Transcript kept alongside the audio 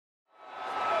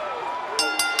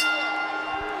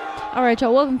All right,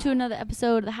 y'all. Welcome to another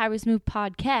episode of the High Risk Move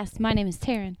Podcast. My name is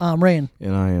Taryn. I'm Rain.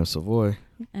 And I am Savoy.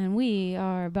 And we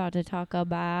are about to talk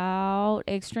about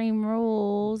Extreme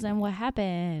Rules and what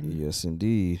happened. Yes,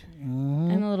 indeed.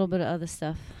 And a little bit of other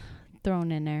stuff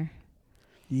thrown in there.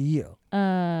 Yeah.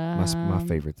 My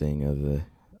favorite thing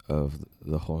of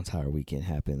the whole entire weekend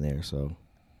happened there. So.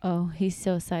 Oh, he's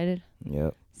so excited.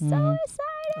 Yep. So excited.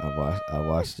 I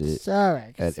watched it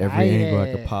Sorry. at every angle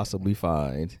I could possibly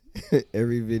find.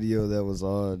 Every video that was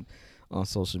on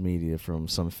social media from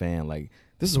some fan, like,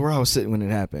 this is where I was sitting when it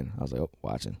happened. I was like, oh,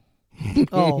 watching.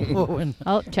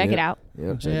 Check it out.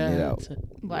 Yep, checking it out.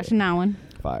 Watching that one.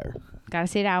 Fire. Gotta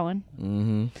see that one.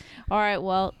 Mm-hmm. All right,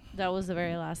 well, that was the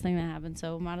very last thing that happened,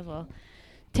 so might as well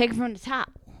take it from the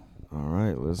top. All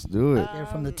right, let's do it. They're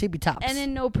from the tippy tops. And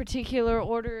in no particular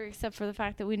order, except for the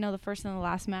fact that we know the first and the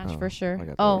last match for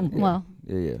sure. Well.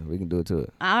 Yeah, we can do it to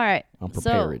it. All right. I'm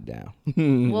prepared now.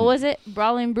 What was it?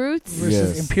 Brawling Brutes?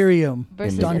 Versus Imperium.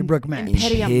 Versus Donnybrook match.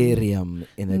 Imperium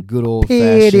in a good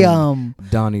old-fashioned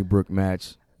Donnybrook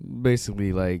match.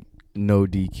 Basically, like, no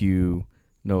DQ,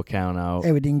 no count out.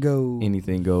 Everything goes.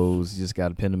 Anything goes. You just got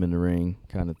to pin them in the ring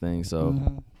kind of thing.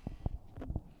 So,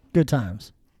 good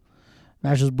times.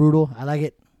 Match was brutal. I like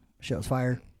it. Show was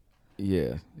fire.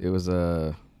 Yeah, it was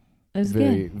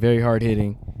very good. Very hard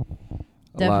hitting.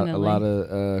 Definitely. A lot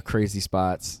of crazy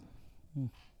spots.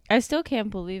 I still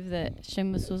can't believe that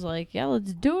Sheamus was like, yeah,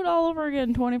 let's do it all over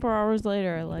again 24 hours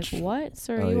later. Like, what?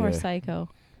 Sir, you are psycho.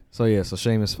 So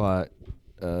Sheamus fought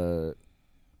Gunther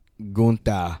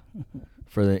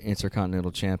for the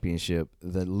Intercontinental Championship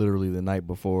that literally the night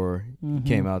before he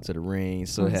came out to the ring.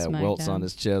 So he had welts on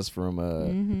his chest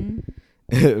from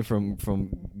from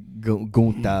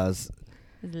Gunther's.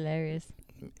 It's hilarious.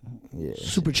 Yeah.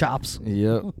 Super chops.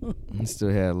 Yep. He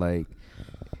still had, like,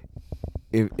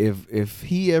 if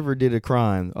he ever did a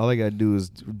crime, all I gotta do is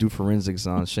do forensics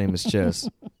on Sheamus' chest,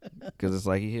 because it's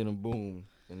like he hit him, boom,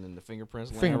 and then the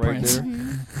fingerprints right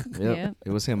there. Yep.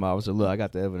 It was him. I was like, look, I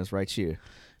got the evidence right here.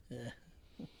 Yeah.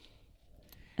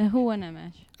 And who won that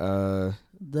match? The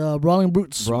Brawling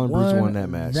Brutes. Won that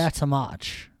match. That's a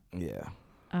match. Yeah.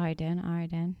 All right,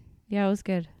 Dan. Yeah, it was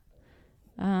good.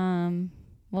 What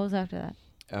was after that?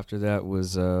 After that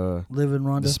was Liv and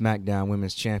Ronda. The SmackDown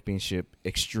Women's Championship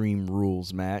Extreme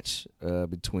Rules match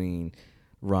between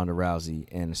Ronda Rousey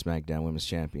and the SmackDown Women's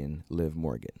Champion Liv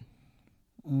Morgan.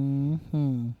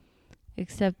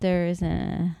 Except there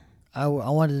isn't. I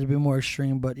wanted it to be more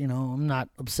extreme, but I'm not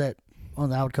upset on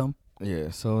the outcome.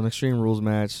 Yeah, so an Extreme Rules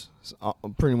match,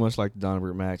 pretty much like the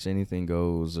Donnybrook match. Anything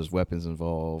goes. There's weapons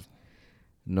involved.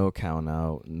 No count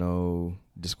out. No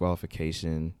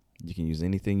disqualification. You can use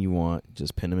anything you want.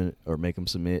 Just pin them in, or make them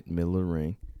submit in the middle of the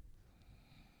ring.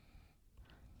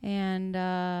 And there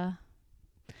are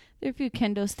a few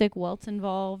kendo stick welts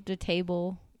involved, a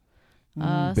table,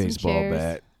 some baseball chairs,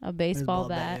 bat. A baseball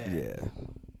bat. Yeah.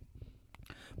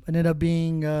 Ended up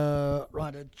being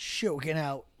Ronda choking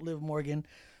out Liv Morgan,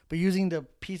 but using the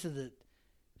piece of the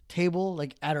table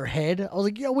like at her head. I was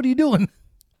like, yo, what are you doing?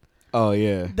 Oh,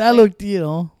 yeah. That looked,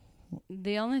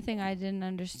 The only thing I didn't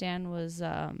understand was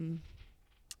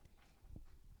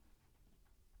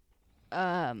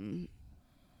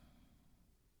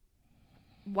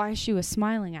why she was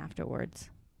smiling afterwards.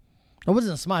 I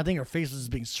wasn't smiling. I think her face was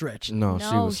being stretched. No, she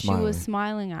was smiling. She was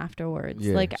smiling afterwards.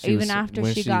 Yeah, like, even after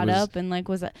she got up and, like,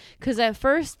 was that... Because at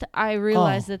first, I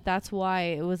realized that that's why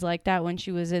it was like that when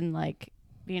she was in, like,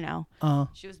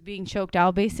 she was being choked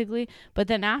out, basically. But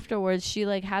then afterwards, she,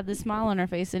 like, had the smile on her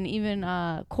face. And even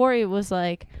Corey was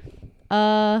like,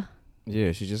 yeah,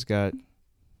 she just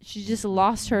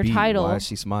lost her beat. title. Why is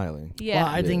she smiling? Yeah.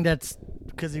 Well, I think that's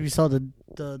because if you saw the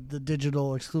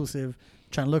digital exclusive...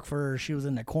 Trying to look for her, she was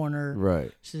in the corner.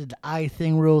 Right. She did the eye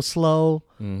thing real slow.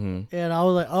 And I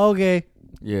was like, okay.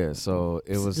 Yeah, so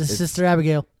it was... Sister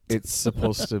Abigail. It's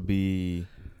supposed to be,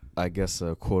 I guess,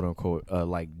 a quote-unquote,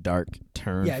 like, dark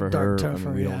turn for dark her. Turn for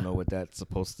her, we don't know what that's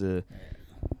supposed to...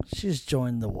 She's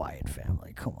joined the Wyatt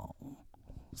family. Come on.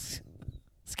 Let's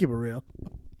keep it real.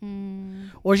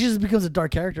 Or she just becomes a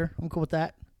dark character. I'm cool with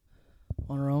that.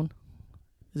 On her own.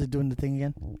 Is it doing the thing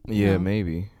again? Yeah,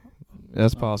 maybe.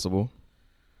 That's possible.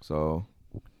 So,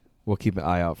 we'll keep an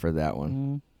eye out for that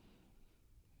one.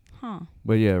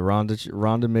 But yeah,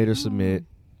 Ronda made her submit,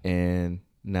 and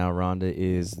now Ronda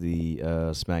is the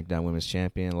SmackDown Women's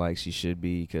Champion, like she should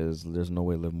be, because there's no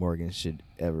way Liv Morgan should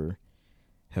ever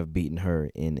have beaten her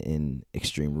in an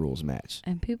Extreme Rules match.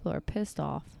 And people are pissed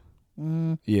off.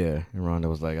 Yeah, and Ronda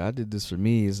was like, I did this for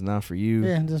me, it's not for you.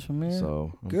 Yeah, this for me.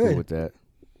 So, I'm cool with that.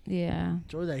 Yeah.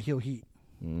 Enjoy that heel heat.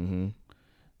 And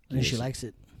she likes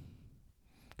it.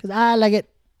 Because I like it.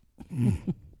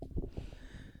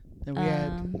 Then we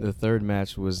had the third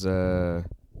match was Karrion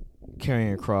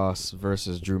Kross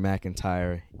versus Drew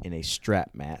McIntyre in a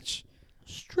strap match.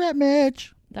 Strap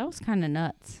match. That was kind of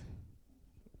nuts.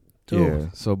 Yeah.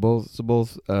 So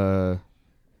both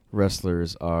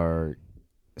wrestlers are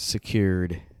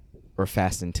secured or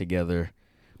fastened together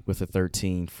with a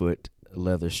 13-foot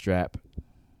leather strap.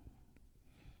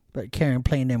 But Karrion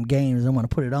playing them games, I want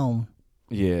to put it on.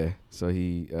 Yeah, so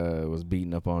he was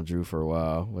beating up on Drew for a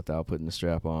while without putting the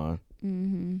strap on.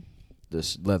 Mm-hmm.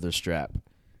 This leather strap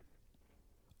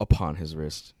upon his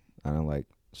wrist. I don't like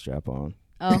strap on.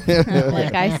 Oh,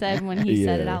 like I said when he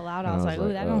said it out loud, I was like,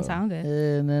 "Ooh, that don't sound good."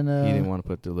 And then he didn't want to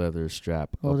put the leather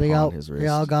strap upon his wrist. They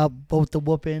all got both the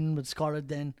whooping, but Scarlett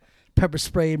then pepper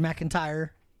sprayed McIntyre,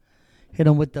 hit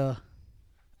him with the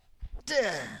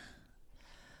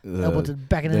elbow to the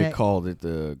back of the neck. They called it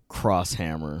the cross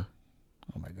hammer.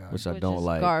 Oh my god! Which I don't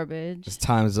like. Garbage. It's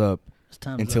time's up.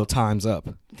 Time's up.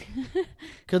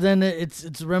 Because then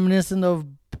it's reminiscent of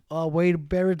Wade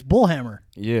Barrett's bullhammer.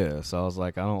 Yeah, so I was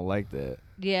like, I don't like that.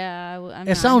 Yeah,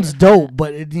 it sounds dope,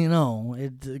 but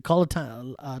call it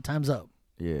time's up.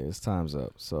 Yeah, it's time's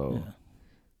up. So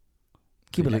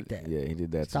keep it like that. Yeah, he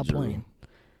did that. Stop to Drew. playing.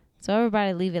 So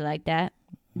everybody leave it like that.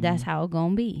 That's how it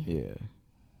gonna be. Yeah.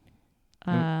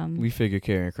 We figured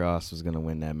Karrion Kross was gonna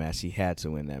win that match. He had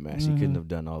to win that match. He couldn't have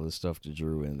done all this stuff to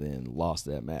Drew and then lost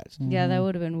that match. Yeah, that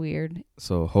would have been weird.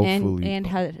 So hopefully, and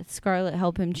had Scarlett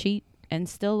help him cheat and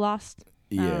still lost.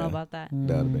 Yeah, I don't know about that.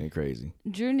 That would have been crazy.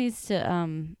 Drew needs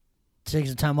to take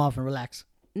some time off and relax.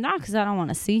 Not because I don't want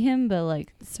to see him, but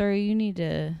like, sir, you need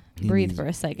to breathe for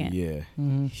a second. Yeah,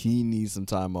 he needs some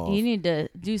time off. You need to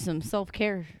do some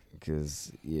self-care.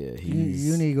 Because, you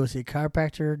need to go see a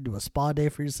chiropractor, do a spa day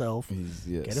for yourself,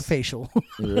 get a facial.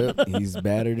 Yep, he's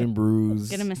battered and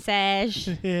bruised. Get a massage.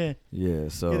 Yeah,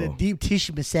 so. Get a deep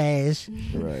tissue massage.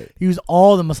 Right. Use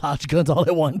all the massage guns all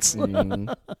at once.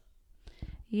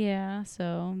 Yeah,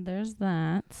 so there's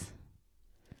that.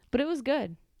 But it was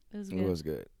good. It was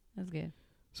good.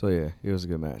 So, yeah, it was a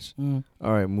good match.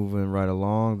 All right, moving right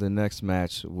along. The next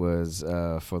match was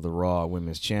for the Raw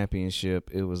Women's Championship.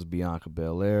 It was Bianca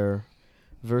Belair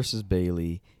versus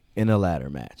Bayley in a ladder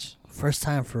match. First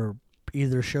time for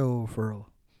either show for a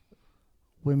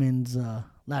women's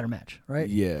ladder match, right?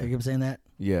 Yeah. You keep saying that?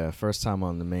 Yeah, first time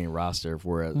on the main roster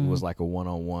where it was like a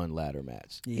one-on-one ladder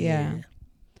match. Yeah.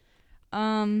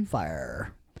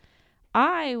 Fire.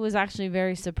 I was actually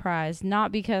very surprised,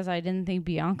 not because I didn't think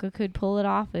Bianca could pull it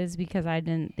off, is because I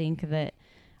didn't think that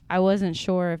I wasn't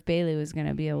sure if Bayley was going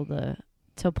to be able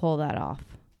to pull that off.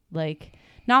 Like,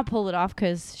 not pull it off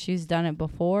because she's done it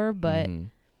before, but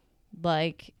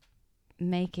like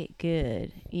make it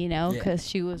good, you know, because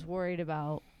she was worried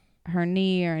about her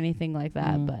knee or anything like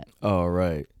that. But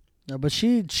right. No, but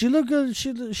she looked good.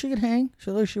 She could hang.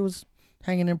 She looked she was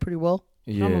hanging in pretty well.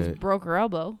 Yeah. Almost broke her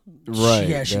elbow. Right.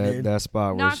 Yeah, she did. That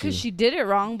spot not because she did it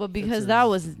wrong, but because that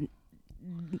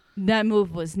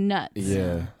move was nuts.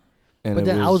 Yeah. And but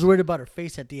then I was worried about her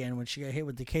face at the end when she got hit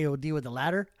with the KOD with the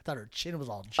ladder. I thought her chin was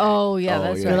all jacked. Oh, yeah,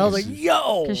 that's right. And I was like,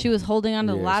 yo! Because she was holding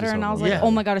onto the ladder, and I was like,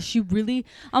 oh, my God, is she really?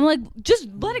 I'm like, just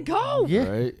let it go. Yeah.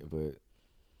 Right? But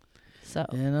so.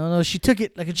 Yeah, no, she took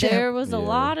it like a champ. There was a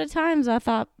lot of times I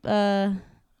thought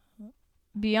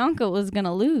Bianca was going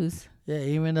to lose. Yeah,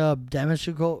 even Damage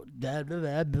Control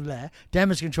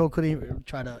couldn't even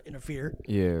try to interfere.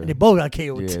 Yeah. And they both got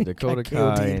KO'd. Yeah, Dakota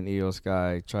Kai and Io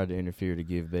Sky tried to interfere to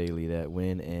give Bayley that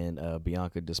win, and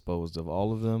Bianca disposed of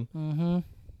all of them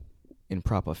in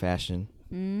proper fashion.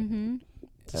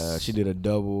 She did a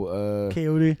double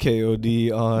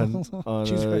KOD on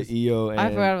Io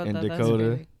and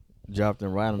Dakota. Dropped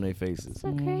them right on their faces.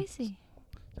 So crazy.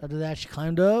 After that, she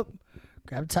climbed up.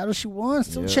 Grabbed the title she won,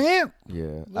 still champ.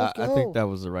 Yeah, I think that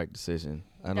was the right decision.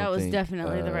 That was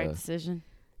definitely the right decision.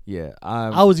 Yeah,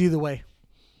 I was either way.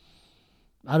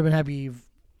 I'd have been happy if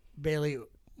Bayley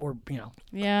or,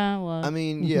 Yeah, well. I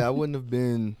mean, yeah, I wouldn't have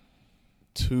been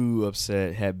too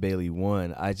upset had Bayley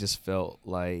won. I just felt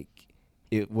like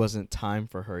it wasn't time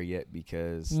for her yet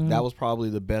because that was probably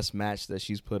the best match that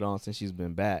she's put on since she's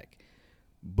been back.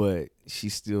 But she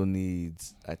still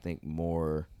needs, I think,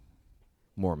 more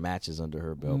matches under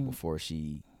her belt before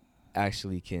she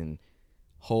actually can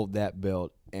hold that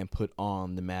belt and put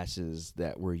on the matches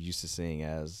that we're used to seeing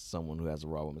as someone who has a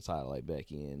Raw Women's title like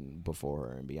Becky and before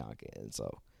her and Bianca. And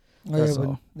so that's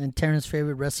all. And Terrence's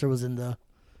favorite wrestler was in the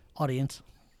audience.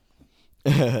 Oh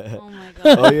my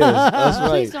God! Oh yeah, that's right.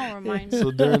 Please don't remind me.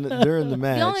 So during the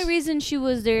match, the only reason she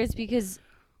was there is because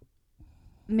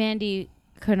Mandy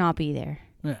could not be there.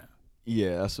 Yeah.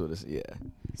 Yeah, that's what it's. Yeah.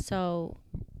 So.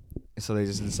 So they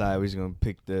just decided we was gonna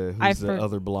pick who's the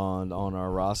other blonde on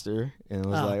our roster, and it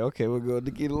was like, okay, we'll go with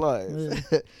Nikita Lyons.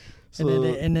 So,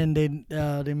 and then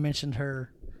they mentioned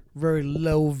her very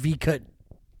low V-cut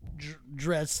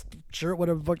dress shirt,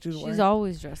 whatever the fuck she was wearing. She's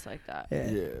always dressed like that.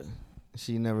 Yeah.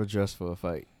 She never dressed for a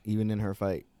fight, even in her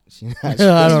fight. She not I dressed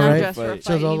know, for right? a fight.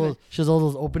 She has all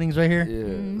those openings right here. Yeah.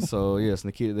 Mm-hmm. So yes,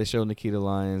 they showed Nikita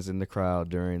Lyons in the crowd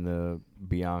during the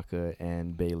Bianca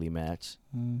and Bayley match.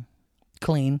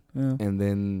 Clean. Yeah. And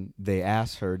then they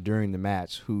asked her during the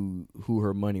match who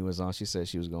her money was on. She said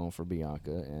she was going for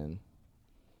Bianca, and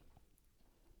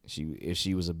if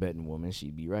she was a betting woman,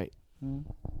 she'd be right.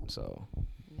 So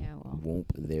yeah, well,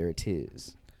 whoop, there it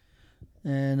is.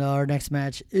 And our next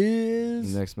match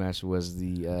is... The next match was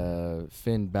the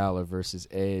Finn Balor versus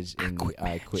Edge in the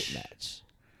I Quit match.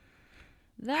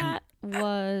 That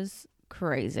was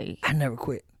crazy. I never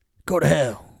quit. Go to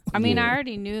hell. I mean, I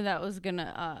already knew that was going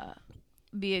to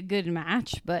be a good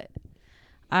match, but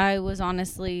I was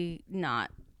honestly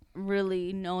not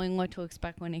really knowing what to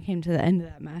expect when it came to the end of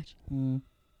that match.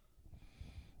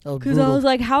 Because I was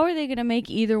like, how are they going to make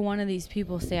either one of these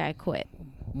people say I quit?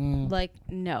 Like,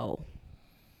 no.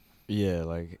 Yeah,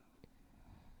 like...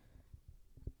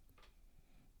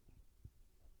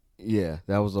 Yeah,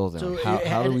 that was all. So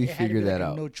how do we figure that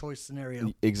out? No choice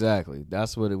scenario. Exactly.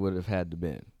 That's what it would have had to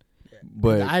been. Yeah.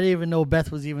 But I didn't even know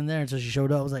Beth was even there until she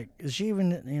showed up. I was like, is she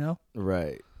even,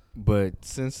 Right. But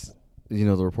since,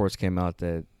 the reports came out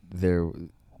that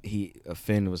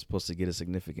Finn was supposed to get a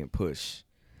significant push,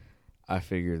 I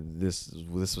figured this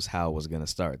was how it was going to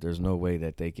start. There's no way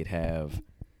that they could have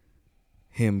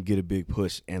him get a big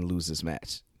push and lose this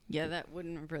match. Yeah, that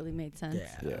wouldn't have really made sense.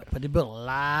 Yeah. But they built a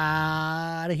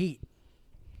lot of heat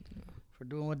for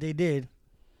doing what they did.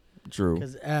 True.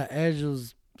 Because Edge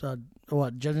was,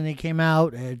 Judgment Day came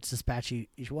out, Edge dispatched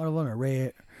each one of them, or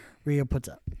Rhea puts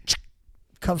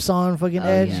cuffs on fucking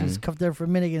Edge. He's cuffed there for a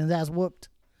minute, getting his ass whooped.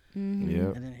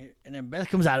 Yeah. And then Beth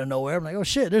comes out of nowhere. I'm like, oh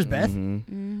shit, there's Beth.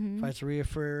 Fights Rhea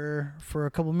for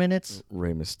a couple minutes.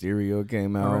 Rey Mysterio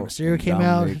came out.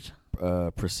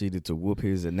 Proceeded to whoop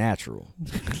his natural.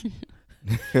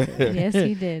 Yes,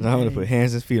 he did. Now I'm gonna put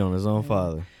hands and feet on his own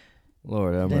father.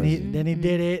 Lord, have mercy. Then he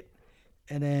did it,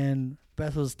 and then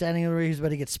Beth was standing over. He was about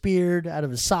to get speared out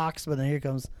of his socks, but then here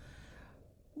comes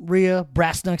Rhea,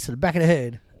 brass knucks to the back of the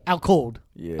head, out cold.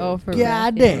 Yeah. Oh, for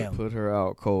God damn. Put her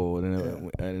out cold,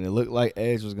 and it looked like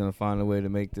Edge was gonna find a way to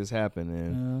make this happen,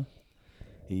 and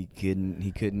he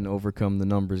couldn't overcome the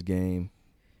numbers game.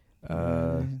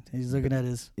 He's looking at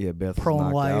his Beth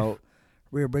prone wife. Out.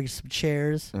 Rhea breaks some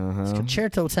chairs. It's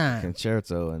concerto time.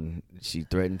 Concerto, and she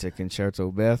threatened to concerto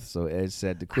Beth, so Edge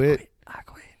said to quit. I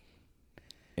quit.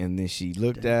 And then she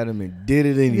looked at him and did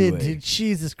it anyway.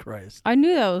 Jesus Christ. I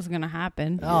knew that was going to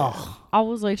happen. Oh. I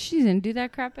was like, she's going to do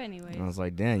that crap anyway. I was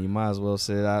like, damn, you might as well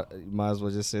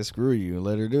just say screw you and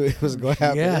let her do it. It was going to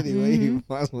happen anyway. You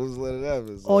might as well just let it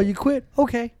happen. So. Oh, you quit?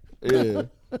 Okay. Yeah.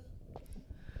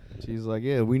 She's like,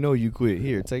 yeah, we know you quit.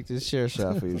 Here, take this chair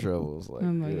shot for your troubles. Like,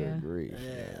 oh my God. Grief.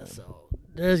 Yeah, so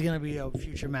there's going to be a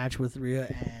future match with Rhea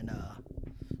and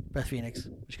Beth Phoenix,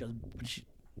 when she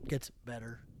gets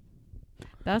better.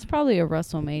 That's probably a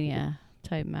WrestleMania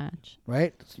type match.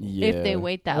 Right? Yeah. If they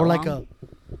wait that long. Or long. like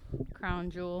a Crown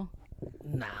Jewel.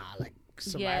 Nah, like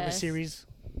Survivor Series.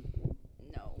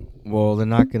 No. Well, they're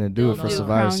not going to do it for do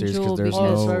Survivor Crown Series because Jewel there's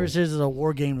because no... Survivor Series is a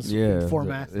War Games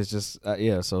format. It's just, so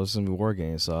it's going to be War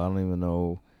Games, so I don't even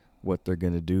know what they're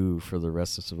going to do for the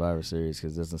rest of Survivor Series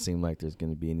because it doesn't seem like there's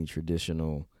going to be any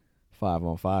traditional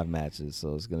 5-on-5 matches,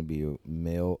 so it's going to be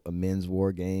a men's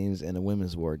War Games and a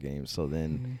women's War Games, so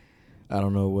then... I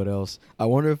don't know what else. I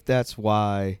wonder if that's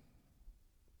why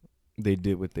they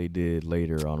did what they did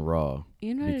later on Raw.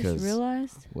 You know what I just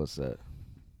realized? What's that?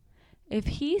 If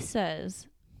he says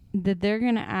that they're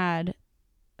going to add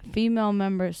female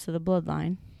members to the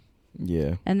Bloodline.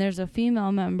 Yeah. And there's a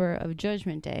female member of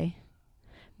Judgment Day.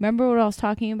 Remember what I was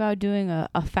talking about doing a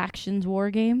factions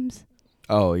War Games?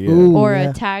 Oh, yeah. Ooh, or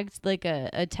a tag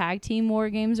team War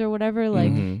Games or whatever.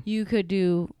 Like you could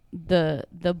do the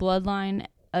Bloodline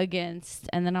against,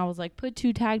 and then I was like, put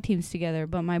 2 tag teams together,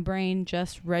 but my brain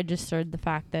just registered the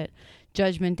fact that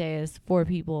Judgment Day is 4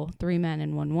 people, 3 men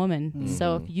and 1 woman.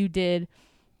 So if you did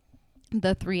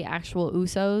the 3 actual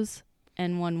Usos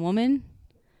and 1 woman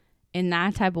in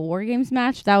that type of War Games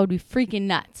match, that would be freaking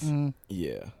nuts.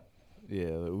 Yeah,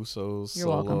 the Usos, You're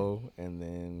Solo, welcome. and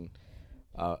then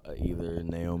either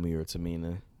Naomi or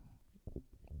Tamina,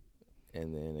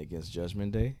 and then against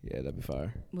Judgment Day, that'd be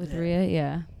fire. With Rhea,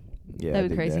 yeah, that'd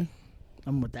be crazy.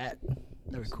 I'm with that.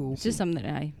 That'd be cool. It's just something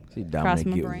that I see cross Dominic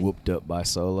my get brain. whooped up by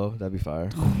Solo. That'd be fire.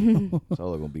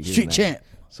 Solo gonna beat his Street ass. champ.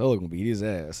 Solo gonna beat his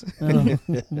ass. Anyways,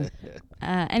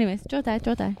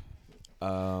 Jotai.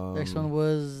 Next one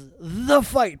was the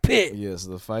Fight Pit. Yes,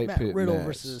 the Fight Matt Pit Riddle match.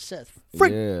 versus Seth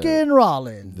freaking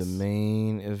Rollins. The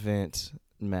main event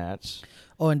match.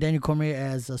 Oh, and Daniel Cormier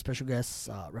as a special guest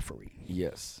referee.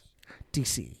 Yes.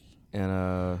 DC.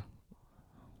 And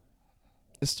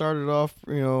it started off,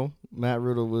 Matt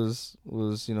Riddle was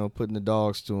putting the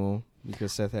dogs to him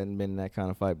because Seth hadn't been in that kind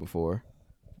of fight before.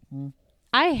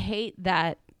 I hate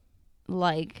that,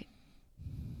 like...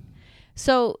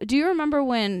 So, do you remember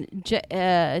when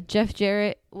Jeff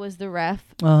Jarrett was the ref?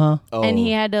 Uh-huh. Oh. And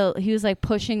he was like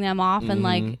pushing them off and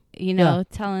like,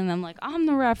 telling them like, I'm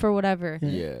the ref or whatever.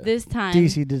 Yeah. This time,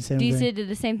 DC did the same thing. DC did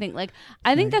the same thing. Like,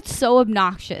 I think that's so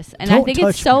obnoxious. And Don't I think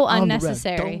it's touch so me. I'm the ref.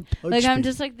 unnecessary. Don't Like, touch I'm me.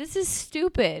 just like, this is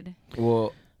stupid.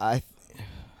 Well, I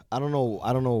don't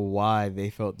know why they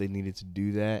felt they needed to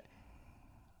do that.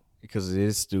 Because it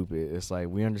is stupid. It's like,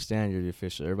 we understand you're the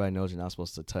official. Everybody knows you're not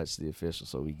supposed to touch the official,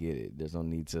 so we get it. There's no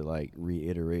need to, like,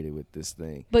 reiterate it with this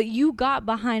thing. But you got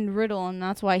behind Riddle, and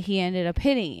that's why he ended up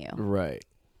hitting you. Right.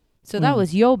 So that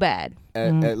was yo bad.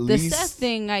 At The least, Seth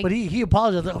thing, But he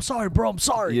apologized. Like, I'm sorry, bro. I'm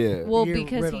sorry. Yeah. well, He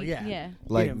because Riddle, he, yeah.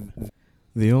 like,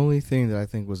 the only thing that I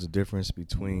think was the difference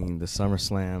between the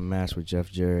SummerSlam match with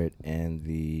Jeff Jarrett and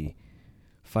the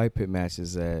Fight Pit match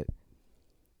is that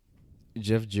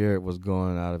Jeff Jarrett was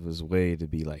going out of his way to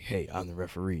be like, hey, I'm the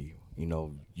referee.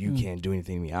 You can't do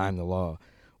anything to me. I'm the law.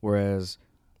 Whereas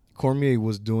Cormier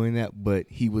was doing that, but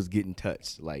he was getting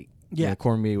touched. Like,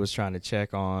 Cormier was trying to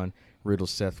check on Riddle.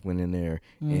 Seth went in there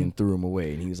and threw him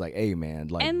away. And he was like, hey, man,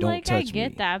 like, and don't like, touch me. I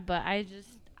get that, but I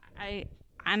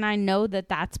know that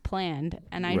that's planned.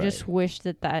 And I just wish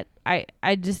that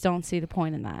I just don't see the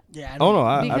point in that. Yeah.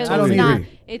 Because I totally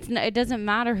agree. It doesn't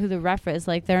matter who the ref is.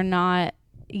 Like, they're not...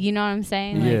 You know what I'm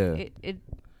saying? Like, Yeah.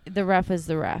 The ref is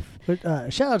the ref. But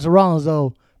shout out to Rollins,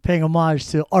 though, paying homage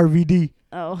to RVD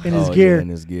in his gear. gear. In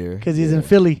his gear. Because he's in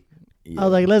Philly. Yeah. I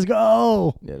was like, let's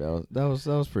go. Yeah, that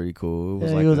was pretty cool. It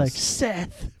was He was like,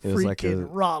 Seth it was like freaking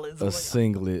Rollins. a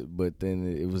singlet, but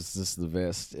then it was just the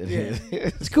vest. Yeah.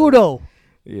 It's cool, though.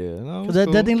 Yeah. No, Because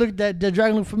that thing that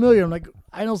dragon looked familiar. I'm like,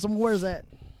 I know someone wears that.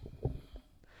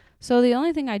 So the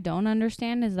only thing I don't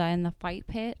understand is that in the Fight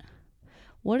Pit,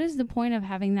 what is the point of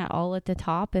having that all at the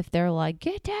top if they're like,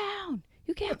 get down,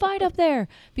 you can't fight up there?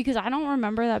 Because I don't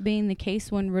remember that being the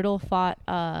case when Riddle fought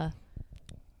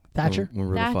Thatcher? When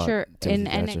Riddle Thatcher fought in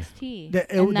Timothy Thatcher.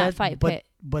 NXT in that Fight Pit.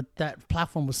 But that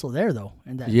platform was still there, though.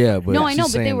 And that Yeah, but no, I know,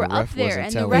 she's but they saying were the up ref there, wasn't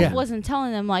and the telling ref them. wasn't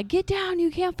telling them, like, get down, you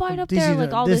can't fight up there,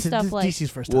 like all this stuff. Like, DC's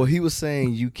first time. Well, he was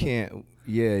saying you can't,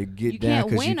 get You down can't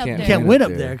because win up there. You can't win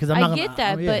up there because I'm not I gonna, get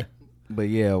that, yeah. but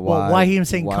yeah, why? Well, why he even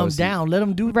saying why come was he- down? Let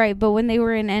him do right, but when they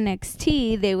were in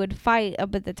NXT, they would fight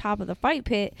up at the top of the Fight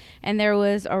Pit, and there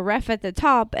was a ref at the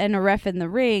top and a ref in the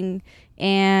ring,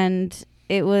 and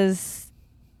it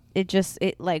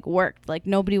like worked. Like,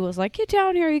 nobody was like, get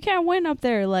down here, you can't win up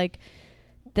there. Like,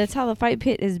 that's how the Fight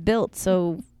Pit is built.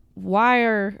 So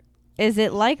is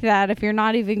it like that if you're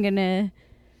not even gonna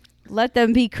let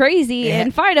them be crazy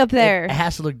and fight up there? It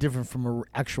has to look different from an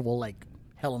actual like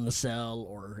Hell in the Cell,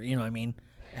 or you know what I mean.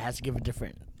 It has to give a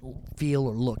different feel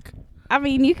or look. I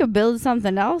mean, you could build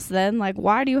something else then. Like,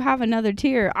 why do you have another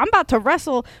tier? I'm about to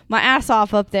wrestle my ass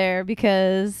off up there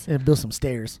because And build some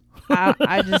stairs.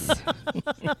 I just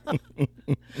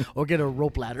or get a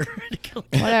rope ladder.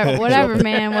 whatever,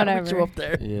 man, whatever. Put you up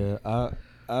there. Yeah,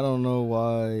 I don't know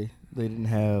why they didn't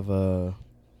have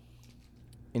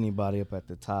anybody up at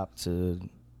the top to,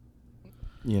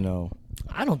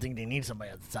 I don't think they need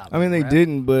somebody at the top. I mean, they right?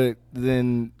 didn't, but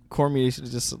then Cormier should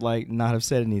just like not have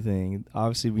said anything.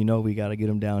 Obviously, we know we got to get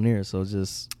him down here, so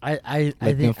just I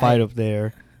let them fight up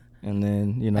there, and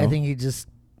then I think he just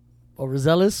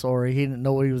overzealous, or he didn't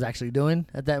know what he was actually doing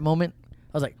at that moment. I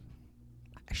was like,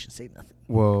 I should say nothing.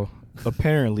 Well,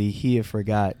 apparently he had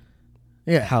forgot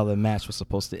Yeah. how the match was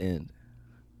supposed to end.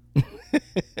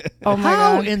 Oh my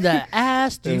How God. in the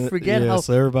ass do you forget how?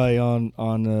 So everybody on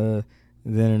the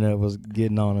internet was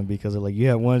getting on him because they're like, you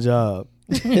had one job.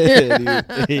 he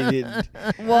didn't.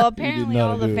 Well, apparently know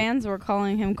all to the do it. fans were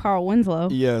calling him Carl Winslow.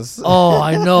 Yes. Oh,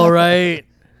 I know, right?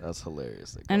 That's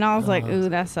hilarious. And I was like, ooh,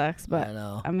 that sucks. But I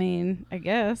know. I mean, I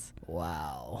guess.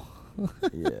 Wow.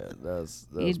 Yeah, that was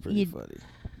pretty funny.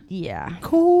 Yeah.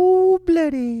 Cold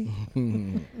bloody.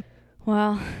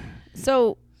 Well,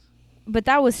 so, but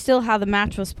that was still how the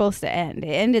match was supposed to end. It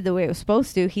ended the way it was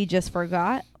supposed to. He just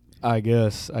forgot. I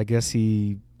guess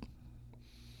he.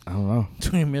 I don't know.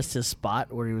 He missed his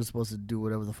spot where he was supposed to do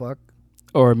whatever the fuck.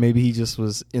 Or maybe he just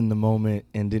was in the moment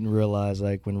and didn't realize,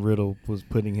 like, when Riddle was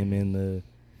putting him in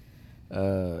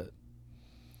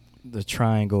the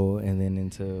triangle and then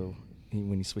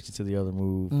when he switched it to the other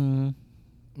move,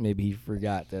 maybe he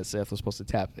forgot that Seth was supposed to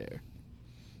tap there.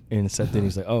 And Seth then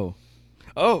he's like, oh,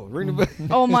 ring the bell.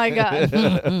 Oh, my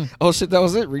God. Oh, shit, that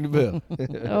was it. Ring the bell.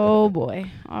 Oh,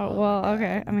 boy. Oh, well,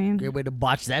 okay. I mean. Great way to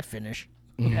botch that finish.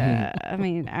 I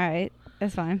mean, all right.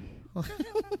 That's fine.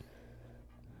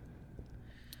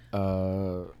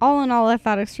 All in all, I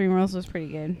thought Extreme Rules was pretty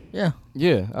good. Yeah.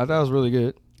 Yeah, I thought it was really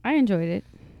good. I enjoyed it.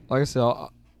 Like I said,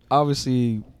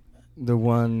 obviously the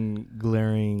one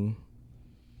glaring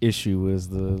issue is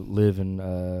the Liv and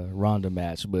Ronda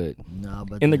match, but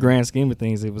in the grand scheme of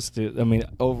things, it was still. I mean,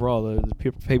 overall, the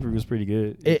pay-per-view was pretty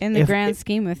good. In the grand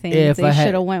scheme of things, they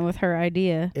should have went with her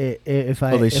idea. If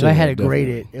I had to grade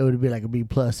it, it would be like a B+,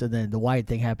 and then the Wyatt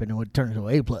thing happened and it would turn into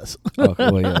A+.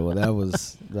 Okay, well, yeah, well, that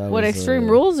was what Extreme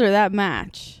Rules or that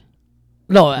match?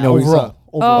 No, overall.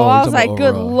 I was like,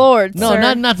 good Lord, no,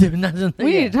 sir. not we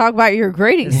need to talk about your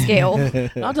grading scale. I'm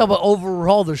talking about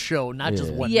overall the show, not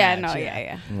just one match.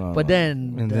 Yeah. No, but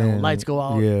then lights go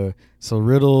out. Yeah. So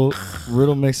Riddle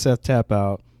makes Seth tap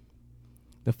out.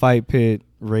 The fight pit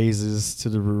raises to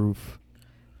the roof.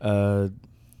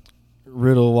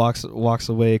 Riddle walks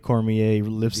away. Cormier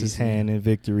lifts his hand in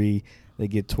victory. They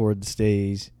get toward the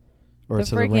stage or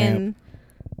to the ramp.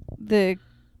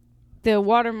 The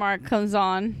watermark comes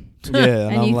on. Yeah,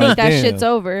 and you think that shit's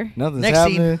over. Nothing's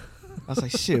happening. I was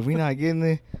like, shit, we not getting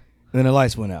there. And then the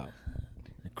lights went out.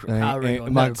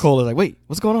 And Michael Cole is like, wait,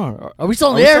 what's going on? Are we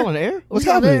still in the air? What's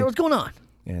happening? What's going on?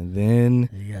 And then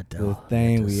the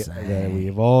thing that we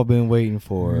have all been waiting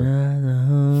for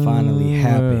finally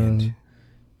happened.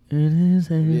 It is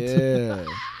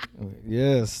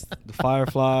Yes. The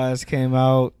Fireflies came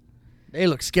out. They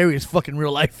look scary as fucking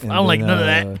real life. I don't like none of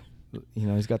that. You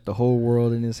know, he's got the whole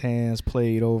world in his hands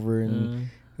played over in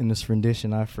this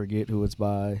rendition. I forget who it's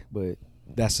by, but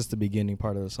that's just the beginning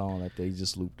part of the song that they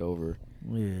just looped over.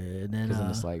 Yeah, and then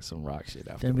it's like some rock shit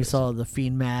after. Then we saw the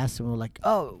Fiend mask, and we were like,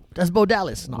 "Oh, that's Bo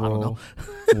Dallas." No, I don't know.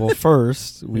 Well,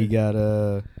 first we got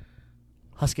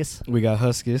Huskus. We got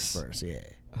Huskus first, yeah.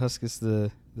 Huskus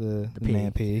the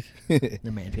man pig. The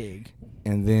man pig.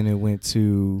 And then it went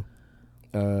to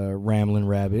Ramblin'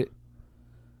 Rabbit.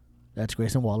 That's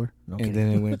Grayson Waller. And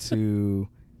then it went to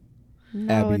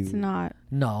No, Abby. it's not.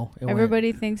 No.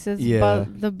 Everybody thinks it's the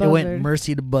buzzard. It went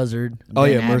Mercy the Buzzard. Oh,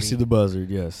 yeah, Mercy the Buzzard,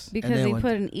 yes. Because he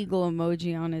put an eagle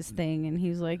emoji on his thing, and he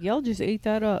was like, y'all just ate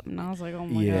that up. And I was like, oh,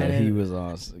 my God. Yeah, he was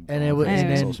awesome.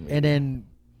 And then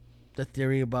the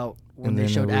theory about when they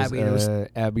showed Abby, there was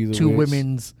Abby the two Witch.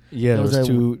 women's. Yeah, there was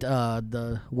two.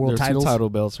 The world titles. Two title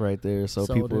belts right there. So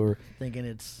people were thinking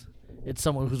it's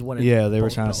someone who's won it. Yeah, they were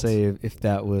trying to say if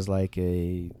that was like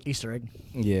a Easter egg.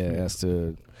 Yeah, as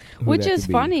to which is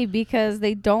funny because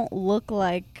they don't look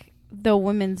like the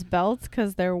women's belts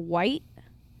because they're white.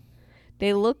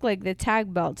 They look like the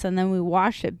tag belts, and then we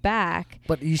wash it back.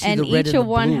 But you see and the red each and of the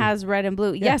one blue. has red and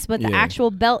blue. Yeah. Yes, but the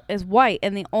actual belt is white,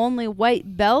 and the only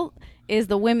white belt is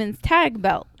the women's tag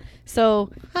belt.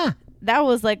 So that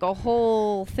was like a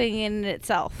whole thing in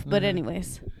itself. But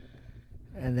anyways.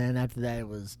 And then after that, it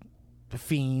was the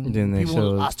Fiend. Then they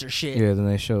people lost their shit. Yeah, then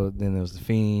there was the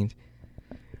Fiend.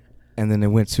 And then they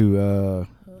went to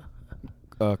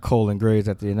Cole and Graves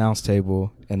at the announce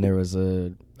table, and there was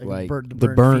the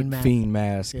burnt Fiend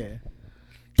mask. Yeah.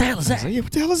 What the hell is that? Like, yeah,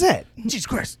 what the hell is that? Jesus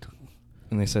Christ.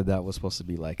 And they said that was supposed to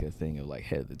be like a thing of like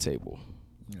head of the table.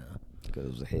 Yeah. Because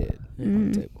it was a head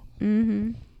on the table.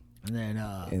 Mm-hmm.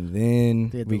 And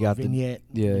then we got vignette,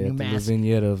 the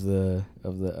vignette of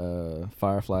the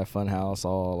Firefly Funhouse,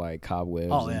 all like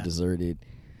cobwebs and deserted,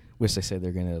 which they said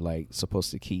they're gonna like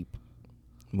supposed to keep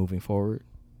moving forward,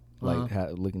 like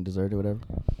looking deserted or whatever.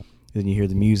 Then you hear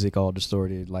the music all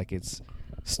distorted, like it's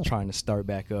trying to start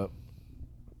back up,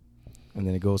 and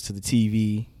then it goes to the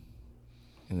TV,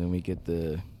 and then we get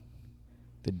the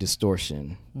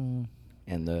distortion.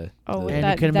 And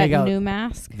that new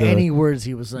mask. Any words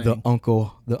he was saying. The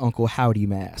Uncle Howdy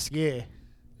mask. Yeah,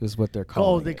 is what they're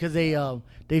calling. Because they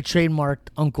trademarked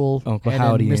Uncle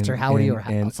Howdy, Mr. Howdy,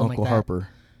 and Uncle like Harper.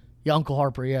 Yeah, Uncle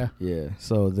Harper. Yeah. Yeah.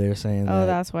 So they're saying.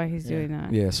 That's why he's doing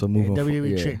that. Yeah. So moving forward.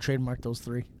 WWE trademarked those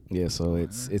three. Yeah. So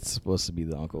it's supposed to be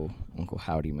the Uncle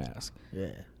Howdy mask.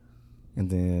 Yeah. And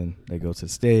then they go to the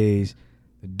stage.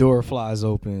 The door flies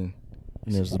open.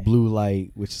 And there's the blue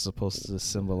light, which is supposed to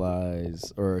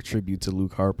symbolize or attribute to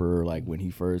Luke Harper, like when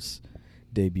he first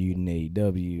debuted in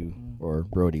AEW, or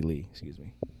Brody Lee, excuse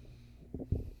me.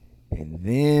 And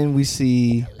then we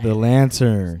see the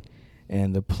lantern,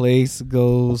 and the place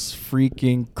goes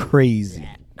freaking crazy.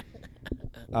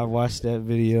 I watched that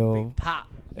video. Big pop.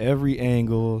 Every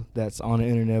angle that's on the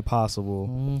internet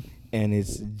possible, and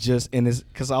it's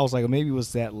because I was like, maybe it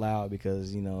was that loud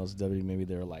because it's W. Maybe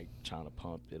they're like trying to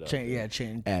pump it up.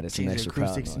 Added some extra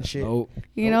acoustics and shit. Nope.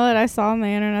 You know what I saw on the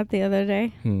internet the other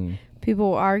day?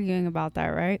 People were arguing about that,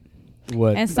 right?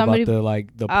 What? And somebody about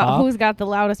the pop? Who's got the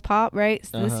loudest pop, right?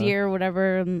 This year, or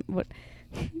whatever. And what?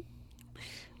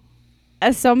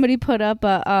 As somebody put up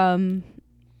a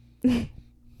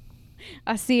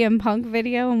CM Punk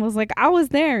video and was like, I was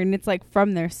there, and it's like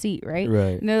from their seat, right?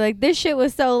 Right. And they're like, this shit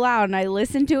was so loud, and I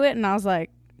listened to it, and I was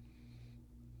like,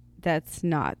 that's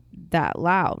not that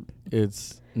loud.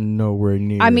 It's nowhere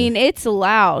near. I mean, it's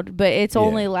loud, but it's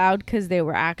only loud because they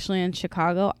were actually in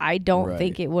Chicago. I don't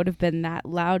think it would have been that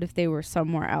loud if they were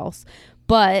somewhere else,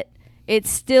 but it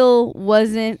still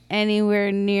wasn't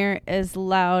anywhere near as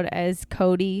loud as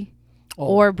Cody.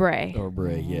 Or Bray.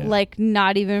 Yeah. Like,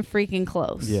 not even freaking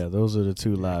close. Yeah, those are the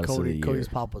two loudest of the year. Cody's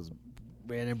pop was,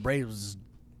 man, and Bray was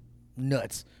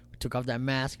nuts. We took off that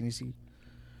mask, and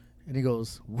he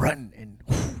goes, run.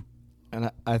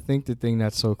 And I think the thing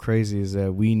that's so crazy is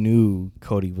that we knew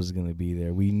Cody was going to be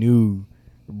there. We knew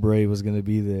Bray was going to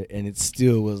be there, and it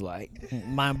still was like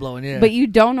mind-blowing, yeah. But you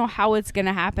don't know how it's going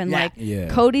to happen. Yeah. Like,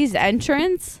 Cody's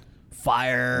entrance.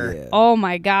 Fire. Yeah. Oh,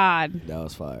 my God. That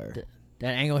was fire.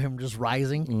 That angle of him just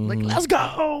rising. Like, let's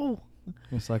go.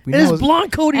 It's like it's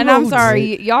blonde Cody and Rhodes. I'm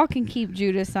sorry, y'all can keep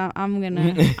Judas. I'm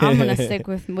gonna stick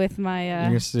with my. You're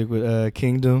gonna stick with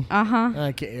Kingdom.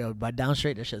 Okay, by Down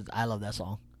Straight, that shit. I love that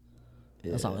song.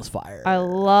 Yeah. That song was fire. I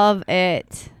love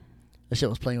it. That shit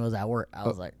was playing when I was at work. I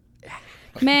was like,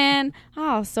 man,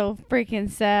 I was so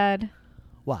freaking sad.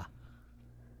 Why?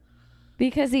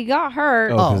 Because he got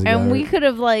hurt, and we could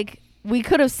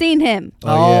have seen him.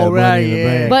 Right,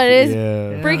 yeah. But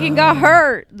it freaking got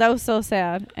hurt. That was so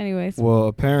sad. Anyways. Well,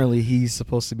 apparently he's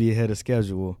supposed to be ahead of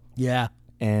schedule. Yeah.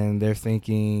 And they're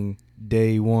thinking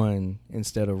day one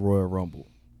instead of Royal Rumble.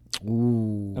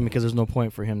 Ooh. I mean, because there's no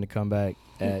point for him to come back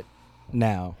at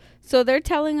now. So they're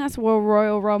telling us where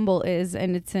Royal Rumble is,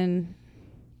 and it's in...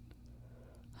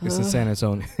 It's in San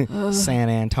Antonio. San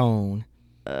Antone.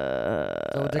 Is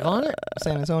that what they're calling it?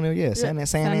 San Antonio, yeah. San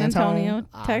Antonio,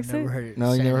 Texas. Never heard it.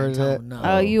 No, you never heard of that? No.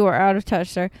 Oh, you are out of touch,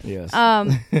 sir. Yes.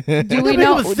 Do we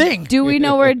know? Do we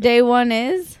know where day one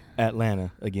is?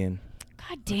 Atlanta again.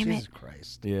 God damn it! Jesus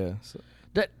Christ. Yeah. So.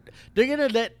 They're gonna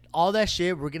let all that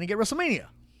shit. We're gonna get WrestleMania.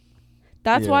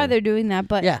 That's why they're doing that.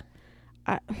 But yeah.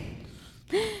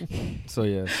 So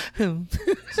it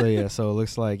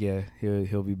looks like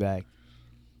he'll be back.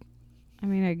 I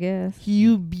mean, I guess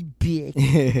he'll be back.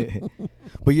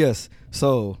 But yes,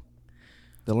 so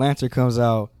the lantern comes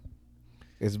out.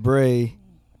 It's Bray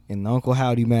in the Uncle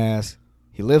Howdy mask.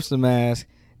 He lifts the mask,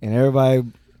 and everybody,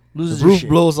 loses the roof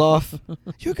blows off.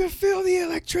 You can feel the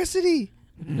electricity.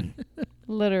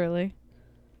 Literally.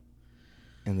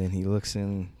 And then he looks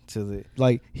into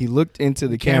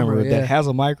the camera that has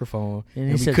a microphone,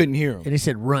 and we couldn't hear him. And he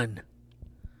said, "Run,"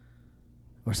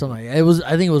 or something like that.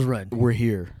 I think it was "Run." We're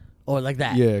here. Or like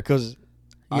that. Yeah, because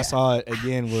I saw it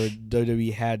again where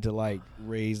WWE had to like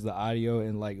raise the audio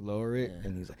and like lower it,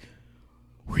 and he's like,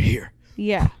 "We're here."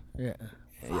 Yeah. Yeah.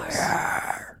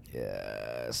 Fire.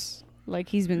 Yes. Like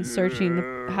he's been searching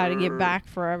how to get back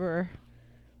forever.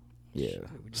 Yeah.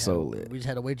 We just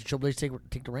had to wait till Triple H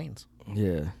take the reins.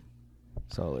 Yeah.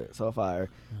 So lit. So fire.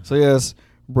 So yes,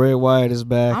 Bray Wyatt is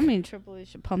back. I mean, Triple H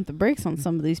should pump the brakes on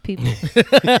some of these people.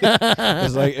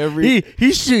 It's like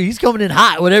he's coming in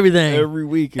hot with everything. Every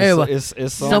week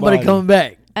it's somebody coming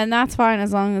back. And that's fine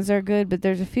as long as they're good. But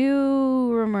there's a few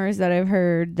rumors that I've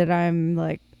heard that I'm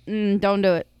like, don't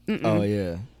do it. Mm-mm. Oh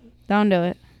yeah. Don't do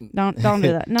it. Don't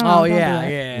do that. No. Oh don't yeah,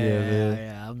 do that.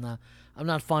 yeah. I'm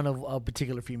not fond of a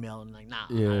particular female. And like,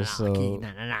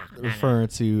 referring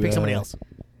to pick somebody else.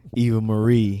 Eva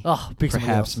Marie. Oh, pick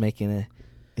perhaps making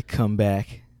a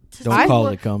comeback. Don't call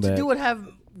it a comeback. To do it, have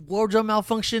wardrobe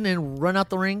malfunction and run out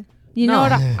the ring. You know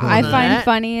what I find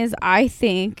funny is I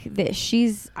think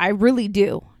that I really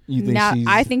do. You think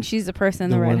I think she's the person in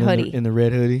the red hoodie. In the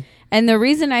red hoodie? And the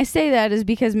reason I say that is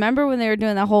because remember when they were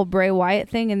doing that whole Bray Wyatt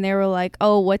thing and they were like,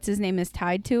 oh, what's his name is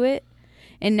tied to it?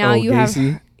 And now you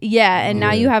Gacy? have... Yeah, and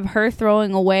now you have her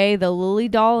throwing away the Lily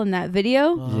doll in that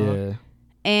video. Yeah.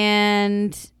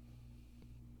 And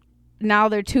now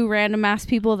they're two random ass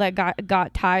people that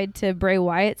got tied to Bray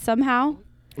Wyatt somehow.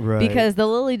 Right. Because the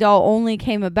Lily doll only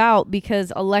came about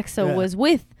because Alexa was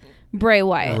with Bray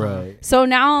Wyatt. Right. So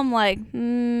now I'm like,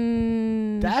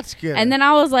 that's good. And then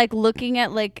I was like looking at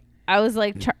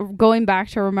going back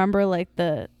to remember like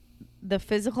the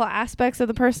physical aspects of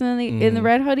the person in the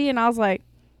red hoodie, and I was like,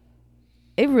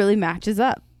 it really matches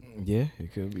up. Yeah,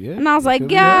 it could be. Yeah, and I was like,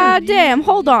 God damn,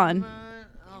 hold on.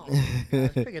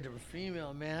 Pick a different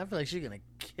female, man. I feel like she's gonna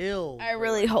kill. I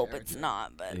really hope it's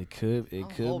not, but it could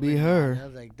be her. I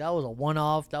was like, that was a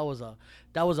one-off. That was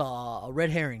a red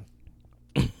herring.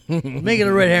 Make it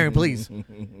a red herring, please.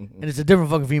 And it's a different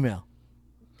fucking female.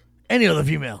 Any other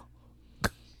female.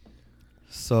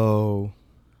 So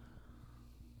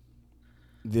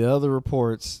the other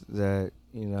reports that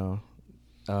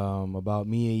about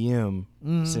Mia Yim,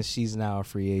 since she's now a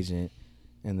free agent,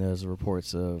 and there's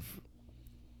reports of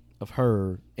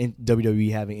her in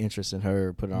WWE having interest in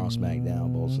her, putting her on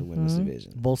SmackDown, bolster women's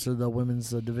division. Bolster the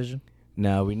women's division.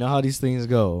 Now, we know how these things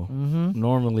go.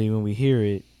 Normally, when we hear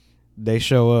it, they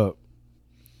show up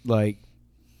like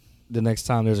the next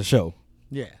time there's a show.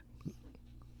 Yeah.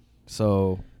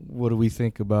 So, what do we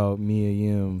think about Mia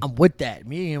Yim? I'm with that.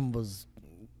 Mia Yim was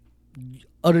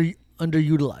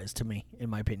underutilized to me, in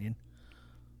my opinion.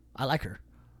 I like her.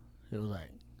 It was like,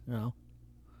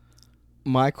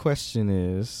 My question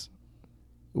is,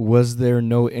 was there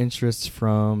no interest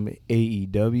from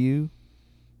AEW?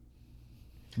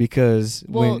 Because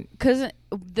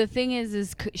the thing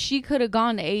is she could have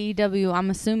gone to AEW, I'm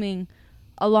assuming,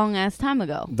 a long ass time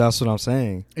ago. That's what I'm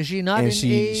saying. Is she not? And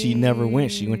she never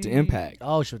went. She went to Impact.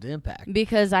 Oh, she went to Impact.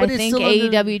 Because I think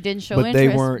AEW didn't show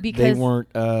interest. They weren't.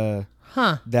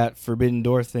 That Forbidden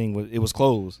Door thing was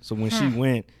closed. So when she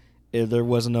went, there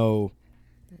was no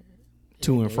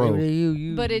to and fro.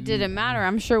 But it didn't matter.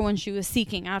 I'm sure when she was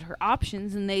seeking out her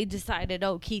options and they decided,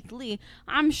 Keith Lee,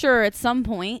 I'm sure at some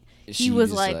point he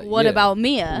was like, what about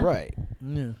Mia? Right.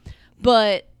 Yeah.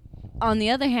 But on the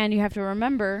other hand, you have to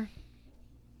remember,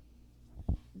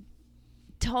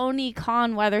 Tony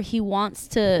Khan, whether he wants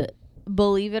to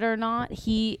believe it or not,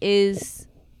 he is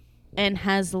and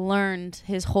has learned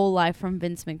his whole life from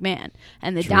Vince McMahon.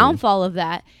 And the downfall of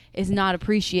that is not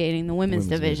appreciating the women's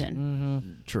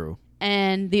division. True.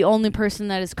 And the only person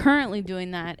that is currently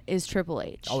doing that is Triple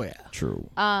H. Oh, yeah. True.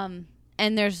 And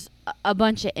there's a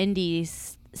bunch of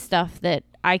indies stuff that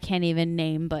I can't even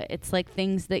name, but it's like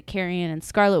things that Karrion and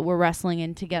Scarlett were wrestling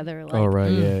in together. Like,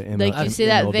 yeah. Like you see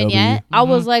that vignette? I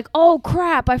was like, oh,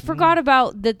 crap. I forgot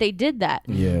about that they did that.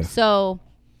 Yeah. So,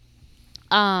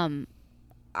 I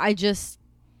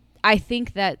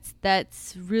think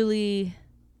that's really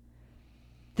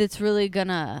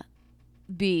gonna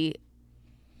be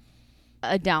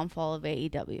a downfall of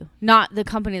AEW. Not the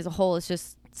company as a whole. It's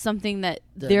just something that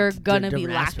they're gonna be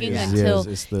lacking until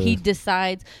he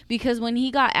decides. Because when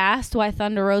he got asked why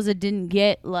Thunder Rosa didn't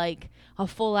get like a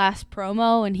full ass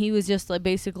promo, and he was just like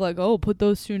basically like, oh, put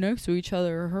those two next to each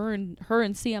other, her and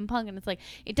CM Punk, and it's like,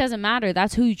 it doesn't matter.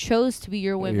 That's who you chose to be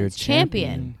your women's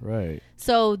champion. Right.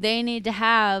 So they need to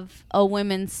have a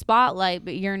women's spotlight,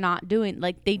 but you're not doing,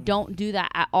 like, they don't do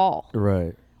that at all.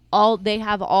 Right. They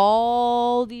have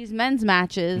all these men's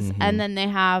matches, and then they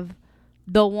have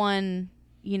the one,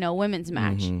 women's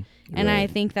match. And I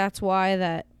think that's why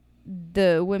that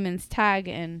the women's tag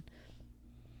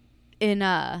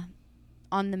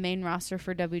on the main roster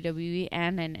for WWE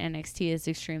and in NXT is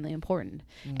extremely important.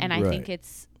 And I think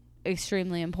it's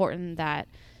extremely important that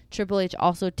Triple H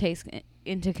also takes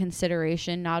into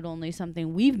consideration not only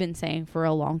something we've been saying for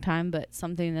a long time, but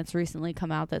something that's recently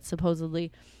come out that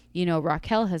supposedly,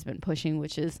 Raquel has been pushing,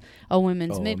 which is a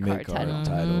women's mid-card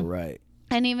title. Right.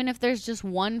 And even if there's just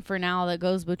one for now that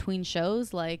goes between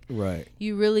shows, like,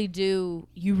 you really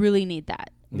need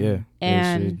that. Yeah.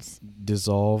 And they should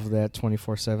dissolve that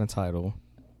 24/7 title,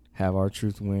 have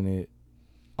R-Truth win it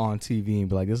on TV and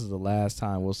be like, this is the last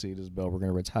time we'll see this belt. We're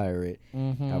going to retire it.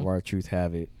 Have R-Truth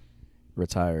have it,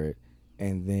 retire it,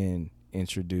 and then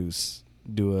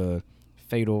do a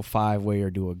fatal 5-way or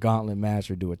do a gauntlet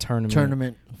match or do a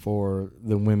tournament for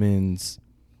the women's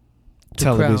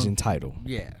television title.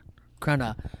 Yeah. Kind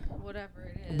of whatever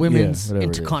it is. Women's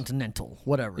intercontinental,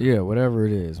 whatever. Yeah, whatever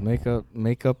it is. Make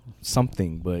up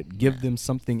something, but give them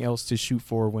something else to shoot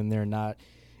for when they're not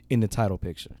in the title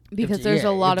picture. Because there's a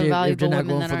lot of valuable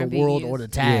women that aren't being used. Or the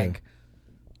tag.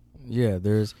 Yeah,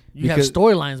 there's... You have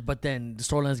storylines, but then the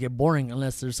storylines get boring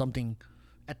unless there's something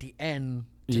at the end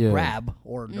to grab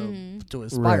or to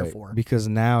aspire for. Because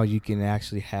now you can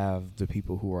actually have the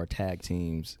people who are tag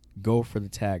teams go for the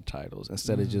tag titles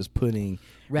instead of just putting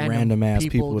random ass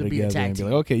people together and be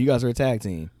like, okay, you guys are a tag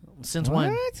team. Since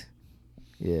when?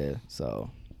 Yeah, so...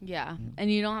 Yeah,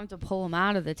 and you don't have to pull them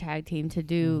out of the tag team to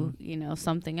do,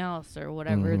 something else or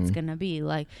whatever it's going to be.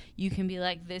 Like, you can be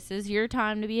like, this is your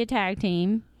time to be a tag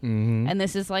team, and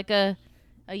this is like a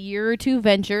year or two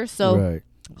venture, so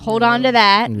Hold on to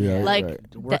that. Yeah, like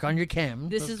right. Work on your chem.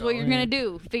 This is what you're gonna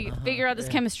do. Figure out this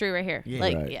chemistry right here.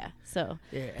 Yeah. So.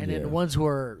 Yeah, and then the ones who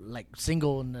are like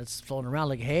single and that's floating around,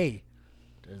 like, hey,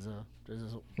 there's a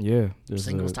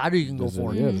singles title you can go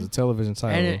for. Yeah, there's a television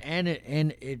title, and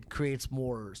it creates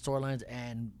more storylines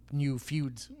and new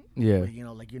feuds. Yeah,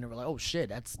 where, like you're never like, oh shit,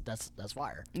 that's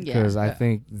fire. Because I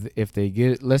think if they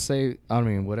get, let's say,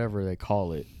 whatever they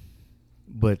call it,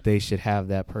 but they should have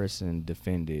that person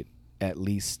defended at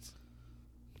least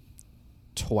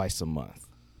twice a month.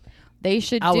 They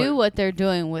should do what they're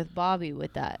doing with Bobby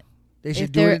with that. They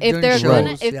should if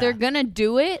they're gonna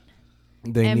do it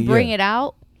and bring it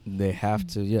out. They have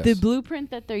to, yes. The blueprint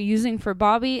that they're using for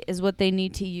Bobby is what they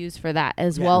need to use for that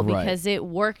as well, because it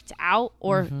worked out,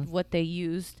 or what they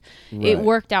used, it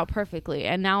worked out perfectly.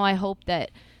 And now I hope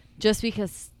that just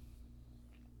because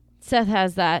Seth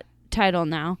has that title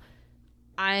now,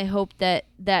 I hope that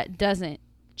that doesn't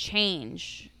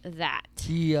change that.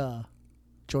 He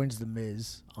joins The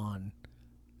Miz on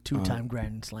 2-time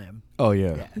Grand Slam. Oh,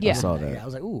 yeah. I saw that. Yeah, I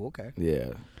was like, ooh, okay.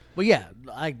 Yeah. But yeah,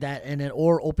 like that, and then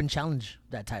or open challenge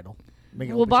that title.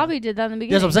 Well, Bobby did that in the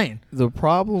beginning. That's what I'm saying. The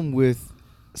problem with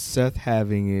Seth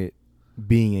having it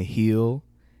being a heel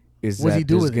is that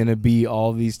there's going to be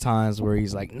all these times where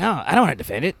he's like, no, I don't want to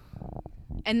defend it.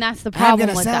 And that's the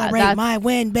problem with that. I'm going to celebrate my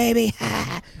win, baby.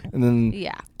 And then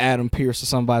Adam Pearce or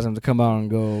somebody's going to come out and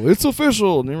go, it's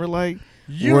official. And then we're like,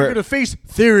 you're going to face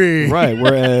Theory. Right.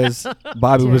 Whereas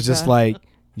Bobby was just like,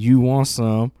 you want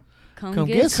some. Come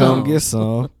get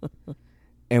some.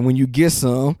 And when you get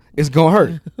some, it's going to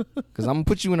hurt. Because I'm going to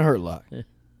put you in a hurt lock.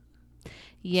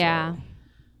 Yeah.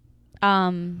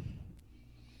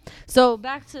 So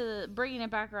back to bringing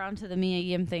it back around to the Mia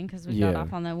Yim thing, because we got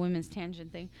off on the women's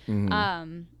tangent thing.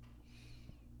 Mm-hmm.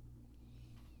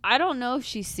 I don't know if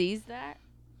she sees that.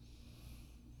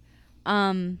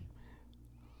 And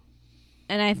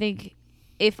I think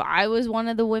if I was one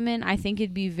of the women, I think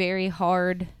it'd be very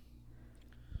hard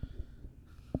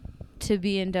to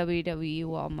be in WWE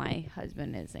while my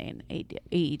husband is in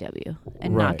AEW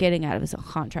and not getting out of his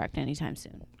contract anytime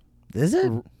soon. Is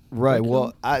it? Right.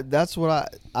 Well, that's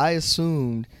what I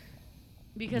assumed.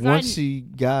 Because once she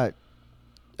got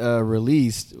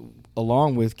released,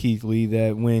 along with Keith Lee,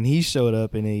 that when he showed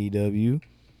up in AEW,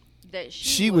 that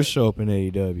she would show up in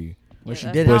AEW. Well,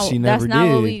 she did, but she never did. That's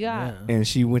not what we got. Yeah. And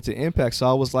she went to Impact. So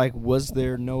I was like,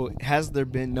 has there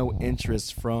been no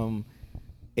interest from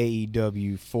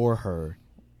AEW for her?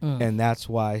 And that's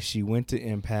why she went to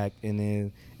Impact,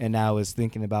 and now is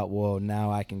thinking about, well,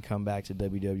 now I can come back to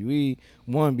WWE.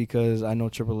 One, because I know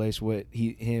Triple H, what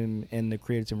him and the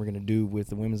creative team are going to do with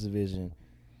the women's division.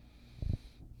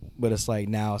 But it's like,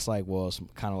 now it's like, well, it's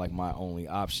kind of like my only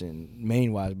option,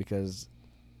 main-wise, because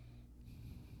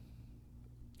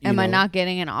Am I not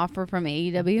getting an offer from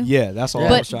AEW? Yeah, that's all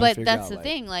I was trying to figure out. But that's the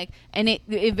thing, and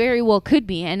it very well could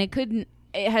be, and I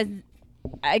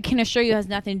can assure you, it has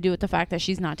nothing to do with the fact that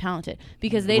she's not talented,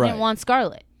 because they didn't want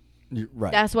Scarlett.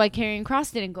 Right. That's why Karrion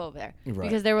Kross didn't go over there,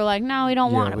 because they were like, no, we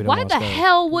don't want her. Why the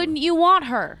hell wouldn't you want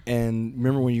her? And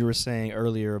remember when you were saying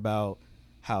earlier about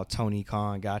how Tony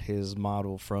Khan got his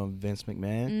model from Vince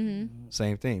McMahon? Mm-hmm.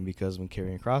 Same thing, because when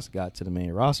Karrion Kross got to the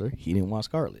main roster, he didn't want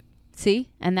Scarlett. See?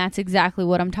 And that's exactly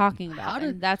what I'm talking about.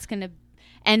 And that's going to...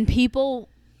 And people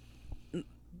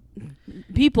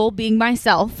being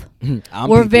myself,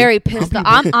 were very pissed.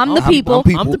 I'm the people.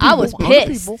 I was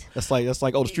pissed. That's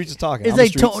like, oh, the streets are talking. It's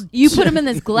like you put him in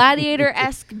this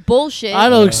gladiator-esque bullshit. I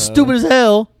know, stupid as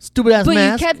hell, stupid ass but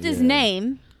mask. You kept his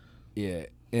name. Yeah,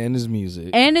 and his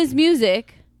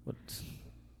music.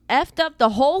 Effed up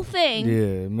the whole thing.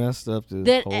 Yeah, messed up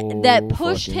this whole that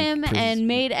pushed him and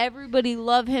made everybody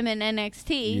love him in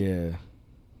NXT. Yeah.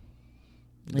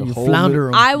 And you flounder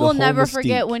him. I will never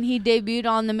forget when he debuted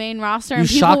on the main roster and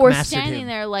people were standing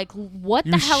there like, what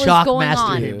the hell is going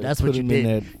on? Him. That's what you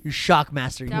did. You shock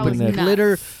mastered him. That was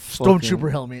glitter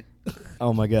stormtrooper helmet.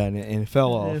 Oh my God, and it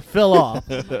fell off. It fell off.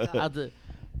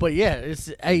 But yeah,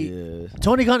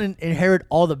 Tony Khan inherited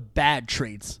all the bad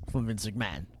traits from Vince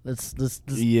McMahon. Let's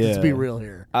be real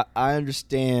here. I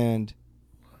understand.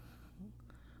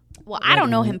 Well, I don't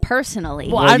know him personally.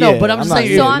 Well, I know, but I'm just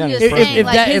saying. So I'm just saying,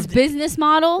 his business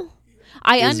model,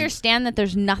 I understand that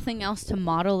there's nothing else to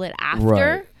model it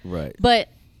after. Right. But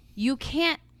you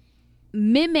can't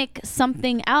mimic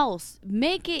something else.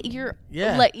 Make it your,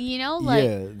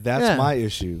 that's my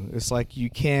issue. It's like you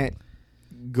can't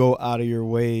go out of your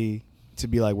way to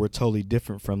be like, we're totally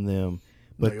different from them.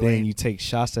 But then you take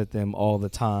shots at them all the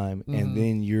time, and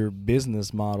then your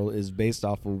business model is based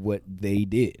off of what they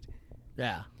did.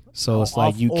 Yeah. So it's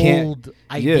like you can't old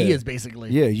ideas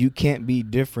basically. Yeah, you can't be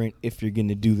different if you're going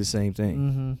to do the same thing.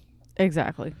 Mm-hmm.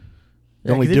 Exactly.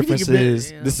 The only difference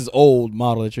is this is old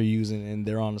model that you're using, and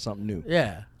they're on to something new.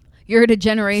 Yeah. You're at a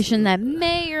generation that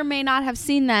may or may not have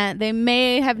seen that. They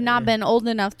may have not been old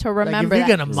enough to remember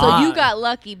that. So you got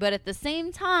lucky, but at the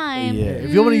same time,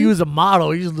 if you want to use a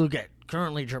model, you just look at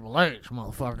currently Triple H,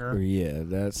 motherfucker. Yeah,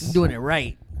 that's doing it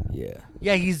right. Yeah.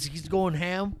 Yeah, he's going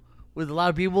ham with a lot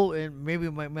of people, and maybe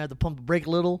might have to pump the brake a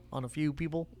little on a few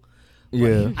people. But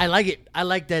yeah, I like it. I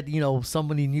like that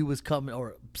somebody new was coming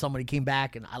or somebody came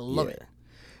back, and I love it.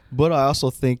 But I also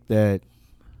think that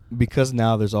because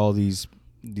now there's all these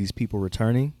people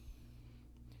returning,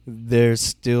 there's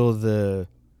still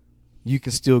you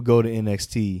can still go to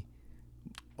NXT,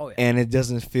 and it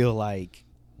doesn't feel like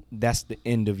that's the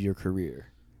end of your career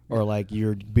or like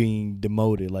you're being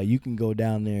demoted. Like you can go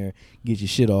down there, get your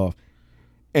shit off,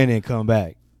 and then come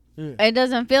back. It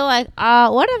doesn't feel like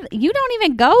what if you don't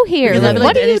even go here? Like,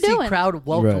 what are you doing? Crowd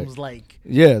welcomes like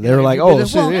they were like, oh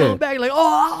shit, back, like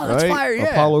that's fire.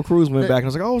 Yeah, Apollo Crews went back and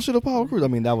was like, oh shit, Apollo Crews. I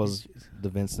mean, that was the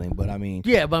Vince thing, but I mean,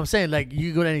 but I'm saying like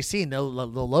you go to NXT and they'll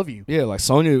love you. Yeah, like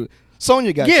Sonya got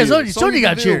Sonya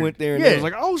got cheered. Went there and it was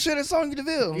like, oh shit, it's Sonya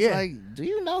Deville. It's like, do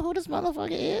you know who this motherfucker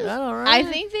is? I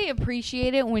think they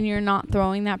appreciate it when you're not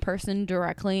throwing that person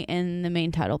directly in the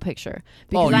main title picture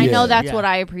because I know that's what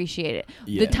I appreciated.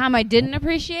 The time I didn't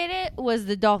appreciate it was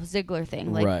the Dolph Ziggler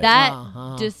thing. Like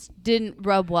that just didn't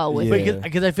rub well with me.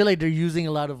 Because I feel like they're using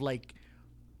a lot of like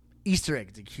Easter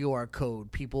eggs, the QR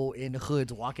code, people in the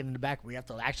hoods walking in the back. We have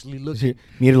to actually look. Need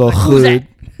a little hood.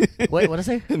 What I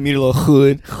say? Need a little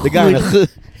hood. The guy in the hood.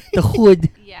 The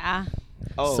hood. Yeah.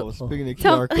 Oh, speaking of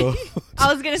QR code.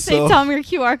 I was gonna say, tell me your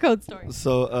QR code story.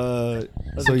 So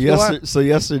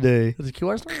yesterday. Was it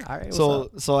QR story? All right. So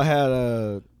I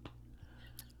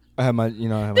had my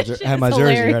jersey.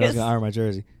 Right? I was gonna iron my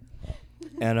jersey,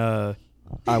 and I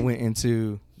went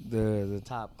into the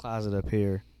top closet up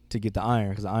here to get the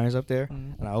iron because the iron's up there,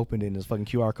 and I opened it and this fucking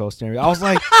QR code staring. I was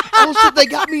like, oh shit, they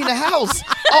got me in the house.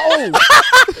 Oh,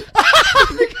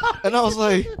 and I was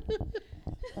like,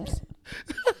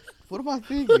 what am I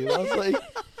thinking? I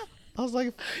was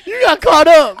like, you got caught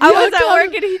up. I was at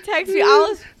work and he texted me. I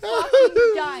was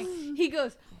fucking dying. He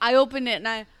goes, I opened it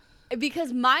and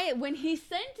because when he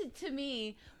sent it to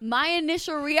me, my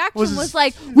initial reaction was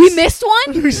like, we missed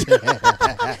one.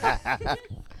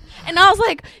 And I was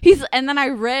like, and then I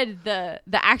read the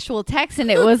actual text,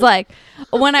 and it was like,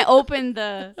 when I opened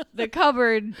the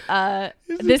cupboard,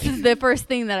 this is the first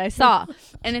thing that I saw,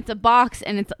 and it's a box,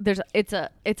 and it's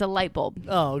a light bulb.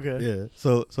 Oh, okay. Yeah.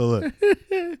 So look,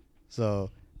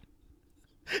 so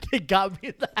they got me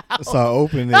in the house. So I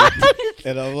opened it,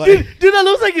 and I'm like, dude, that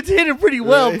looks like it's hidden pretty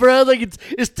well, bro. Like it's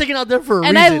sticking out there for a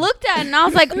reason. And I looked at it, and I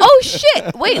was like, oh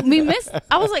shit, wait, we missed.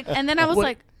 I was like, and then I was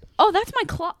like, oh, that's my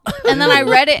clock. And then I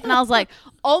read it and I was like,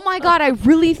 oh my God, I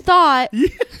really thought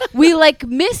we like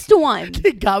missed one.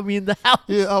 They got me in the house.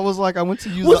 Yeah, I was like, I went to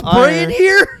use the iron. Was Bray in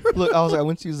here? Look, I was like, I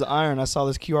went to use the iron. I saw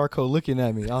this QR code looking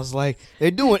at me. I was like,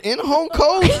 they're doing in-home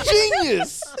code?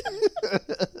 Genius. I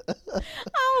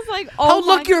was like, oh how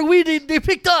lucky are we they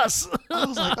picked us? I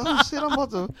was like, oh shit, I'm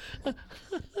about to.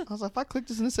 I was like, if I click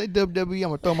this and it say WWE, I'm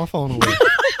going to throw my phone away.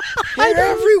 They're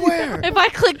everywhere. If I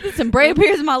click this and Bray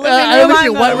appears in my living room,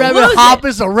 I'm White Rabbit Hop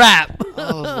is a wrap.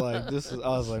 I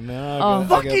was like, man,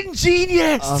 fucking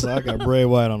genius. I was like, I got Bray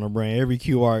Wyatt on the brain. Every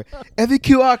QR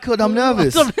code, I'm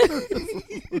nervous.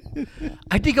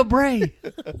 I think of Bray.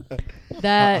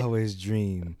 I always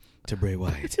dream to Bray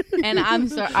Wyatt. And I'm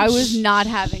sorry, I was not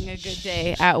having a good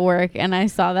day at work, and I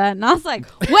saw that, and I was like,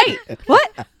 wait,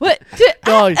 what?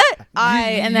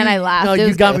 And then I laughed. No,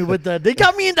 you got me with the. They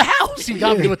got me in the house. You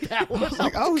got me with that. I was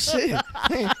like, oh shit.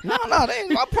 Hey, no, they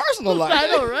ain't my personal life. I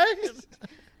know, right?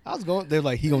 I was going. They're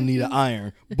like, he gonna need an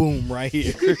iron. Boom, right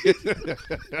here.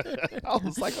 I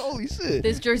was like, holy shit.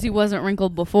 This jersey wasn't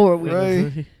wrinkled before we.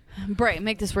 Right. Bray,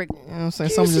 make this wrinkle. You know what I'm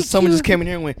saying? Someone just came in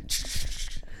here and went.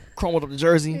 Crumbled up the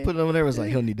jersey, put it over there. It was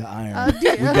like, he'll need the iron.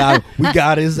 We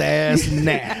got his ass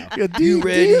now. You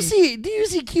ready? Do you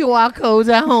see QR codes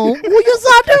at home? Well, yes,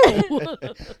 I do.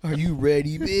 Are you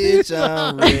ready, bitch?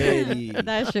 I'm ready.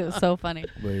 That shit was so funny.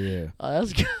 But yeah. Oh,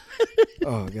 that's good.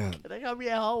 Oh god. They got me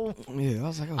at home. Yeah, I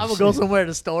was like, oh, I'm gonna go somewhere to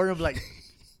the store and be like,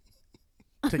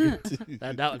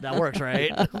 that works,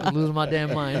 right? I'm losing my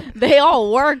damn mind. They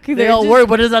all work. They all work,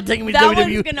 but it's not taking me to WWE. That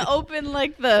one's gonna open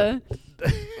like the.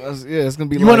 Yeah, it's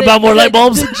gonna be. You want to buy more light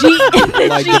bulbs? The GE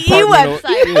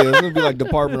website. Yeah, it's gonna be like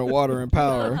Department of Water and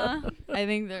Power. I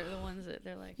think they're the ones that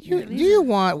they're like. Do you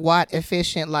want watt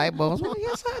efficient light bulbs? Well,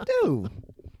 yes, I do.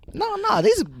 No,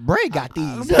 these Bray got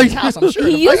these. No, in his house, I'm sure.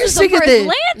 He uses them for his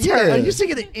lantern. Are you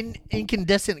singing the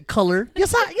incandescent color?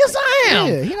 Yes, I am.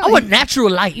 Yeah, you know, I want natural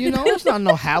light. You know, it's not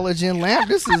no halogen lamp.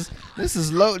 This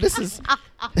is low. This is.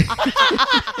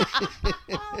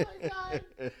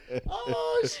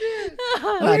 Oh shit!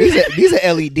 Nah, these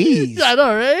are LEDs. I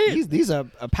know, right? These are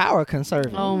a power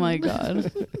conserving. Oh my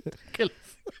god.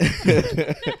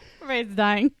 Ray's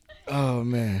dying. Oh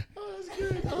man.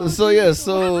 So yeah,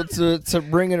 so to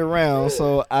bring it around,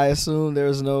 so I assume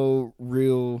there's no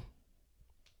real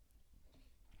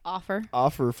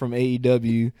Offer from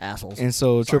AEW. Assholes. And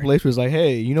so Triple H was like,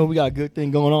 "Hey, you know we got a good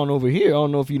thing going on over here. I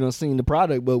don't know if you done seen the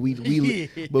product, but we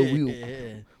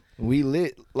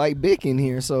lit like Bick in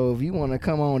here. So if you want to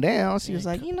come on down," she was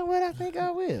like, "You know what? I think I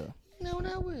will. You know what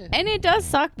I will." And it does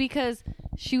suck because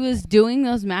she was doing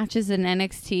those matches in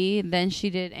NXT, then she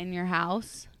did In Your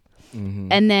House,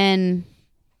 and then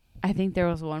I think there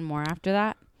was one more after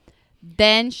that.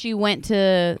 Then she went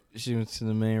to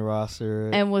the main roster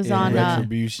and was on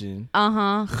Retribution.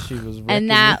 She was,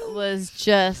 and that was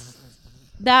just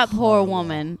that poor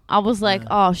woman. I was like,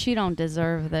 oh, she don't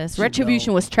deserve this.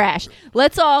 Retribution was trash.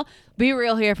 Let's all be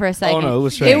real here for a second. Oh no, it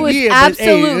was trash. It was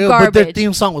absolute garbage. But their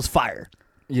theme song was fire.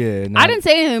 Yeah, I didn't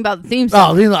say anything about the theme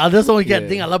song. Oh, that's the only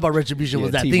thing I love about Retribution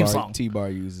was that theme song. T-Bar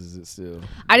uses it still.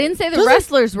 I didn't say the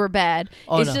wrestlers were bad.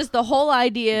 Oh, it's just the whole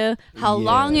idea, how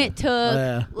long it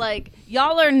took. Like,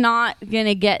 y'all are not going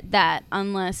to get that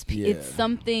unless it's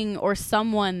something or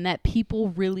someone that people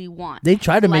really want. They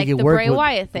tried to make it the work Bray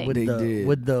Wyatt thing. with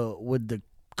the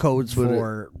codes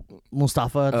for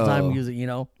Mustafa at the time music, you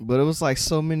know. But it was like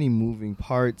so many moving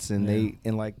parts, and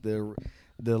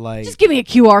the like. Just give me a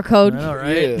QR code. All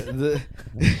right. Yeah,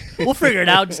 we'll figure it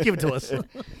out. Just give it to us.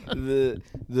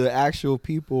 The actual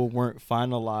people weren't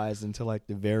finalized until like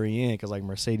the very end, because like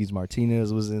Mercedes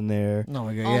Martinez was in there. Oh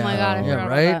my god! Oh my god! I forgot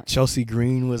about that. Chelsea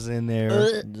Green was in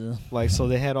there. Like, so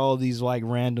they had all these like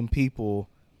random people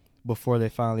before they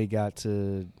finally got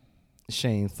to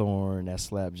Shane Thorne, that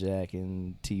Slapjack,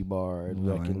 and T-Bar and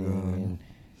Reckoning,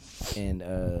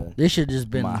 and they should just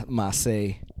been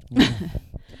Massey.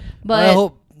 But I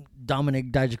hope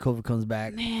Dominic Dijakovic comes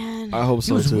back. Man, I hope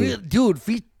so too. Dude,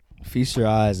 Feast Your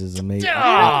Eyes is amazing.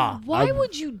 Why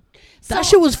would you? That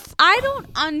shit was. I don't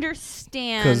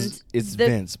understand. Because it's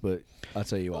Vince, but I'll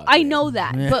tell you why. I know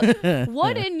that, but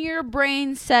what in your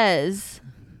brain says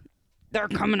they're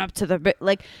coming up to the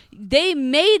like they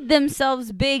made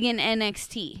themselves big in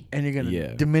NXT, and you're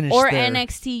gonna diminish or their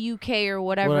NXT UK or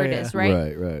whatever it is,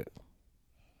 right? Right.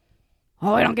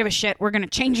 Oh, I don't give a shit. We're going to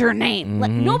change your name. Like,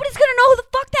 nobody's going to know who the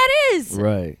fuck that is.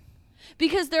 Right.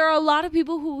 Because there are a lot of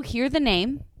people who hear the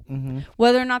name,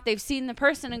 whether or not they've seen the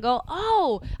person and go,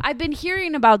 oh, I've been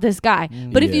hearing about this guy.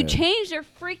 But if you change their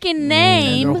freaking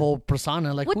name. And their whole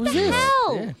persona, like, what who's the this?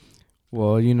 hell? Yeah.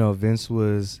 Well, you know, Vince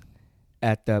was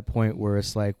at that point where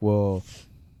it's like, well,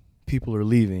 people are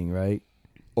leaving, right?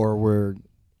 Or we're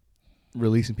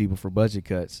releasing people for budget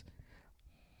cuts.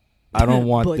 I don't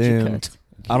want them.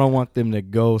 I don't want them to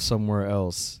go somewhere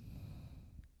else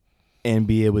and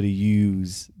be able to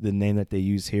use the name that they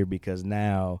use here, because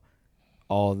now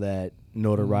all that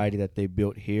notoriety that they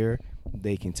built here,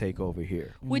 they can take over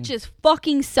here. Which is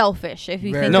fucking selfish if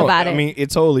you think about it. I mean, it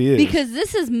totally is. Because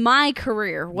this is my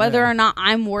career. Whether or not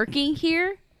I'm working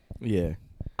here. Yeah.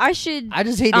 I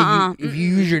just hate that if you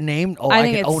use your name. Oh, I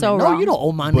think can it's own so it. Wrong. No, you don't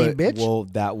own my name, bitch. Well,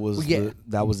 that was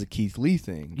the Keith Lee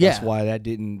thing. That's why that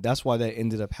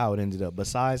ended up how it ended up.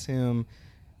 Besides him,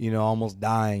 you know, almost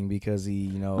dying because he,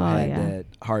 you know, had that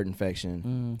heart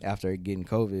infection after getting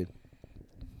COVID.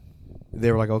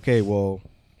 They were like, okay, well,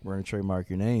 we're gonna trademark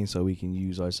your name so we can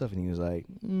use our stuff, and he was like,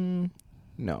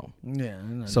 no.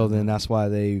 Yeah. So then that's why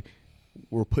they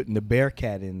were putting the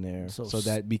Bearcat in there, so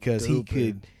that because he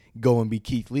could go and be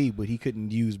Keith Lee, but he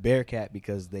couldn't use Bearcat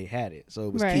because they had it. So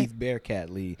it was Keith Bearcat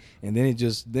Lee, and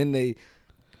then they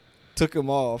took him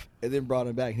off and then brought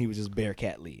him back, and he was just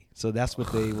Bearcat Lee. So that's what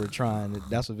they were trying.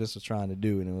 That's what Vince was trying to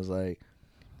do, and it was like,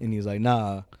 and he was like,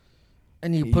 nah.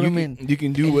 And you put him in. You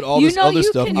can do with all this other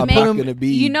stuff. I'm not going to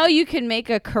be. You know, you can make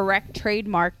a correct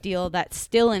trademark deal that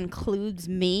still includes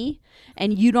me,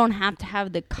 and you don't have to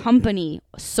have the company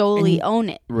solely own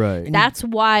it. Right. That's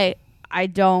why I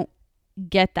don't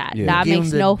get that. Yeah. That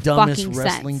makes no fucking sense.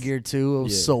 Wrestling gear too. It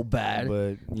was so bad.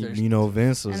 But you know,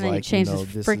 Vince was like, changed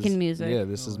his freaking music. Yeah,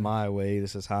 this is my way.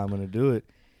 This is how I'm going to do it.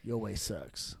 Your way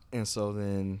sucks. And so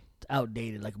then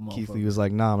outdated like a motherfucker. Keith Lee was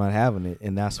like, "Nah, I'm not having it,"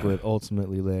 and that's what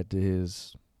ultimately led to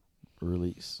his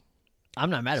release. I'm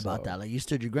not mad about that. Like, you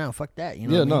stood your ground. Fuck that. You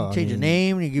know, yeah, no, change your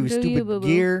name. You give you stupid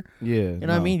gear. Yeah, you know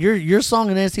what I mean. Your song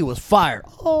in NXT was fire.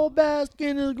 Oh, bask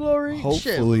in his glory.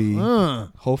 Hopefully,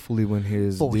 hopefully when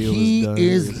his deal he is done,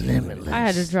 is limitless. I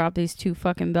had to drop these 2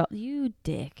 fucking belts. You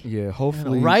dick. Yeah,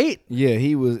 hopefully, right? Yeah,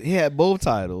 he had both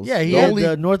titles. Yeah, he had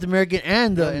the North American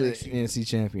and the NXT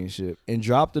Championship, and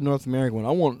dropped the North American one.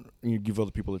 I want you to give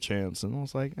other people a chance, and I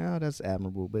was like, that's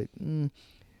admirable, but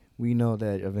we know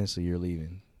that eventually you're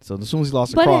leaving. So as soon as he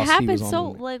lost the cross, but it happened he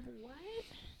was what?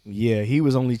 Yeah, he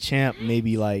was only champ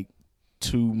maybe like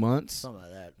 2 months. Something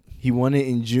like that. He won it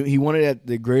in June. He won it at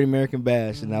the Great American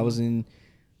Bash, and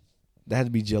that had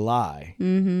to be July.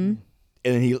 Mm-hmm.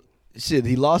 And he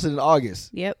lost it in August.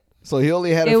 Yep. So he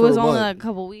only had it for was a only month. a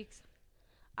couple weeks.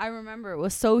 I remember it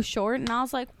was so short, and I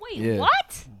was like, wait,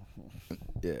 what?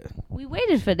 Yeah. We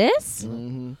waited for this?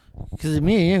 Because if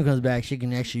Mia Yim comes back, she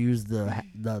can actually use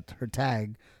her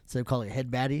tag. Instead of calling it head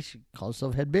baddie, she calls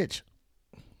herself head bitch.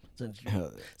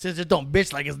 Since it don't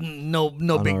bitch like it's no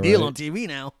big deal on TV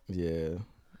now. Yeah. And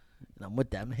I'm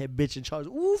with that. I'm head bitch in charge.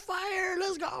 Ooh, fire!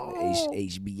 Let's go.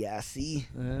 HBIC.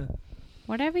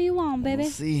 Whatever you want, baby.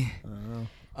 Let's see.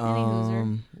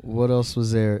 Any what else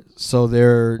was there? So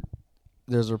there's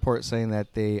a report saying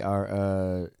that they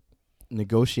are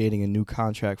negotiating a new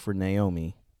contract for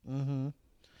Naomi. Mm-hmm.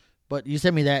 But you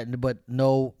sent me that, but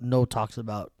no talks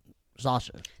about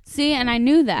Sasha. See, and I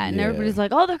knew that, and everybody's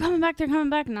like, "Oh, they're coming back,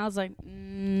 and I was like,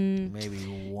 maybe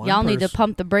one. Y'all need to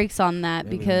pump the brakes on that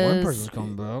because one person's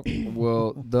coming back.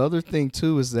 Well, the other thing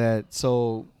too is that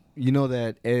you know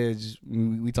that Edge.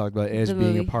 We talked about Edge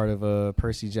being a part of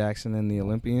Percy Jackson and the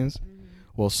Olympians.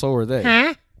 Well, so are they.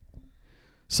 Huh?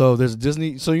 So there's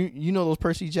Disney. So you know those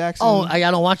Percy Jackson. Oh, I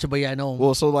don't watch it, but yeah, I know.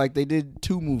 Well, so like they did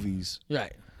 2 movies,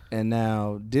 right? And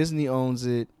now Disney owns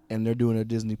it, and they're doing a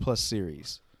Disney Plus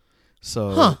series.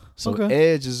 So,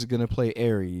 Edge is gonna play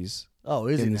Ares. Oh,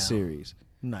 is in the series?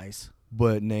 Nice.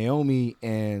 But Naomi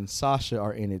and Sasha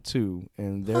are in it too,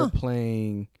 and they're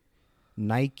playing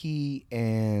Nike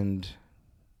and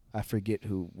I forget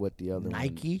what the other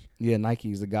Nike. One. Yeah,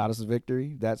 Nike is the goddess of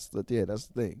victory. That's the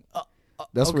thing.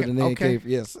 That's where the name came from.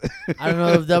 Yes. I don't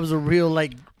know if that was a real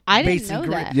I didn't know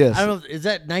that. Yes. I don't know. Is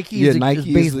that Nike? Yeah,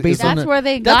 Nike is based on that's where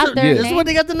they got their name. That's where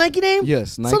they got the Nike name?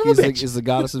 Yes. Nike is the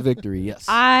goddess of victory. Yes.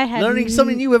 I had learning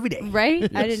something new every day. Right?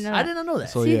 Yes. I didn't know that. I did not know that.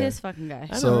 So, See this fucking guy.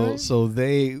 So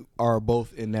they are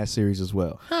both in that series as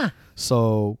well. Huh.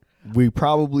 So we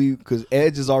probably, because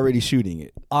Edge is already shooting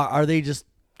it. Are they just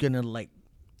gonna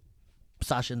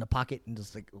Sasha in the pocket and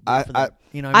just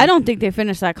you know? I don't think they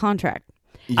finished that contract.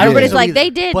 Yeah. Everybody's like, they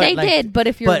did. But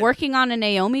if you're but working on a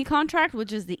Naomi contract,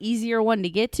 which is the easier one to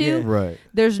get to, right?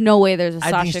 There's no way there's a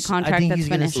Sasha contract I think that's he's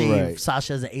finished. Gonna save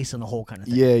Sasha as an ace in the hole kind of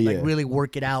thing. Yeah. Really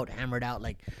work it out, hammer it out.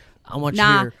 I want you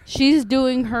here. She's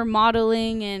doing her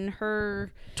modeling and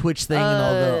her Twitch thing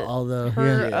and all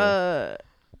the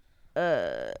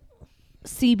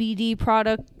CBD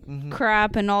product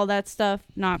crap and all that stuff.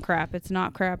 Not crap. It's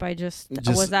not crap. I just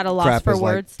was at a loss for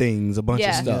words. Things, a bunch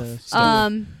of stuff.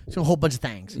 It's a whole bunch of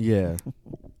things. Yeah.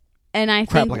 And I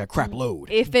crap think like a crap load.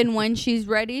 If and when she's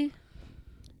ready,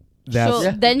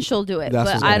 then she'll do it.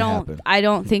 But I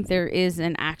don't think there is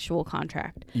an actual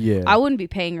contract. Yeah. I wouldn't be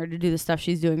paying her to do the stuff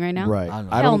she's doing right now. Right.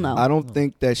 Hell no. I don't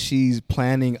think that she's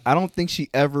planning. I don't think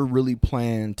she ever really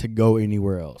planned to go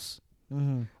anywhere else.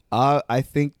 Mm-hmm. I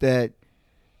think that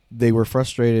they were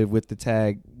frustrated with the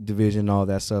tag division and all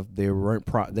that stuff. They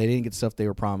didn't get stuff they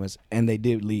were promised, and they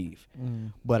did leave.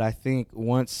 But I think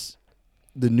once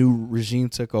the new regime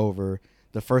took over,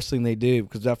 the first thing they did,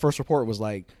 because that first report was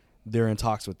like they're in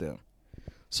talks with them.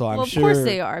 So I'm sure, of course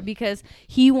they are, because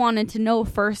he wanted to know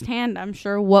firsthand, I'm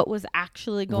sure, what was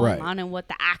actually going on and what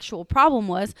the actual problem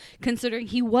was, considering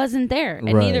he wasn't there,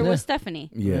 and neither was Stephanie.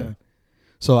 Yeah.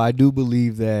 So I do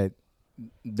believe that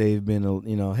they've been,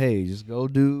 hey, just go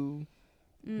do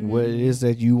what it is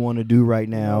that you want to do right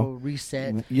now.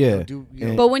 Reset. Yeah.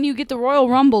 But when you get the Royal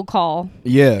Rumble call,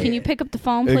 can you pick up the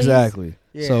phone, please? Exactly.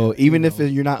 Yeah, so even if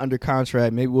you're not under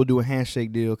contract, maybe we'll do a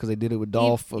handshake deal, because they did it with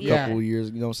Dolph a couple of years.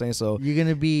 You know what I'm saying? So you're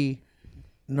gonna be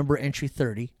number entry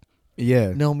 30.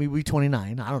 Yeah. No, maybe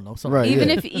 29. I don't know. Right. Even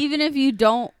if you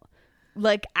don't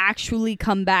actually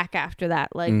come back after that,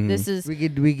 this is we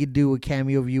could do a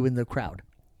cameo of you in the crowd.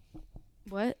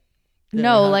 What?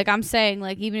 No, I'm saying,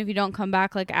 even if you don't come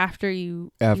back, after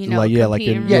you in Royal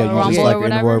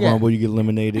Rumble, Rumble, you get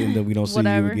eliminated, and then we don't see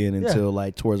you again until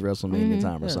towards WrestleMania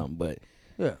time or something. But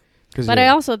I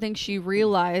also think she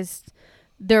realized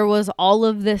there was all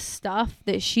of this stuff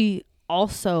that she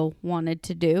also wanted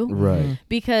to do, right?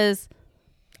 Because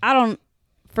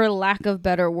for lack of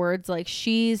better words, like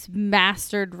she's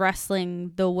mastered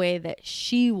wrestling the way that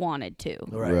she wanted to.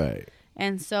 Right.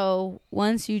 And so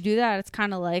once you do that, it's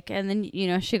kind of like, and then, you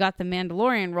know, she got the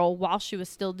Mandalorian role while she was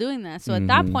still doing that. So at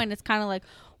that point, it's kind of like,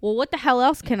 well, what the hell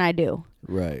else can I do?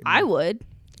 Right. I would.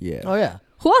 Yeah. Oh, yeah.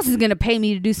 Who else is going to pay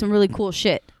me to do some really cool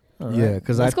shit? Right. Yeah,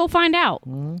 because let's go find out.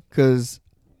 Because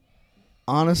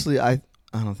honestly, I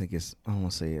don't think it's, I don't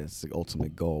want to say it's the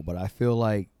ultimate goal, but I feel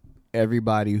like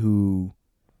everybody who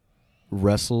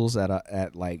wrestles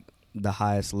at like the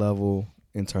highest level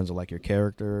in terms of like your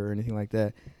character or anything like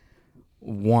that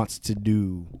wants to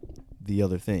do the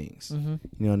other things. You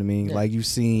know what I mean? Yeah. Like you've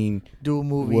seen do a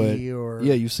movie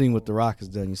you've seen what The Rock has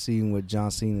done. You've seen what John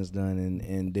Cena has done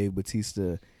and Dave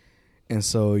Bautista, and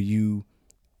so you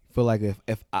feel like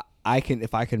if I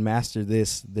can master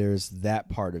this, there's that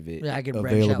part of it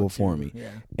available for me. Yeah.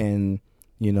 And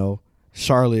you know,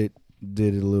 Charlotte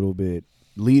did it a little bit.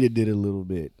 Lita did it a little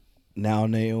bit. Now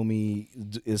Naomi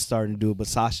is starting to do it, but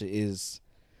Sasha is.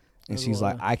 And she's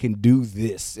like, I can do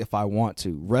this if I want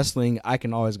to. Wrestling, I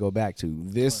can always go back to.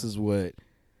 This is what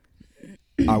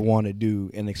I want to do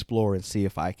and explore and see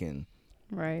if I can.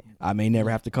 Right. I may never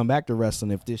have to come back to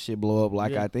wrestling if this shit blow up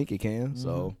like I think it can.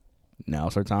 So now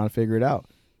it's her time to figure it out.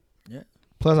 Yeah.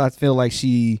 Plus, I feel like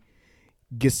she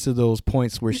gets to those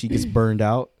points where she gets burned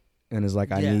out and is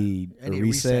like, I need a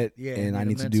reset and I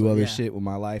need to do other shit with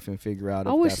my life and figure out.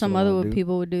 I wish some other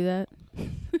people would do that.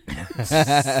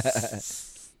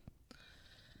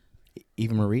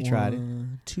 Even Marie tried it.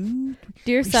 2,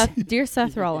 3. Dear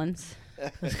Seth Rollins.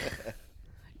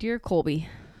 Dear Colby.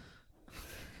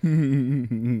 I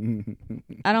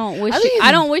don't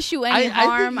wish you any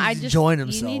harm. I just join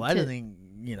himself. I don't think,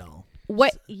 you know.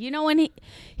 What, you know, when they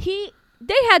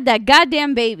had that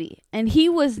goddamn baby and he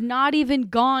was not even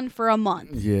gone for a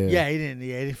month. Yeah, he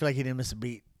didn't feel like he didn't miss a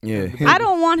beat. Yeah. I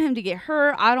don't want him to get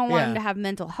hurt. I don't want him to have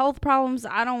mental health problems.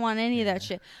 I don't want any of that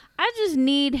shit. I just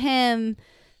need him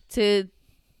to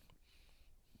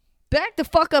back the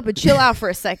fuck up and chill out for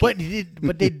a second.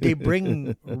 But they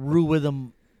bring Rue with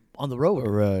him on the road.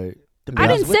 Right. I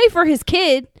didn't say for his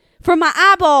kid, for my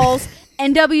eyeballs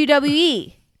and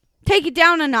WWE. Take it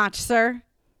down a notch, sir.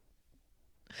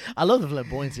 I love the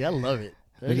flamboyancy. I love it.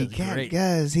 But he can't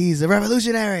because he's a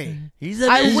revolutionary. He's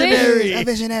a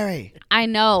visionary. I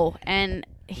know. And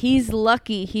he's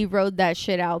lucky he rode that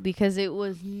shit out because it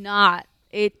was not.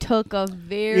 It took a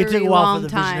very long time. It took a while for the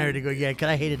visionary to go, because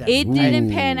I hated that. It didn't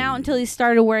pan out until he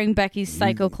started wearing Becky's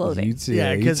psycho clothing.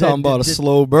 You're talking about a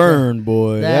slow burn,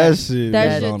 boy. That shit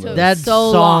that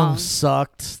so song long.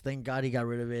 Sucked. Thank God he got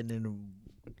rid of it.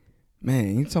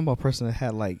 Man, you talking about a person that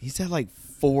had he's had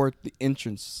 4 theme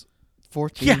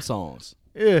songs.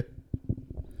 Yeah.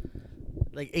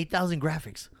 8,000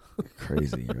 graphics.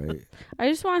 Crazy, right? I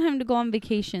just want him to go on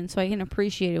vacation so I can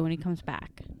appreciate it when he comes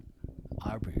back.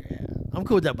 I'm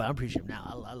cool with that, but I appreciate him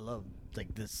now. I love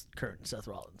this current Seth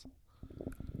Rollins.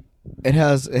 It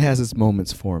has its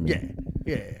moments for me.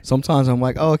 Yeah. Sometimes I'm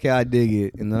like, oh, okay, I dig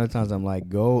it, and other times I'm like,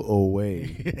 go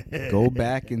away, go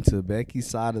back into Becky's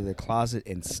side of the closet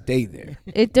and stay there.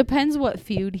 It depends what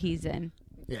feud he's in.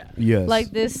 Yeah. Yes.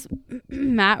 Like this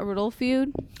Matt Riddle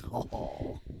feud.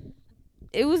 Oh.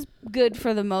 It was good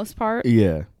for the most part.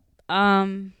 Yeah.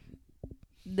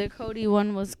 The Cody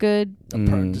one was good.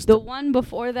 The one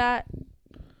before that,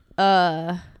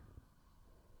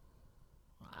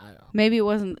 maybe it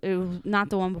wasn't. It was not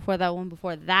the one before that. One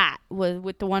before that was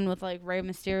with the one with Rey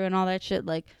Mysterio and all that shit.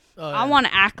 I want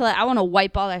to act like I want to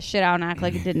wipe all that shit out and act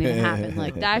like it didn't even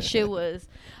happen. That shit was.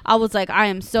 I was like, I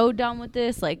am so done with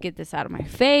this. Get this out of my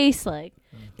face.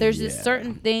 There's just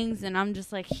certain things, and I'm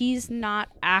just like, he's not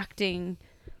acting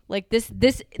like this.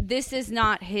 This is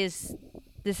not his.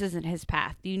 This isn't his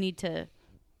path. We need to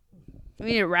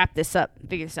wrap this up,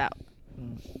 figure this out.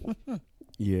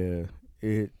 Yeah.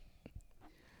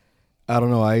 I don't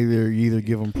know. I either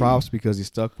give him props because he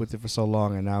stuck with it for so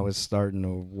long and now it's starting to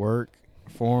work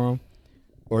for him,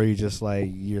 or you just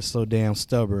you're so damn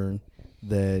stubborn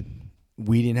that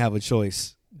we didn't have a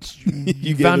choice.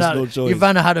 You gave us no choice. You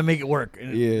found out how to make it work.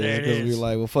 Yeah, because we're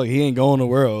like, well, fuck, he ain't going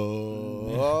nowhere.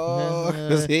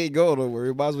 Because he ain't going nowhere.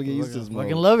 We might as well get used to this. I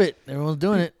fucking love it. Everyone's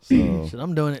doing it. So shit,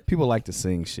 I'm doing it. People like to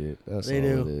sing shit. That's all it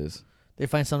is. They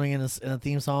find something in a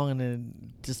theme song and then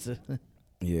just.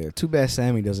 Yeah, too bad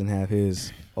Sammy doesn't have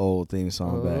his old theme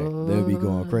song back. They'll be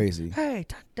going crazy. Hey,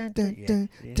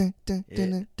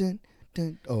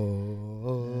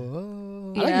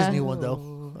 Oh, I like this new one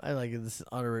though. I like it. This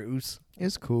honorary Uso.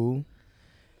 It's cool.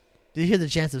 Did you hear the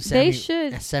chants of Sammy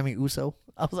Uso?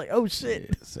 I was like, oh shit.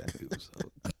 Yeah, Sammy Uso.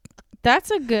 That's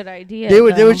a good idea. They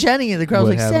were chanting it. The crowd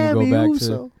was like, Sammy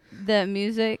Uso. The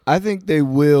music. I think they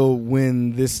will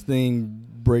when this thing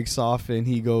breaks off and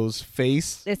he goes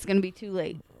face. It's gonna be too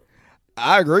late.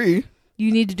 I agree.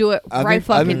 You need to do it I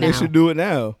fucking think now. They should do it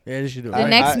now. Yeah, they should do it. The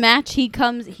next match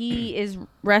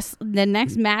the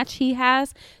next match he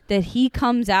has that he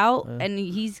comes out and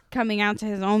he's coming out to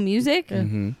his own music.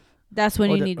 Mm-hmm. That's when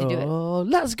you need to do it. Oh,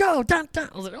 let's go. Dun, dun.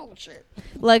 I was like, oh shit.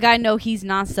 Like, I know he's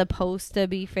not supposed to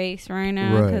be face right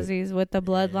now because he's with the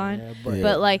bloodline. Yeah,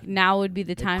 but like now would be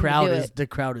the time to do it. The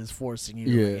crowd is forcing you.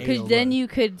 Yeah. Because then you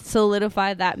could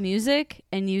solidify that music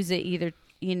and use it either,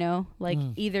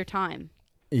 either time.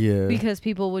 Yeah. Because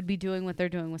people would be doing what they're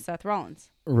doing with Seth Rollins.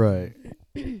 Right.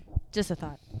 Just a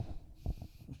thought.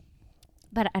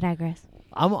 But I digress.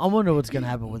 I wonder what's gonna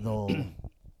happen with the whole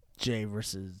Jay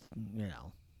versus,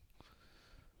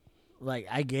 Like,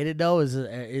 I get it though. Is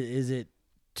it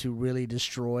to really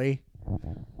destroy?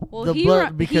 Well, the he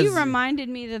blood? Because he reminded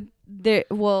me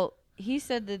that he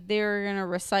said that they were gonna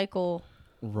recycle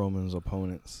Roman's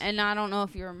opponents. And I don't know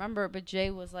if you remember, but Jay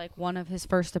was like one of his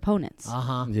first opponents.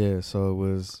 Yeah, so it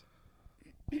was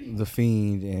The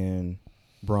Fiend and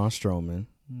Braun Strowman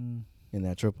in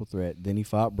that triple threat. Then he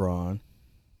fought Braun,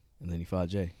 and then he fought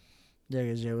Jay. Yeah,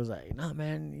 because Jay was like, "Nah,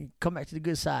 man, you come back to the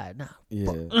good side." Nah.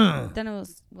 Yeah. Then it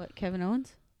was Kevin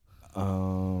Owens.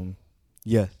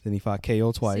 Yeah. Then he fought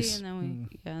KO twice. See, and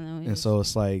then and so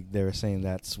it's like they were saying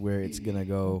that's where it's gonna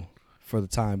go for the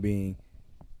time being.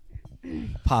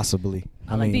 Possibly.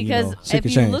 I mean, because if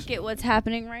you look at what's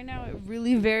happening right now, it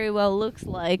really very well looks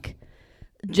like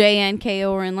Jay and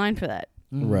KO are in line for that.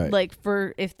 Right. Like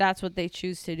for if that's what they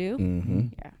choose to do. Mm-hmm.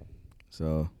 Yeah.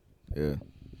 So, yeah.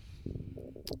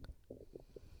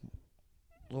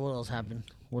 What else happened?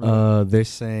 They're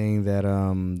saying that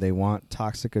they want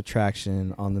Toxic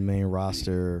Attraction on the main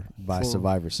roster by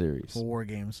Survivor Series. For War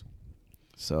Games.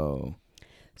 So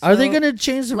are they going to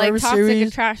change Survivor Toxic Series?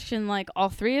 Attraction, like all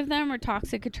three of them, or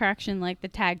Toxic Attraction, like the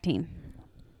tag team?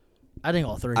 I think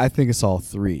all three. I think it's all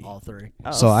three. All three.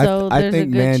 Oh, so I think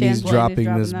Mandy's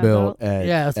dropping this belt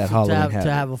at Halloween Havoc.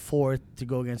 To have a fourth to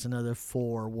go against another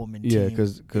 4-woman team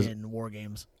cause in War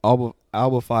Games.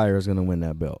 Alba Fire is going to win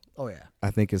that belt. Oh, yeah. I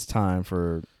think it's time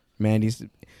for Mandy's,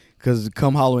 because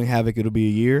come Halloween Havoc, it'll be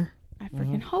a year. I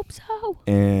freaking hope so.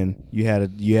 And you had a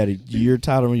year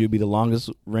title, and you'll be the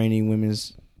longest reigning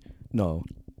women's. No,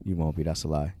 you won't be. That's a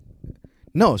lie.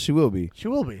 No, she will be. She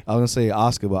will be. I was gonna say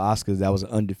Asuka, but Asuka, that was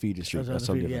an undefeated streak. That's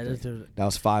so different. That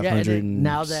was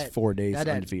 504 days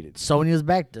undefeated. Sonya's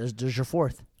back. There's your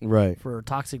fourth. Right. For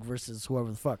Toxic versus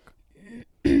whoever the fuck.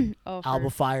 Alba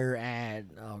Fire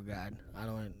and God, I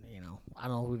don't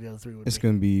know who the other three would be. It's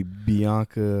gonna be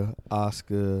Bianca,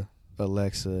 Asuka,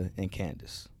 Alexa, and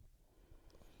Candice.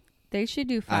 They should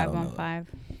do 5-on-5.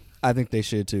 I think they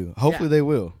should too. Hopefully they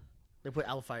will. They put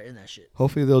Alba Fire in that shit.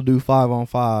 Hopefully they'll do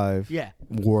 5-on-5. Yeah.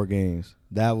 War Games.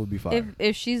 That would be fire.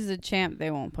 If she's the champ,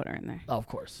 they won't put her in there. Oh, of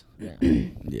course. Yeah.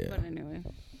 Yeah. But anyway.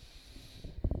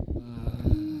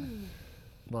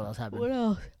 What else happened? What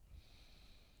else?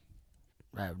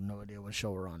 I have no idea what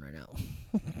show we're on right now.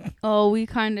 Oh, we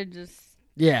kind of just.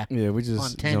 Yeah, we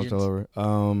just jumped over.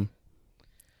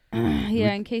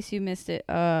 In case you missed it,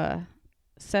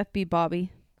 Seth beat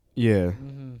Bobby. Yeah.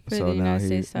 For so the now United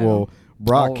States title. Well,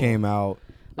 Brock came out.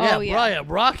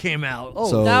 Brock came out.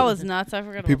 Oh, so that was nuts. I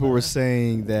forgot. People were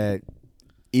saying that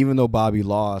even though Bobby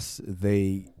lost,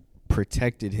 they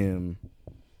protected him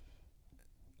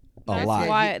a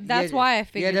lot. That's why I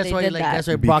figured they did that. That's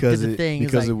why Brock did the thing.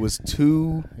 Because it was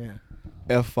two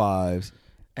F5s,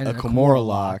 and a Kimura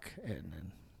lock,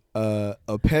 a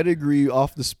pedigree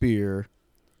off the spear,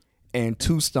 and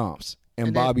two stomps.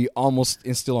 And Bobby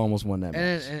still almost won that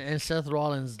match. And Seth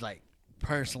Rollins,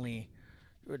 personally,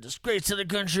 you're a disgrace to the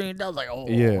country. And I was like,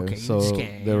 okay. So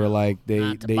they were like,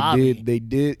 they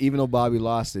did, even though Bobby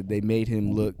lost it, they made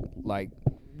him look like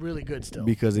really good still.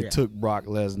 Because it took Brock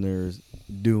Lesnar's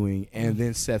doing, and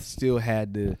then Seth still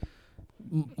had the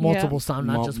multiple stomps,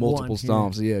 not just one. Multiple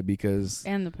stomps, because.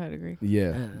 And the pedigree.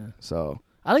 Yeah. So.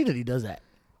 I like that he does that.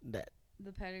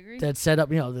 The pedigree? That setup,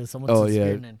 there's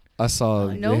someone I saw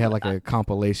they had a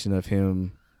compilation of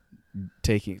him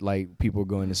taking, people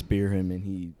going to spear him, and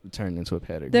he turned into a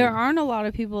pedigree. There aren't a lot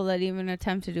of people that even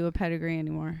attempt to do a pedigree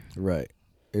anymore. Right.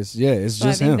 It's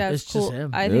just him. That's cool. Just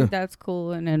him. I think that's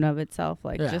cool in and of itself.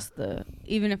 Just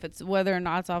even if it's whether or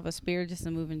not it's off a spear, just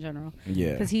a move in general.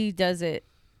 Yeah. Because he does it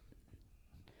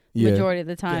majority of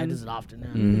the time. Yeah, he does it often. Yeah.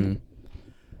 Mm-hmm.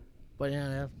 But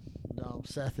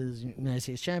Seth is United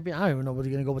States champion. I don't even know where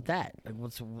they're gonna go with that.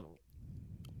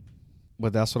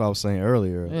 But that's what I was saying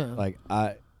earlier.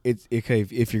 Yeah.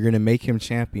 If you're gonna make him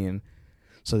champion,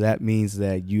 so that means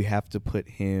that you have to put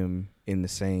him in the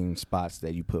same spots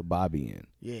that you put Bobby in.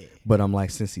 Yeah. But I'm like,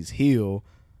 since he's heel,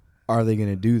 are they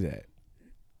gonna do that?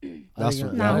 That was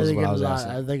what I was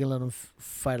asking. Are they gonna let him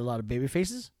fight a lot of baby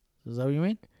faces? Is that what you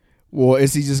mean? Well,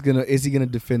 is he gonna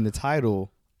defend the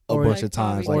title a bunch of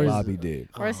times like Bobby did?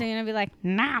 Or is he gonna be like,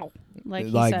 now? Like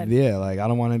he like said. Yeah, like I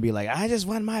don't want to be like, I just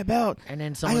won my belt, and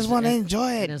then I just want to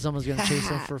enjoy it. And then someone's gonna chase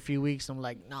him for a few weeks. I'm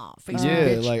like, nah, face yeah,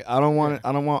 bitch. like I don't want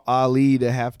Ali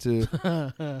to have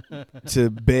to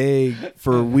beg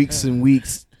for weeks and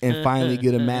weeks and finally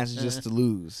get a match just to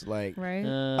lose. Like, right?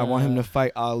 I want him to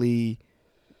fight Ali,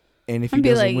 and if he And be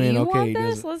doesn't like, win, you okay, want he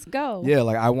this? doesn't. Let's go. Yeah,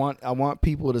 like I want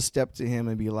people to step to him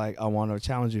and be like, I want to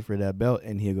challenge you for that belt,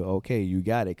 and he'll go, okay, you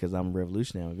got it, because I'm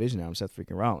revolutionary, I'm visionary, I'm Seth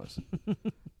freaking Rollins.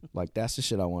 Like that's the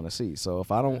shit I want to see. So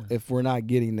if we're not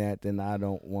getting that, then I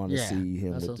don't want to see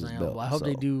him with this belt. I hope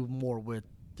they do more with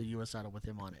the U.S. title with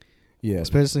him on it. Yeah,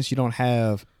 especially since you don't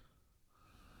have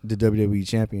the WWE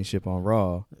Championship on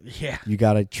Raw. Yeah, you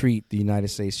got to treat the United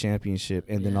States Championship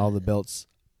and then all the belts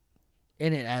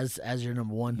in it as your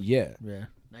number one. Yeah,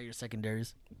 not your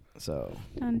secondaries. So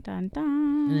dun dun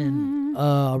dun. And then,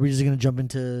 are we just gonna jump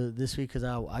into this week? Because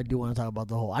I do want to talk about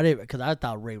the whole. Because I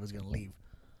thought Ray was gonna leave.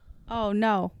 Oh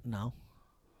no. No.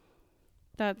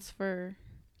 That's for.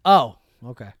 Oh,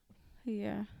 okay.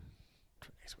 Yeah.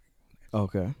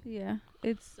 Okay. Yeah,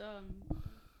 it's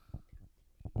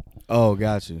Oh,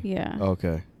 got you. Yeah.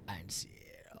 Okay. I didn't see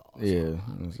it. Yeah,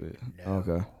 that's it. No.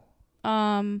 Okay.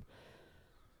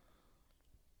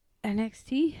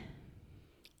 NXT.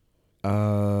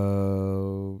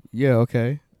 Yeah.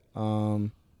 Okay.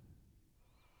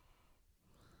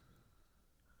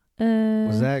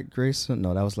 Was that Grayson?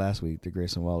 No, that was last week. The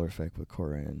Grayson Waller effect with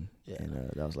Cora and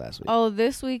that was last week. Oh,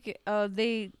 this week,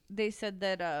 they said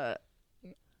that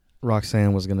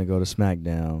Roxanne was gonna go to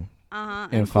SmackDown.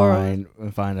 And find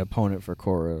an opponent for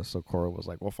Cora. So Cora was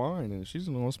like, "Well, fine, and she's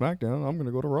on SmackDown. I'm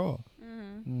gonna go to Raw."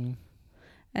 Mm-hmm.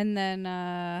 And then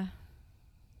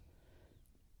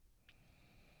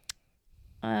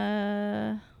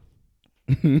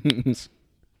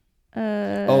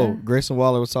oh, Grayson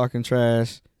Waller was talking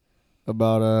trash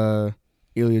about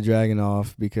Ilya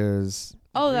Dragunov because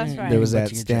that's right. There was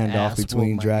that standoff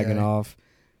between Dragunov,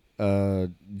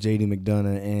 JD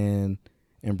McDonough,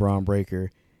 and Braun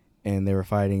Breaker, and they were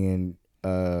fighting,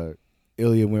 and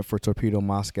Ilya went for Torpedo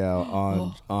Moscow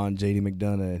on JD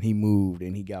McDonough, and he moved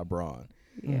and he got Braun.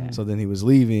 Yeah. So then he was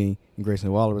leaving, and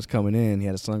Grayson Waller was coming in. He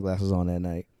had his sunglasses on that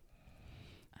night,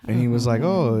 and he was like,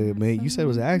 "Oh, mate, you said it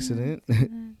was an accident."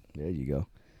 There you go.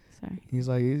 Sorry. He's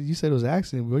like, "You said it was an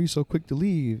accident. Why are you so quick to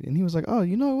leave?" And he was like, "Oh,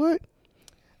 you know what?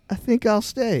 I think I'll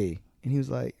stay." And he was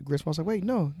like, Grayson was like, "Wait,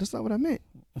 no, that's not what I meant."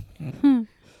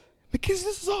 Because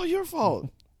this is all your fault.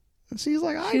 And she's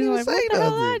like, "I didn't say what the nothing."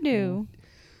 hell I do?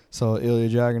 So Ilya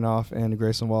Dragunov and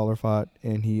Grayson Waller fought,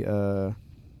 and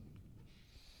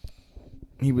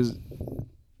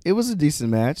it was a decent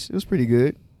match. It was pretty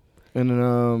good. And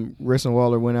then Grayson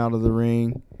Waller went out of the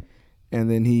ring, and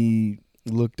then he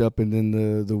looked up, and then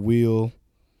the wheel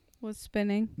was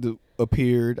spinning.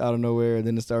 Appeared out of nowhere, and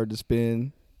then it started to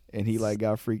spin, and he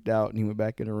got freaked out, and he went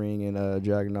back in the ring, and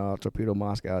Dragunov Torpedo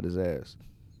Moscow out his ass.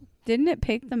 Didn't it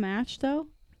pick the match though?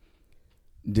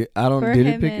 I don't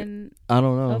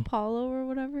know. Apollo or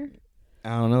whatever. I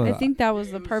don't know. I think that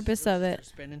was the purpose of it.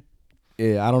 Spinning.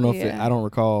 Yeah, I don't know I don't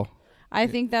recall. I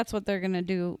think that's what they're gonna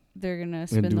do. They're gonna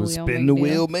spin the wheel. Spin the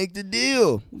wheel, make the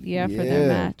deal. Yeah, for their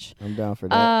match. I'm down for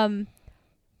that.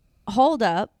 Hold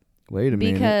up. Wait a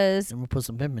minute. Because I'm gonna put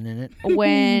some pimping in it.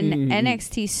 When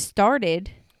NXT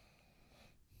started,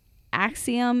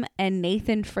 Axiom and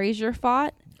Nathan Frazier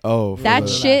fought. Oh, that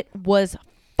shit was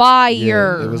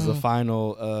fire. Yeah, it was the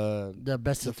final. The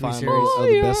best of three series.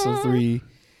 series. The best of three.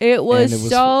 It was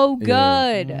so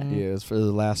good. Yeah, it was for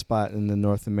the last spot in the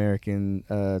North American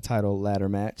title ladder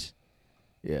match.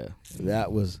 Yeah,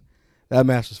 that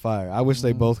match was fire. I wish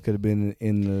they both could have been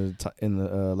in the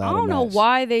ladder match. I don't know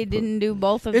why they didn't do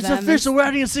both of them. It's official. We're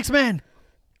adding a 6-man.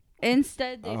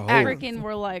 Instead, they freaking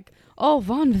were like, "Oh,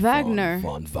 Von Wagner."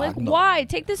 Von like, Wagner. why?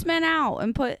 Take this man out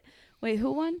and put. Wait,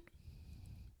 who won?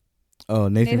 Oh,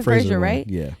 Nathan Frazier, right?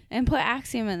 Yeah. And put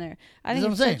Axiom in there. I think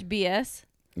it's such BS.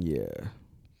 Yeah.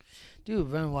 Dude,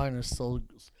 Von Wagner's still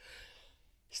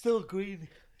green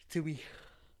to me.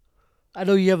 I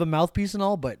know you have a mouthpiece and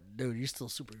all, but dude, you're still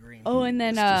super green. Oh, and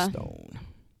then Mr. Stone.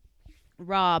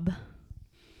 Rob.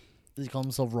 Does he call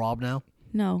himself Rob now?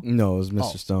 No. No, it was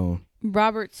Mr. Stone.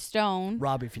 Robert Stone.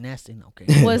 Rob, if you're nasty,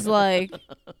 okay. Was like,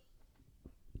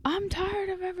 I'm tired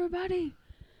of everybody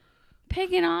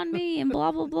picking on me and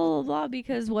blah, blah, blah, blah, blah,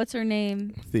 because what's her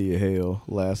name? Thea Hale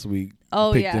last week.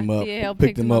 Oh, picked yeah. him up, Thea Hale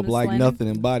picked him up and like slammed him. nothing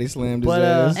and body slammed his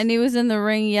ass. And he was in the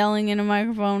ring yelling in a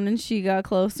microphone, and she got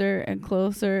closer and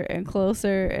closer and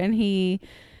closer, and he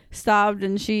stopped,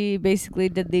 and she basically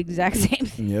did the exact same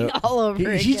thing all over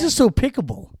again. He's just so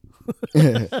pickable.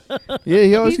 Yeah,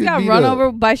 he always He's got run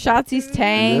over by Shotzi's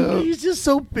tank. Yeah. He's just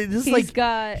so this he's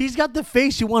got the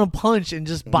face you want to punch and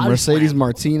just body Mercedes slam.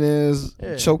 Martinez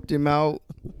choked him out.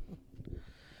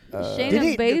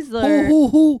 Shayna Baszler.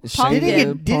 Who?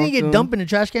 Did he get dumped in a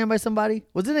trash can by somebody?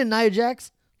 Wasn't it Nia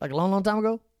Jax like a long time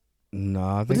ago? No,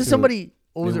 I think was it somebody?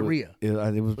 Or was it Rhea? It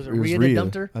was Rhea Rhea that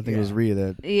dumped her? I think it was Rhea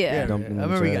that dumped him in I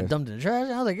remember he the got dumped in the trash.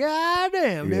 I was like, God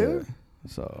damn, dude.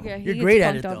 So you're great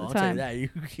at it, though. I'll tell you that. You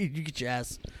get your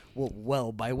ass whooped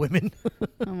well by women.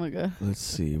 Oh my god. Let's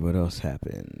see what else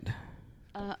happened.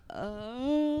 My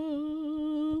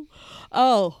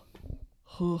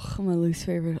least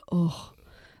favorite. Go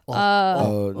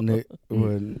ahead,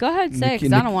 say it,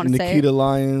 because I don't want to say it. Nikita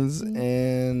Lyons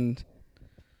and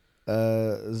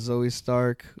Zoe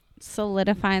Stark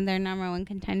solidifying their number one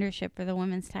contendership for the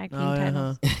women's tag team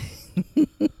titles.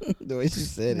 The way she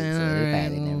said it.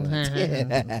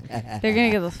 They're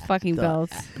gonna get those fucking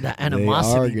belts. The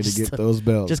animosity. They are gonna get those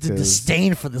belts. Just the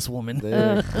disdain for this woman.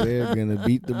 They're gonna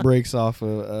beat the brakes off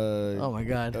of oh my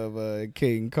god, of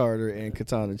Kaden Carter and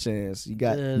Katana Chance. You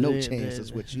got no chance.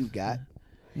 Is what you got.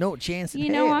 No chance. You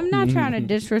know, I'm not trying to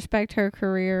disrespect her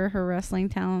career, her wrestling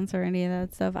talents, or any of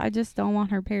that stuff. I just don't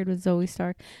want her paired with Zoe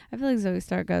Stark. I feel like Zoe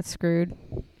Stark got screwed.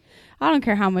 I don't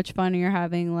care how much fun you're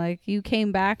having. Like, you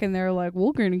came back and they're like,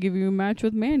 we're going to give you a match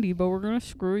with Mandy, but we're going to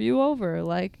screw you over.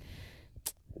 Like,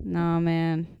 nah,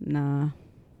 man. Nah.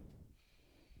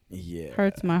 Yeah.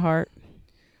 Hurts my heart.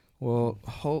 Well,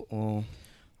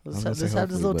 let's have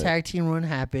this little tag team run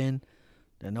happen.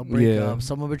 Then they'll break up.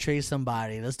 Someone betrays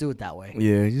somebody. Let's do it that way.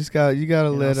 Yeah, you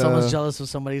gotta let someone's jealous of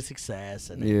somebody's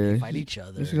success and they fight each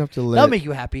other. You have to that'll make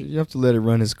you happy. You have to let it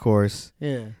run its course.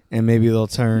 Yeah. And maybe they'll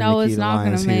turn No, Nikita it's not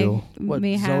Lyons heel. gonna make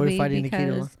me happy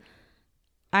because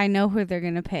I know who they're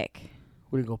gonna pick.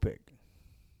 Who do you go pick?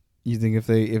 You think if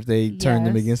they turn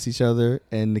them against each other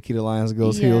and Nikita Lyons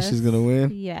goes heel, she's gonna win?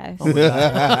 Yes.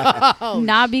 Oh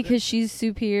not because she's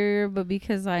superior, but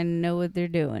because I know what they're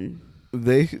doing.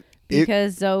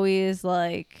 Because Zoe is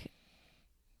like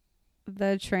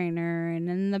the trainer and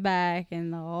in the back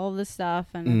and all the stuff,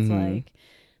 and it's like,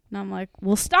 and I'm like,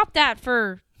 well, stop that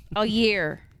for a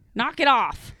year. Knock it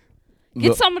off.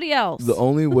 Get somebody else. The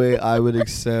only way I would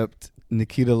accept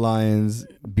Nikita Lyons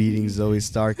beating Zoe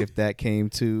Stark, if that came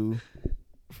to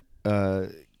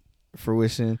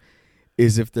fruition,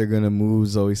 is if they're gonna move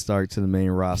Zoe Stark to the main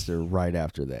roster right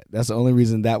after that. That's the only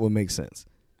reason that would make sense.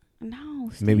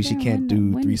 No, maybe she can't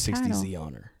do 360Z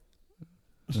on her,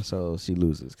 so she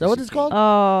loses. Is that what it's called?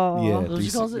 Oh, yeah,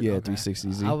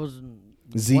 360Z. I was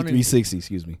Z360.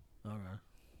 Excuse me. Okay.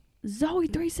 Zoe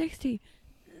 360.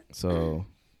 So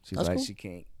she's That's like, cool. she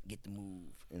can't get the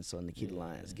move, and so Nikita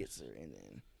Lyons gets her, and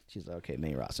then she's like, okay,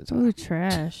 main roster time. Ooh,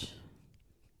 trash.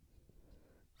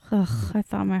 Ugh, I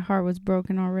thought my heart was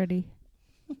broken already.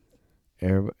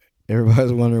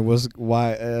 Everybody's wondering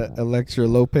why Elektra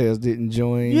Lopez didn't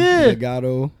join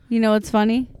Legado. You know what's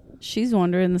funny? She's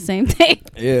wondering the same thing.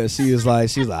 Yeah, she's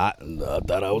like, I thought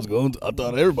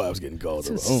everybody was getting called.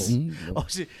 Who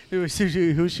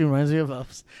she reminds me of?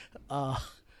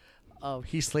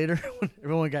 Heath Slater when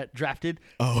everyone got drafted.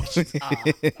 Oh,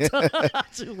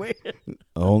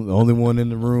 only one in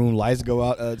the room. Lights go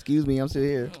out. Excuse me, I'm still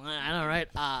here. I know, right?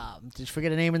 Did you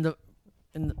forget a name in the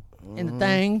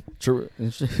thing? True.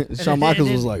 Shawn Michaels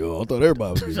was like, "Oh, I thought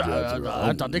everybody was getting drafted.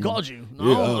 I thought they called you.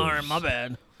 No, all right, my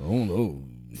bad. Oh no."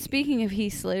 Speaking of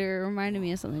Heath Slater, it reminded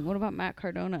me of something. What about Matt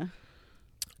Cardona?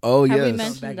 Oh, Have yes. we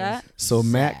mentioned that? So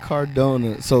Matt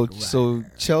Cardona, so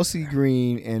Chelsea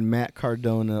Green and Matt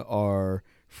Cardona are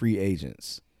free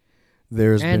agents.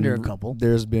 They're a couple.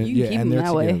 You can keep them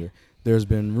that way. There's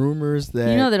been rumors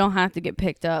that they don't have to get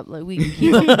picked up. Like we can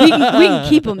keep them, we can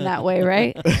keep them that way,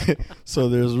 right? So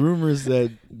there's rumors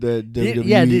that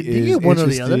WWE is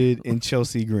interested in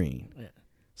Chelsea Green. Yeah.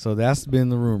 So that's been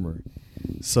the rumor.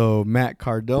 So Matt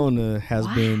Cardona has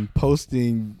been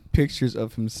posting pictures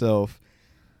of himself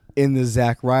in the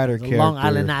Zack Ryder character Long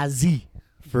Island Nazi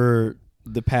for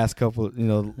the past couple of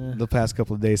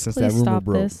days since that rumor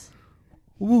broke. This.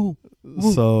 Woo.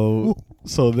 So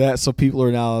people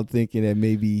are now thinking that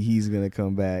maybe he's gonna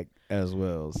come back as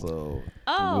well. So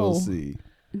we'll see.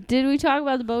 Did we talk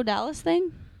about the Bo Dallas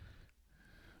thing?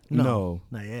 No,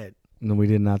 not yet. No, we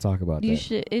did not talk about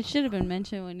that. It should have been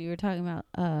mentioned when you were talking about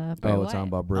Bray Wyatt. Talking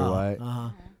about Bray Wyatt.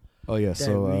 Oh yeah,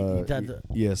 so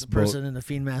yes, the person in the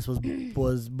Fiend mask was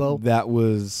Bo. That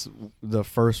was the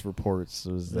first reports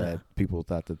that people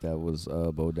thought that was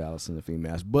Bo Dallas in the Fiend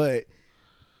mask, but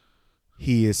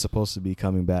he is supposed to be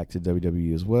coming back to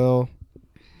WWE as well,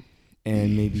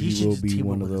 and maybe he will be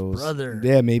one of those.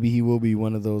 Yeah, maybe he will be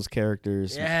one of those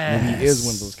characters. Yes. Maybe he is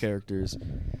one of those characters.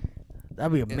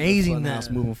 That'd be amazing. Now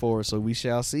moving forward, so we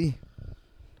shall see.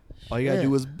 All you gotta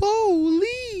do is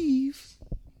leave.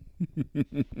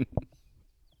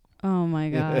 Oh my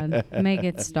God! Make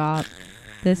it stop.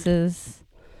 This is.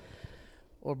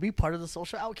 Or be part of the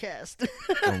social outcast.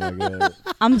 Oh my God!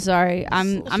 I'm sorry.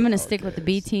 I'm gonna stick with the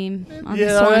B team on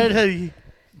this one. Right.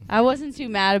 I wasn't too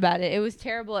mad about it. It was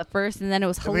terrible at first, and then it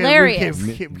was hilarious.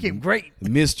 It became great.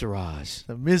 Mr. Raj.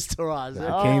 The Mr. Raj.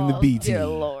 Became the B team. Dear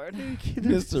Lord.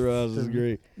 Mr. Raj was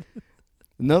great.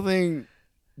 Nothing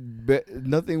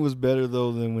was better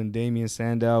though than when Damian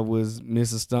Sandow was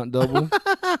Mrs. Stunt Double.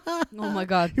 Oh my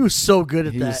God. He was so good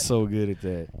at that. He was so good at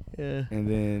that. Yeah. And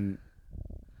then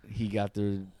he got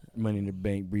the Money in the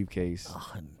Bank briefcase.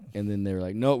 And then they were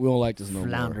like, "No, we don't like this no more."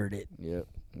 Floundered it. Yep.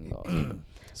 No.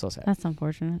 So sad. That's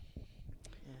unfortunate.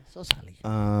 Yeah, so sad.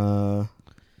 I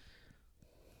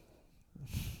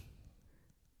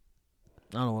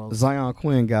don't know. Zion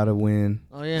Quinn got a win.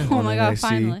 Oh yeah. Oh my God!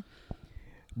 Finally.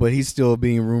 But he's still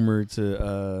being rumored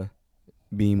to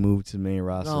being moved to the main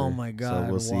roster. Oh my God!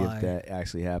 So we'll see if that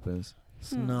actually happens.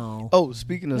 No. Oh,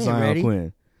 speaking of Zion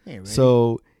Quinn,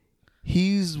 so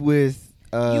he's with.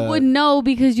 You wouldn't know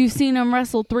because you've seen him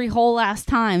wrestle 3 whole ass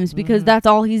times because that's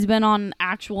all he's been on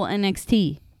actual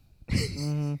NXT.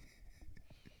 Mm-hmm.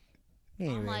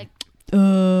 I'm like,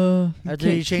 after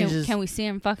he changes, can we see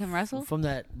him fucking wrestle? From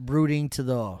that brooding to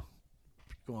the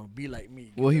gonna be like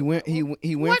me. Well, he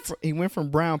went from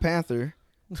Brown Panther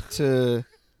to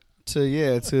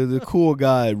the cool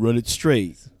guy. Run it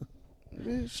straight,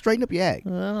 straighten up your act.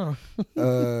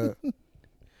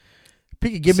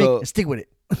 Pick a gimmick and stick with it.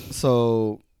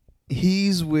 So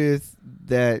he's with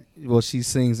that. Well, she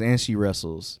sings and she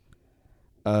wrestles.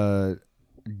 Danny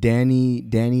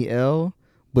L,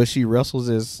 but she wrestles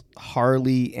as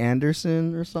Harley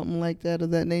Anderson or something like that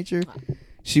of that nature.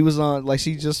 She was on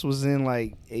she just was in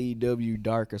AEW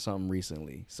Dark or something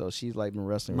recently. So she's been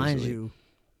wrestling. Mind recently. you,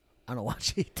 I don't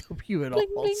watch AEW at all.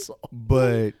 Also.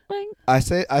 But I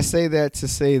say that to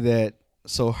say that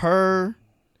her,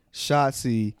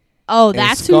 Shotzi. Oh,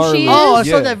 that's who she is? Oh, I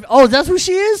saw that. Oh, that's who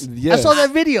she is? Yes. I saw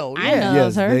that video. I know that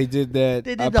was her. They did that.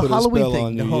 They did the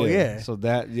Halloween thing. So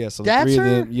that, so that's the 3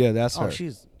 her? of them, that's her.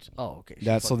 Okay.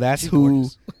 That's who.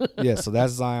 So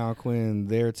that's Zion Quinn.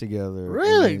 They're together.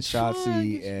 Really? And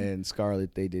Shotzi and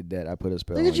Scarlett, they did that. I put a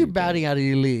spell on Look at you batting out of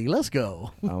your league. Let's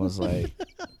go. I was like.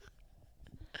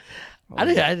 I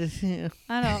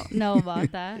don't know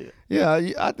about that.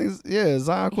 I think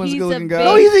Zion Quinn's a good looking guy.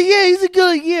 Oh, he's a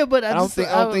good but I don't think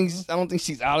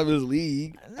she's out of his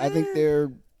league. I think they're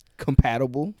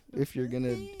compatible if you're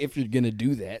gonna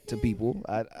do that to people.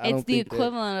 It's the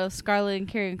equivalent of Scarlett and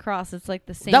Karrion Kross. It's like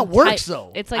the same. That works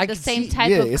though. It's like the same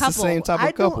type of couple. It's the same type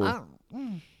of couple. I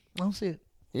don't see it.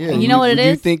 Yeah, you know what it is?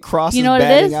 You think Kross is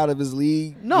batting out of his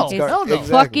league? No, it's exactly.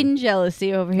 fucking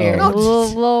jealousy over here.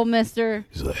 Little mister.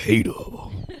 He's a hater.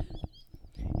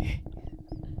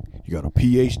 You got a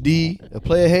PhD, a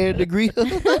player-head degree.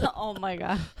 Oh my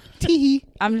God. Tee.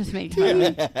 I'm just making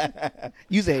fun.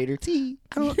 You's a hater. Tee.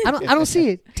 I don't see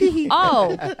it. Tee.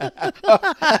 Oh.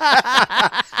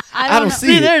 I don't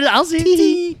see it. I don't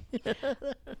see it.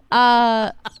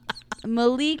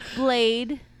 Malik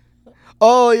Blade.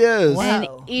 Oh yes. And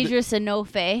Idris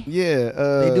Enofe.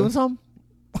 Yeah. They doing something?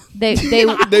 They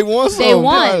won something. They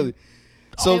won.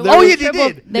 So they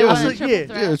did. They won a triple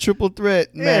threat. Yeah, triple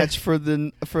threat match for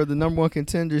the number 1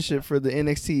 contendership for the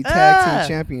NXT Tag Team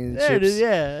Championships. There it is.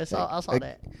 Yeah, I saw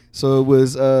that. So it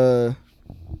was the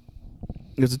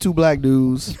 2 black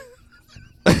dudes.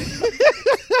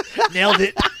 Nailed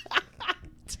it.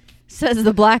 Says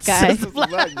the black guy. That's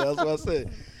what I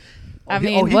said. I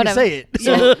mean, he whatever. can say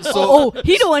it. So,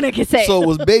 he the one that can say it. So it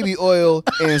was Baby Oil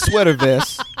and Sweater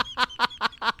Vest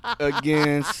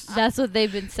against. That's what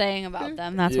they've been saying about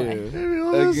them. That's why.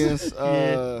 Against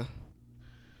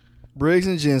Briggs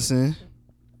and Jensen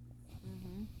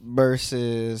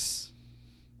versus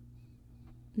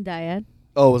Dyad.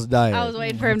 Oh, it was Dyad. I was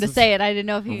waiting for him to say it. I didn't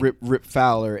know if he Rip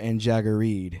Fowler and Jagger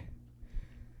Reed.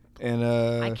 And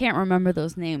I can't remember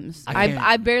those names.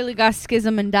 I barely got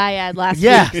Schism and Dyad last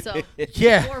week. So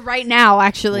or right now,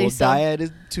 actually. Well, Dyad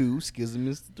is 2, Schism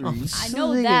is 3. I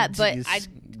know that, but I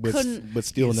couldn't. But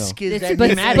still no.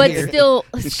 But still,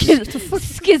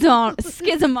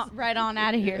 schism right on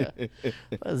out of here.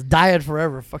 It's Dyad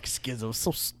forever. Fuck Schism.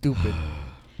 So stupid.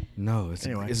 No,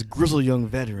 it's Grizzled Young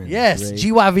Veteran. Yes, Ray.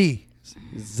 GYV.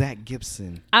 Zach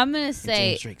Gibson. I'm gonna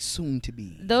say James Drake, soon to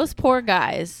be. Those poor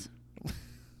guys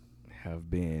have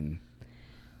been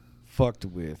fucked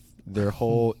with their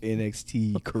whole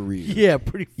NXT career. Yeah,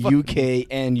 pretty UK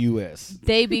and US.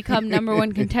 They become number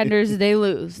one contenders, they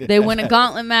lose. They win a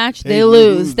gauntlet match, they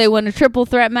lose. They win a triple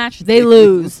threat match, they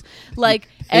lose. Like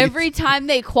every time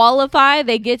they qualify,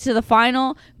 they get to the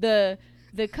final, the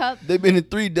cup. They've been in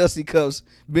 3 Dusty Cups,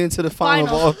 been to the final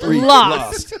of all 3.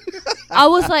 Lost. I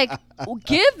was like,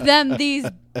 give them these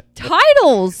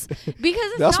titles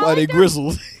because it's that's not why like they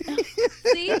grizzled.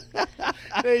 See?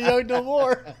 They young no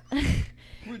more.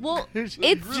 Well, it's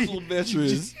it's grizzled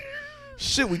veterans.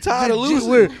 Shit, we tired of losing.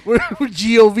 We're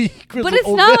GOV. but it's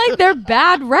not like they're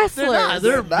bad wrestlers.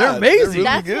 They're bad. amazing. They're really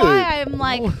That's good. why I'm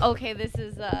like, okay, this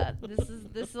is a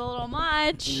little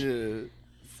much. Yeah.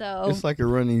 So It's like a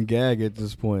running gag at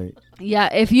this point.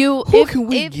 yeah, Who can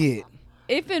we get?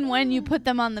 If and when you put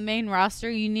them on the main roster,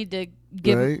 you need to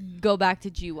go back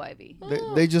to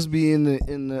GYV. They just be in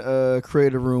the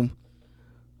creative room.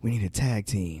 We need a tag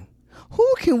team.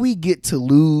 Who can we get to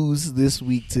lose this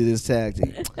week to this tag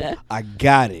team? I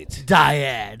got it.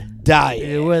 Dyad.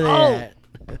 Yeah, where they Oh. at?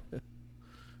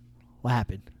 What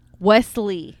happened?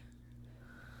 Wesley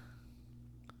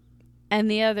and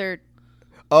the other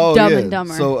Oh, Dumb yeah. and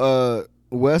Dumber. So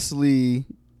Wesley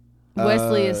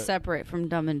is separate from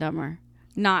Dumb and Dumber.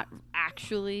 Not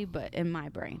actually, but in my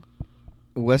brain.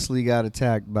 Wesley got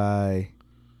attacked by.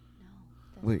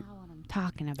 That's Wait. not what I'm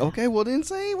talking about. Okay, well then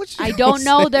say what you. I don't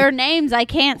know their names. I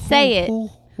can't say it. Who?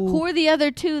 Who are the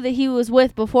other 2 that he was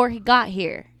with before he got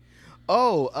here?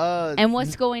 Oh, And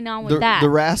what's going on with that? The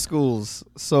Rascals.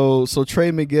 So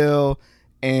Trey Miguel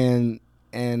and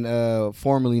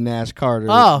formerly Nash Carter,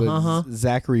 but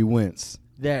Zachary Wentz.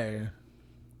 There.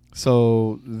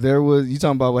 So there was you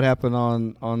talking about what happened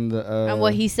on the and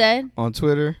what he said on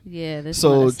Twitter. Yeah. This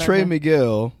So Trey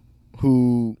Miguel,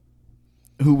 who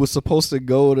was supposed to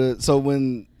go to, so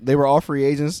when they were all free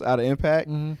agents out of Impact,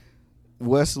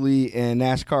 Wesley and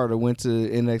Nash Carter went to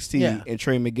NXT, and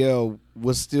Trey Miguel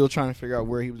was still trying to figure out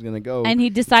where he was going to go, and he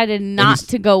decided not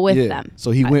to go with them. So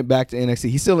he went back to NXT.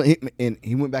 He's still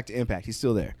he went back to Impact. He's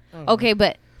still there. Okay,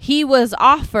 but he was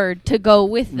offered to go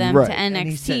with them to NXT, And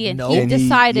he said no. he And he-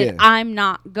 decided I'm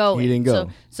not going. He didn't go.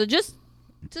 So just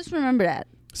remember that.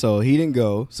 So he didn't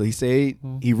go. So he said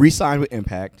he re-signed with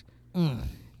Impact, Mm.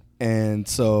 and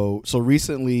so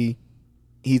recently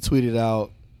he tweeted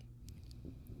out.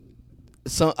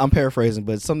 I'm paraphrasing,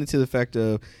 but something to the effect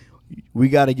of, "We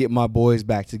got to get my boys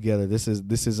back together. This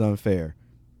is unfair."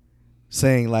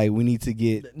 Saying like we need to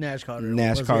get Nash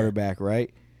Carter back,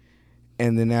 right?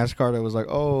 And then Nash Carter was like,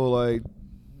 "Oh, like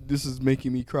this is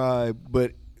making me cry."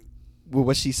 But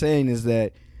what she's saying is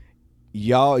that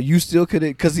you still could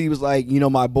have, because he was like,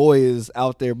 my boy is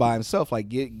out there by himself. Like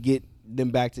get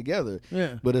them back together.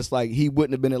 Yeah. But it's like he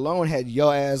wouldn't have been alone had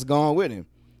your ass gone with him.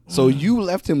 So you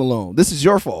left him alone. This is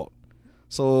your fault.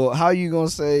 So how are you gonna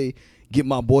say, get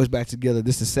my boys back together?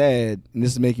 This is sad and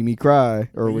this is making me cry,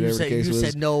 or whatever the case was. You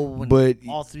said no when but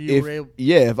all 3 were able.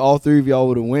 if all 3 of y'all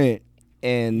would have went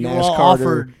and You Nash all Carter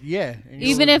offered,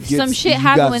 Even if some shit you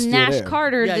happened guys with still Nash there.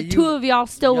 Carter, Yeah, the 2 of y'all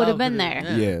still would have been could've-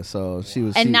 there. yeah. so she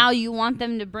was. And now you want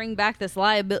them to bring back this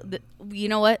liability. You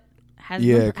know what?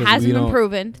 Hasn't 'cause we been don't-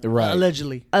 proven. right.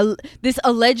 Allegedly. This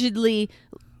allegedly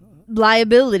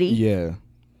liability. Yeah.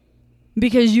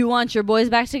 Because you want your boys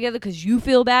back together because you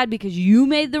feel bad because you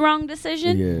made the wrong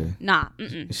decision? Yeah. Nah.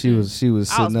 She was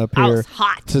sitting up I here, was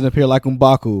hot. sitting up here like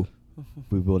M'Baku.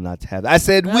 We will not have it. I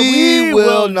said we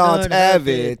will not have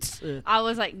it. I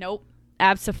was like, nope.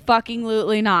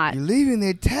 Abso-fucking-lutely not. You're leaving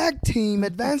their tag team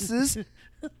advances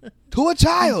to a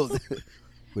child.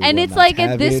 We And will it's not like at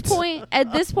have this it. point,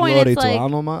 it's Glory to like,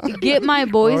 Alma. get my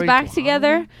boys Glory back to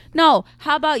together. No,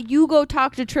 how about you go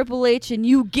talk to Triple H and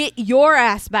you get your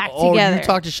ass back Or together? you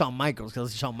talk to Shawn Michaels,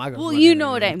 because Shawn Michaels. Well, running you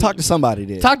know what I everything. mean. Talk to somebody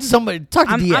there. Talk to somebody. Talk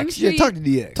to DX. I'm sure Talk to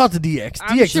DX. Talk to DX.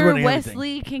 I'm DX is sure running everything.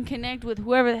 Wesley can connect with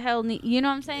whoever the hell you know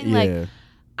what I'm saying? Yeah. Like,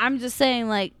 I'm just saying,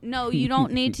 like, no, you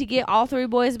don't need to get all 3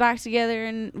 boys back together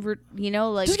and,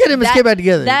 like. Just get MSK back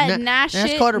together. That Nash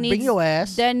shit Carter, needs, bring your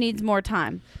ass. That needs more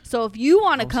time. So if you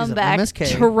want to she's come a back,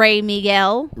 MSK. Trey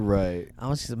Miguel, Right. I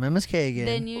want to see some MSK again.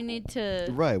 then you need to.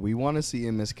 Right. We want to see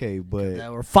MSK, but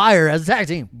that were fire as a tag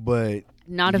team.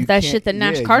 Not you if that can't- shit that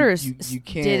Nash yeah, Carter you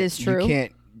can't, did is true. You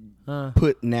can't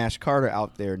put Nash Carter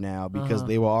out there now because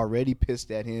they were already pissed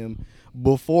at him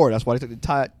before. That's why they took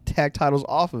the tag titles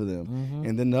off of them.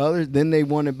 And then they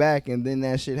won it back, and then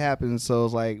that shit happened. So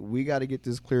it's like, we got to get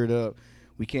this cleared up.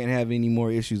 We can't have any more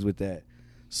issues with that.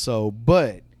 So,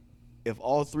 but if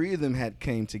all 3 of them had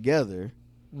came together,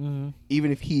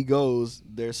 even if he goes,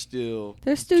 there's still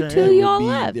 2 y'all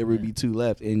left. There would be 2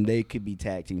 left, and they could be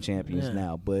tag team champions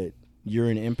now. But you're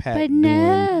an Impact But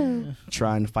no.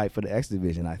 trying to fight for the X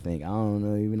division. I think I don't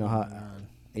know even know how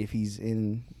if he's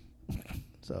in.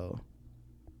 So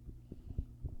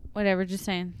whatever, just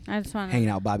saying. I just want hanging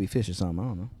out with Bobby Fish or something. I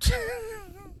don't know.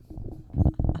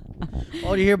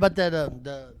 Oh, you hear about that?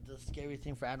 The scary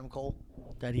thing for Adam Cole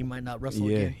that he might not wrestle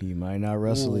again. Yeah, he might not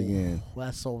wrestle again.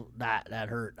 That's so that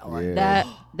hurt.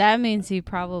 That means he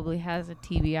probably has a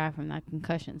TBI from that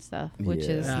concussion stuff, which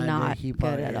is not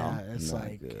good at all. It's not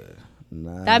like good.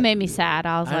 That made me sad.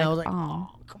 I was like, oh,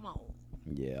 come on.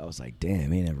 Yeah, I was like,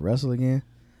 damn, he never wrestle again.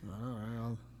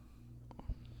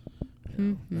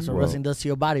 That's what wrestling does to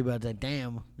your body, but it's like,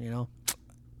 damn,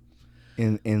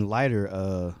 In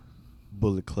lighter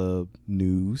Bullet Club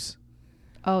news.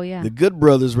 Oh yeah, the Good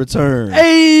Brothers return.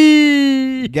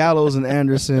 Hey, Gallows and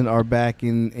Anderson are back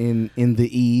in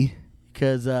the E.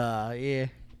 Because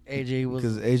AJ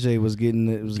was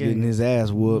getting his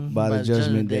ass whooped by the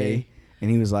Judgment Day. And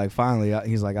he was like, finally,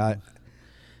 he's like, I've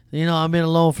been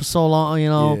alone for so long,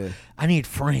 I need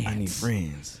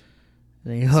friends.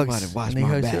 And he hugs. Somebody watch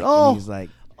my back. And he's like,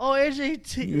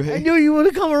 AJ, I knew you would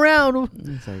have come around.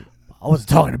 He's like, I wasn't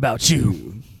talking about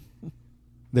you.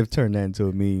 They've turned that into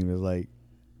a meme. It's like,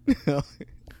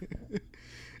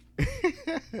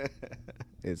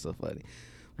 it's so funny.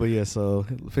 But yeah, so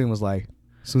Finn was like,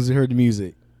 as soon as he heard the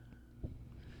music,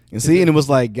 and it was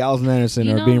like Gallows and Anderson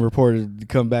are being reported to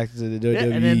come back to the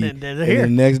WWE. And then they're here.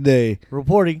 And the next day,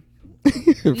 reporting.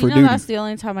 That's the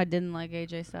only time I didn't like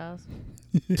AJ Styles.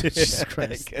 Jesus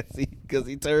Christ. Because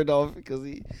he turned off, because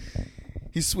he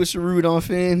switcherooed on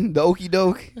Finn, the okey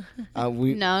doke.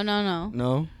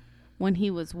 No. When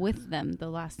he was with them the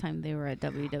last time they were at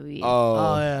WWE.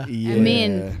 Oh yeah. And me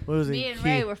and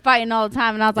Ray were fighting all the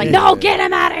time, and I was like, "No, get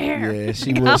him out of here!"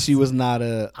 Yeah, she was not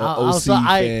a OC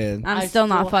fan. I'm still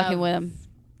not fucking with him.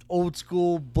 Old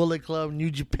school Bullet Club,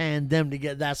 New Japan, them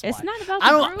together. That's why. It's not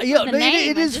about the group or the name.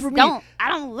 It is for me. I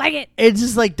don't like it. It's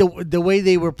just like the way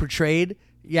they were portrayed.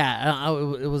 Yeah,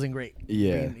 it wasn't great.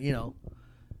 Yeah, I mean,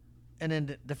 and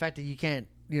then the fact that you can't,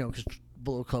 because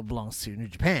Bullet Club belongs to New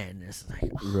Japan. It's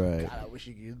like, right. God, I wish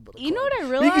you could use Bullet Club. You know what I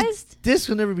realized? This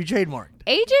will never be trademarked.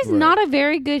 AJ's not a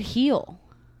very good heel.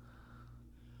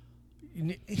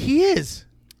 He is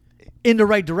in the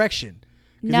right direction.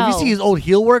 No. If you see his old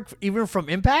heel work, even from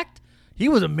Impact, he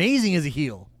was amazing as a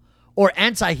heel or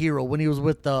anti-hero when he was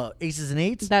with the Aces and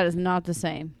Eights. That is not the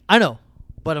same. I know,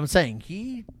 but I'm saying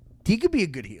he could be a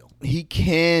good heel. He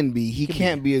can be. He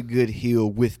can't be a good heel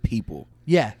with people.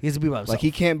 Yeah, he has to be by himself. Like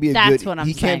he can't be a That's good. What I'm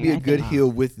he saying, can't be a good heel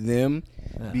with them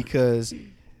because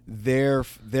they're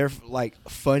like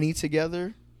funny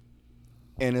together,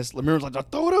 and it's remember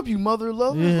like throw it up, you mother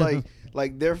lovers,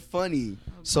 like they're funny.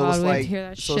 So it's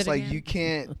like you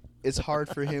can't. It's hard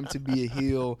for him to be a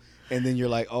heel, and then you're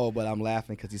like, oh, but I'm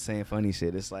laughing because he's saying funny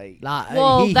shit. It's like,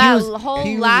 laughing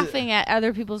at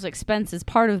other people's expense is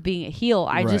part of being a heel.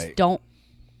 I just don't.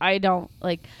 I don't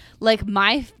like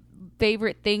my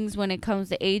favorite things when it comes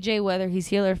to AJ, whether he's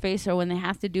heel or face, or when they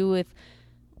have to do with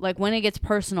like when it gets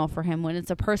personal for him, when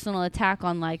it's a personal attack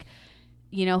on like,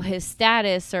 his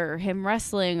status or him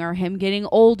wrestling or him getting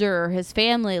older or his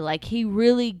family. Like he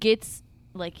really gets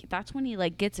like that's when he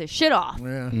like gets his shit off.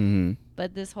 Yeah. Mm-hmm.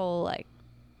 But this whole like,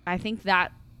 I think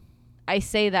that I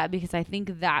say that because I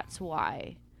think that's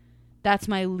why that's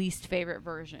my least favorite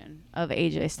version of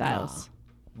AJ Styles.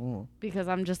 Because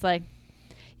I'm just like,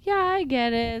 yeah, I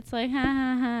get it. It's like, ha,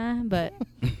 ha, ha. But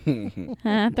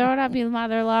throw it up, you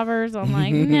mother lovers. I'm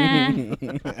like, nah.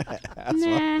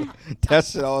 That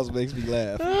shit always makes me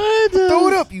laugh. Throw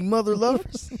it up, you mother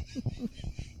lovers.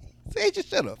 Say, just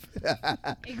shut up.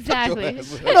 Exactly.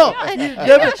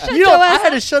 I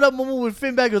had a shut up moment with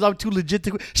Finn back because I'm too legit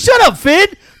to quit. Shut up, Finn.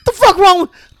 The fuck wrong?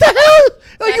 The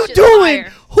hell are you doing?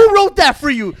 Fire. Who wrote that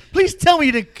for you? Please tell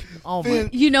me to. Oh my.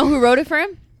 You know who wrote it for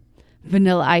him?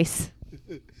 Vanilla Ice.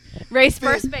 Ray's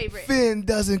first favorite. Finn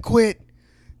doesn't quit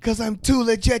because I'm too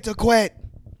legit to quit.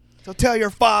 So tell your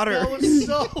father. That was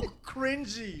so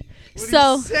cringy. When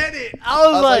he said it, I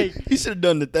was like, he should have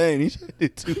done the thing. He should have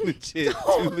did too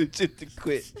legit to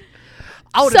quit.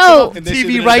 I would have turned off the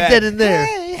TV right then and there.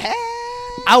 Hey.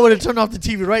 I would have turned off the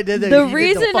TV right then and there. The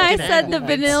reason I said the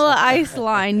Vanilla Ice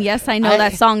line, yes, I know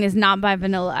that song is not by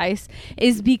Vanilla Ice,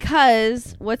 is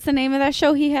because, what's the name of that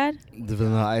show he had? The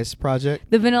Vanilla Ice Project.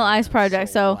 The Vanilla Ice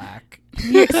Project. So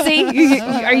see,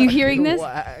 are you hearing this?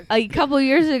 A couple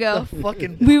years ago,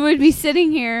 we would be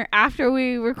sitting here after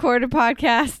we record a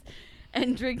podcast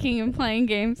and drinking and playing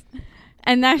games.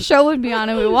 And that show would be on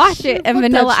and we'd watch it. And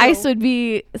Vanilla Ice would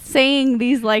be saying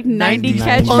these like 90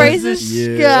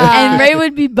 catchphrases. Yeah. And Ray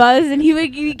would be buzzed and he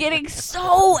would be getting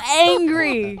so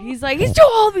angry. He's like, he's too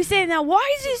old to be saying that.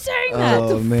 Why is he saying that?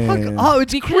 Oh, man. Oh,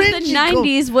 it's because cringy. the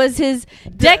 90s was his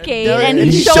decade and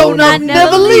and he's he showing that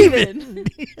never leaving.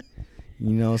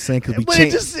 You know what I'm saying? Cause But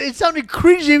it sounded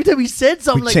cringy every time he said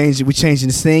something. we changing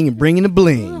the sing and bringing the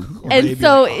bling. And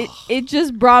so it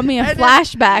just brought me a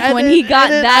flashback when he got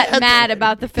that mad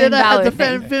about the Finn Balor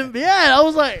thing. Yeah, I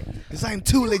was like, because I'm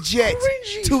too legit.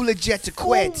 Cringy. Too legit to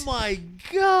quit. Oh my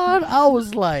God. I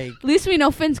was like, At least we know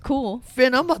Finn's cool.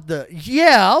 Finn, I was about to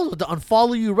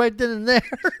unfollow you right then and there.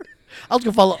 I was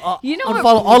going to follow,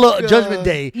 unfollow all of Judgment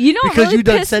Day. You know what because really you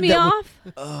done pissed said me that off?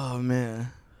 Oh,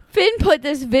 man. Finn put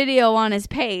this video on his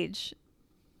page.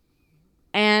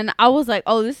 And I was like,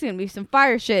 oh, this is going to be some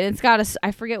fire shit. And it's got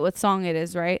I forget what song it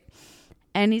is, right?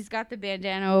 And he's got the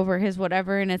bandana over his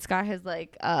whatever. And it's got his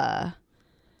like,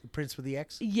 Prince with the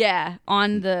X? yeah,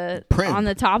 on the Prim. on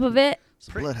the top of it. It's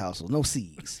a blood house with no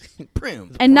C's.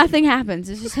 Prim. And nothing happens.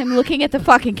 It's just him looking at the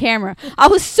fucking camera. I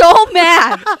was so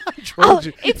mad. Trolled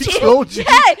you. It's Trolled you.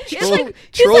 Yeah, it's like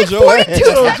 42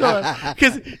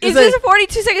 seconds. It's just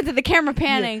 42 seconds of the camera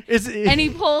panning. And he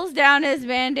pulls down his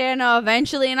bandana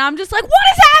eventually, and I'm just like, what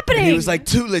is happening? And he was like,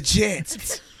 too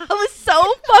legit. I was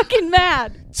so fucking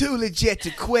mad. Too legit to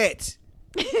quit.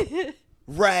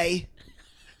 Ray.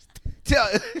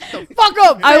 Fuck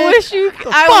up, man. I wish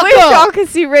y'all could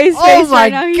see Ray's face my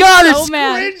right now. He's God, so it's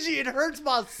mad. cringy. It hurts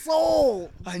my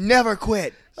soul. I never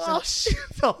quit. Oh shit.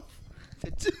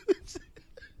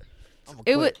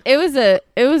 It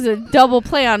was a double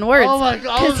play on words. Oh my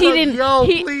God! Because he didn't.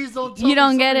 Please don't. Tell You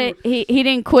don't me get it. He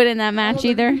didn't quit in that match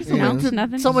either. No,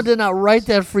 nothing. Someone did not write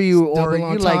that for you, or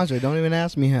you like. Don't even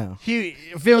ask me how.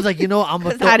 Phil was like, I'm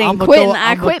gonna throw, I didn't I'm gonna quit throw, in the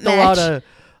I I'm gonna Quit throw match. out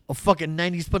a fucking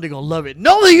 90s pun. They're gonna love it.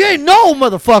 No, you ain't. No,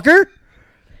 motherfucker.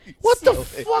 What the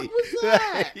fuck was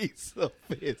that? He's so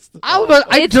pissed.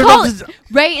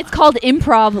 It's called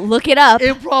improv. Look it up.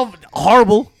 Improv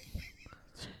horrible.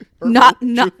 Not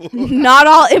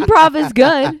all improv is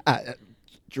good.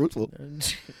 Truthful.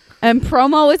 And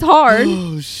promo is hard.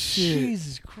 Oh shit!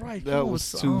 Jesus Christ, That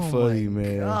was too funny,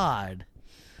 man. God,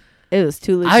 It was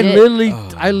too legit.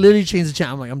 I literally changed the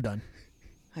channel. I'm like, I'm done.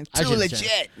 I'm too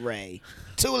legit, Ray.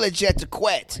 Too legit to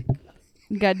quit.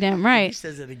 Goddamn He right.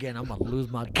 says it again. I'm gonna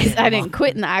lose my. Because I didn't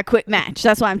quit in the I Quit match.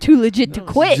 That's why I'm too legit to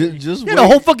quit. Just You had a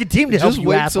whole fucking team to help just you,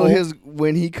 wait asshole. till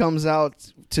when he comes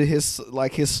out to his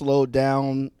slowed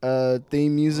down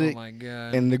theme music. Oh my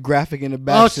God. And the graphic in the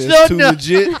back says too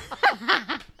legit.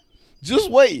 Just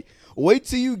wait. Wait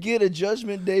till you get a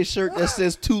Judgment Day shirt that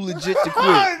says too legit to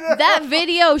quit. That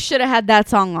video should have had that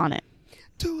song on it.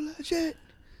 Too legit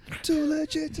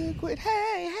to quit.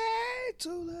 Hey,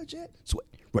 too legit. Sweat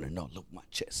running all over my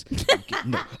chest.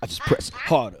 I just press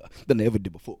harder than I ever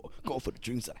did before. Going for the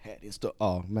dreams I had and stuff.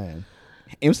 Oh man,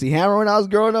 MC Hammer when I was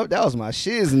growing up, that was my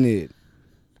shiznit.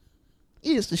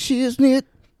 It's the shiznit.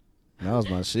 That was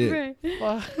my shit. Ray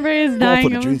is Going dying.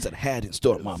 for the dreams that I had in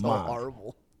store in my mind.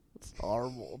 Horrible. It's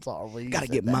horrible. It's horrible. Gotta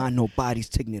get mine. Nobody's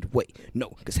taking it away. No,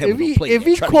 because heaven don't play. If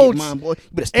he quotes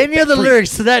any of the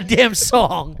lyrics to that damn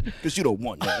song, because you don't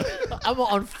want that. I'm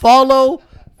gonna unfollow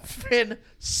Finn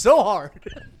so hard.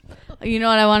 You know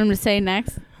what I want him to say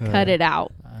next? Cut it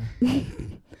out.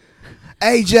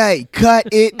 AJ, cut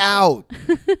it out.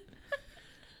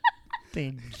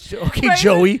 Okay,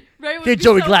 Joey. Okay,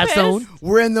 Joey Gladstone.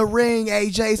 We're in the ring,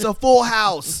 AJ. It's a full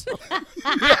house.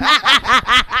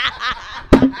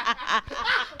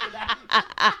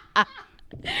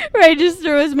 Ray just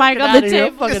threw his mic on the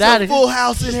table. It's a full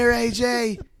house in here,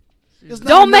 AJ.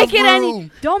 Don't make it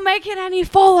any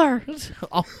fuller.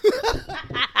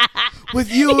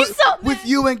 With you, so with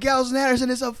you and Gals and Anderson,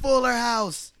 it's a fuller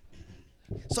house.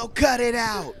 So cut it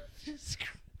out.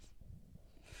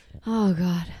 Oh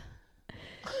God.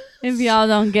 If y'all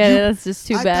don't get it, that's just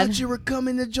too bad. I thought you were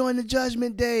coming to join the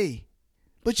Judgment Day,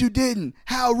 but you didn't.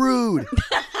 How rude.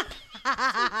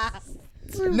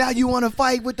 Now you want to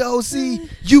fight with the OC?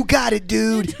 You got it,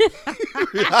 dude.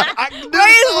 I can do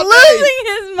Ray's losing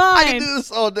his mind. I can do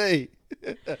this all day.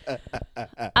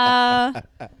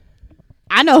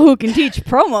 I know who can teach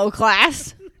promo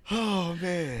class. Oh,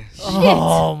 man. Shit.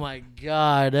 Oh, my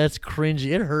God. That's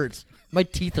cringy. It hurts. My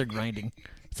teeth are grinding.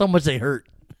 So much they hurt.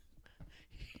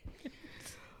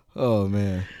 Oh,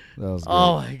 man. That was great.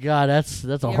 Oh, my God. That's a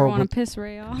You horrible. want to piss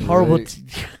Ray off? Horrible.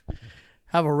 Right.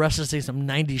 Have a wrestler say some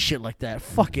 90s shit like that.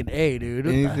 Fucking A, dude.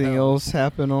 What the Anything hell? else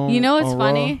happen on You know what's on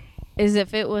funny? Raw? Is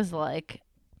if it was like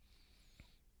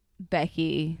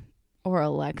Becky or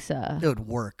Alexa. It would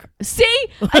work. See?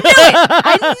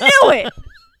 I knew it.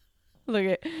 Look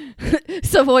at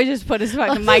Savoy just put his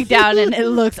fucking mic down and it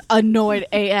looks annoyed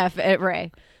AF at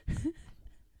Ray.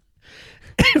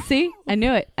 See? I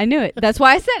knew it. That's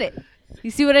why I said it. You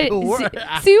see what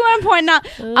see what I'm pointing out?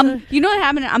 You know what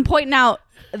happened? I'm pointing out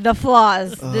the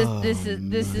flaws. This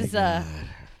is the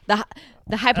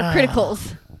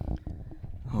hypocriticals.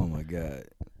 Oh my God.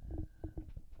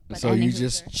 But so you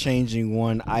just changing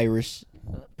one Irish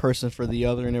person for the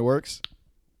other and it works?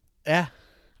 Yeah.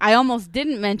 I almost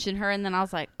didn't mention her, and then I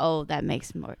was like, "Oh, that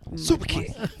makes more Super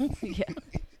King." Yeah.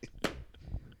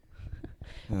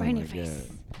 Oh right in your face.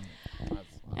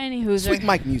 Anywho, Sweet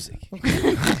Mike music.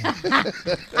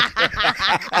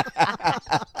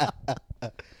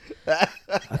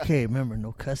 Okay, remember,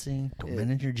 no cussing. Don't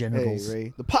manage your genitals. Hey,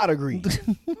 Ray, the pot agreed.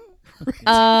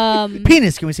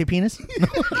 Penis. Can we say penis?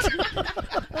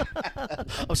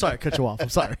 I'm sorry, I cut you off. I'm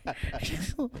sorry.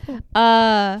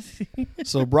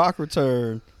 So Brock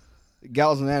returned.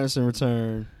 Gallows and Anderson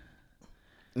returned.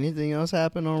 Anything else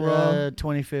happen on Raw?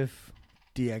 25th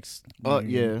DX. Oh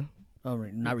yeah. Oh,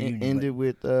 not reunion. Ended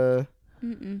with the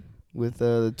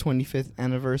 25th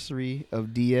anniversary of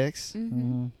DX.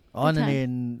 Mm-hmm. Oh, and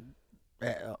then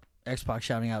X-Pac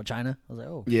shouting out China. I was like,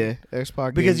 oh. Yeah,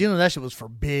 X-Pac. Because you know that shit was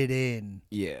forbidden.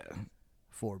 Yeah.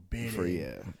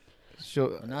 Forbidden.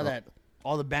 So now that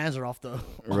all the bands are off the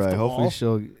right. Hopefully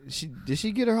wall. did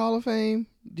she get her Hall of Fame?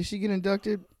 Did she get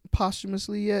inducted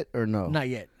posthumously yet or no? Not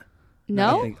yet.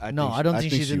 No? I don't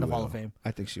think she's in the Hall of Fame.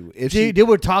 I think she will. There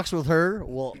were talks with her,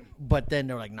 but then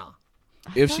they're like, nah.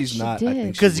 If she's not, I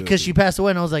think because she passed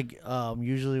away, and I was like,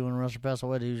 usually when a wrestler passes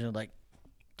away, they usually like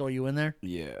throw you in there.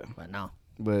 Yeah, but no.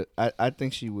 But I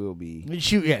think she will be.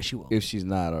 She will. If she's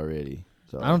not already.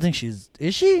 So I don't think she's.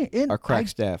 Is she in? Our crack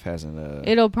staff hasn't.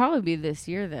 It'll probably be this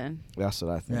year then. That's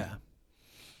what I think. Yeah.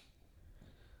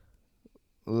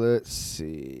 Let's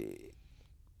see.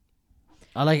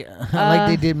 I like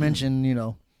they did mention,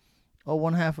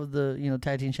 one half of the,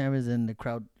 tag team champions, and the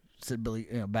crowd said Billy,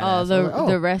 badass.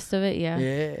 The rest of it, yeah.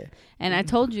 Yeah. And I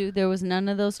told you there was none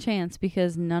of those chants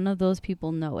because none of those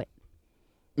people know it.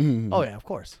 Mm-hmm. Oh, yeah, of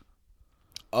course.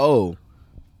 Oh.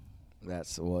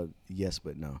 Yes,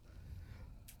 but no.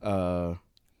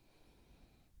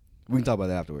 We can talk about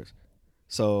that afterwards.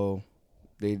 So,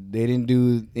 they didn't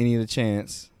do any of the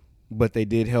chants, but they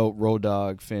did help Road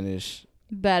Dogg finish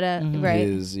better, right?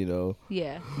 His, yeah.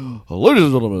 Ladies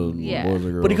and gentlemen, yeah. boys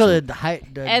and girls. What do you call it?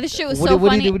 And the shit was so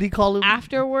funny. What do you call it?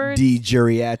 Afterwards,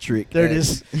 geriatric. There it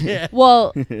is. Yeah.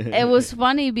 Well, it was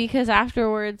funny because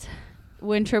afterwards,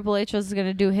 when Triple H was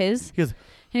gonna do his, and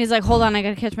he's like, "Hold on, I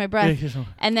gotta catch my breath."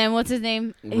 And then what's his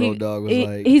name? Road Dogg was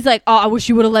like, "He's like, oh, I wish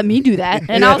you would have let me do that."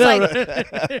 And I was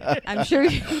like, "I'm sure."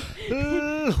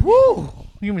 Woo!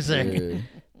 Give me a second. Yeah.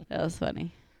 That was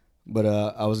funny. But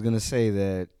I was gonna say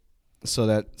that. So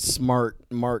that smart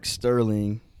Mark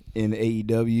Sterling in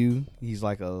AEW, he's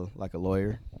like a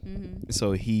lawyer. Mm-hmm.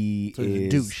 So he's a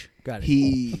douche. Got it.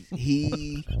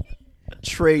 He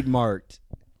trademarked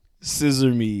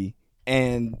Scissor Me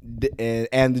and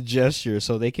the gesture,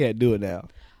 so they can't do it now.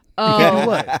 Oh,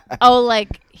 what? Oh,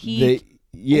 like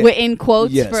in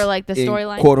quotes for like the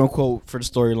storyline, quote unquote, for the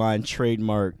storyline,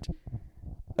 trademarked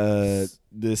the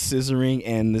scissoring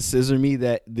and the Scissor Me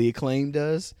that the Acclaim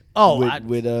does. Oh,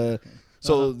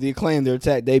 so the Acclaim, their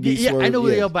attack, they beat Swerve. I know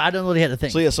where they are, but I don't know they had a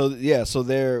thing. So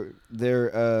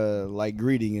their like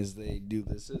greeting is they do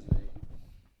this.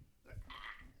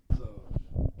 So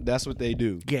that's what they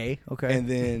do. Gay, okay. And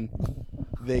then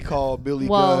they call Billy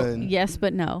Gunn. Yes,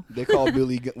 but no. They call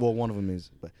Billy Gunn. Well, one of them is.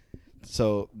 But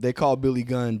so they call Billy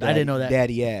Gunn. I didn't know that.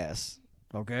 Daddy ass.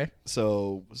 Okay.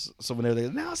 So whenever they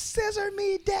now scissor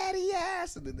me, daddy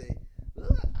ass, and then they.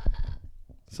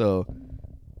 So.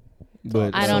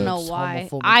 But I don't know why.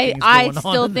 I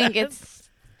still think it's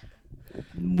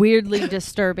weirdly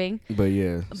disturbing. But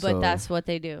yeah. But that's what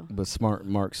they do. But smart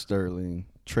Mark Sterling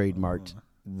trademarked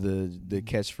the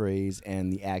catchphrase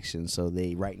and the action, so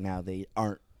they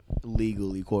aren't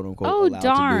legally quote unquote allowed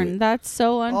to do it. That's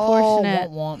so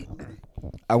unfortunate.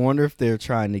 I wonder if they're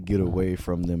trying to get away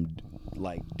from them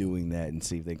like doing that and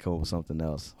see if they come up with something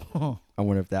else. I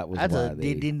wonder if that was why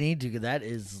they didn't need to. That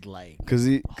is like because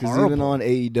even on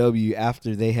AEW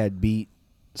after they had beat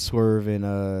Swerve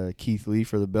and Keith Lee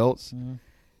for the belts,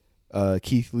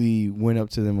 Keith Lee went up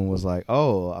to them and was like,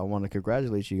 "Oh, I want to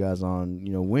congratulate you guys on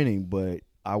winning, but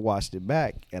I watched it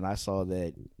back and I saw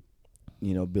that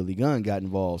Billy Gunn got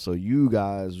involved, so you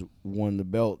guys won the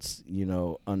belts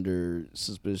under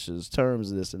suspicious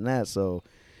terms, this and that." So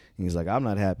he's like, "I'm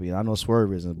not happy. I know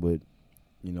Swerve isn't, but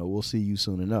we'll see you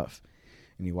soon enough."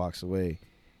 And he walks away,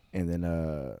 and then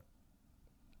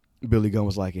Billy Gunn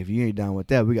was like, if you ain't down with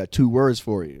that, we got 2 words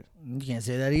for you. You can't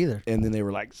say that either. And then they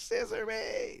were like, scissor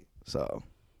me. So,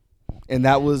 and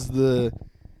that was the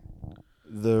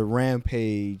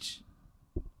Rampage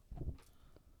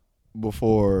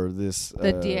before this.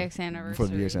 The DX anniversary. Before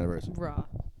the DX anniversary. Raw.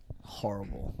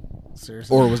 Horrible.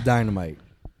 Seriously. Or it was Dynamite.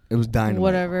 It was Dynamite.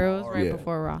 Whatever. It was right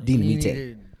before Raw.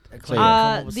 Dynamite.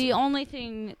 The only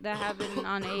thing that happened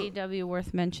on AEW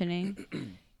worth mentioning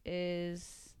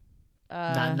is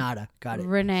nada. Got it.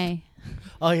 Renee.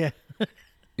 Oh yeah.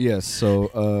 Yes.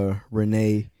 So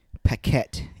Renee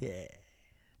Paquette. Yeah.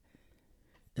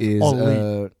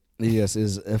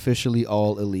 Is officially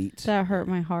all elite. That hurt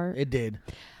my heart. It did.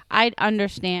 I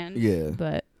understand. Yeah.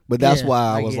 But that's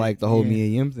why I was like it. the whole Mia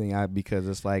Yim thing. Because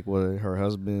it's like, well, her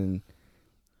husband,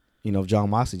 John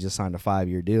Moxley just signed a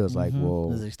 5-year deal. It's like,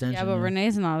 well, yeah, but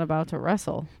Renee's not about to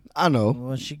wrestle. I know.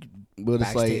 Well, she but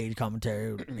it's like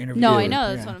commentary interview. No, I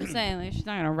know. That's what I'm saying. Like, she's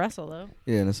not gonna wrestle though.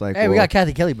 Yeah, and it's like, hey, we got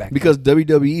Kathy Kelly back because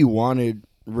WWE wanted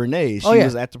Renee. She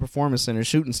was at the Performance Center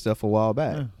shooting stuff a while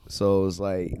back. Yeah. So it was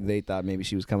like they thought maybe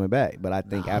she was coming back. But I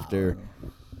think after,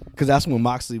 because that's when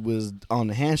Moxley was on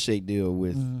the handshake deal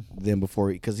with them before,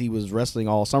 because he was wrestling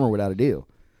all summer without a deal.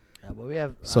 Yeah, but we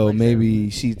have. So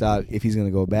maybe she thought if he's gonna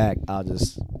go back, I'll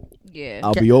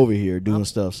be over here doing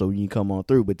stuff so you can come on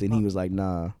through. But then he was like,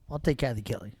 nah. I'll take Kathy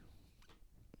Kelly.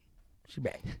 She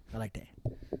back. I like that.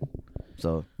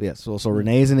 So yeah, so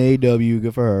Renee's in AEW,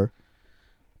 good for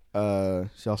her.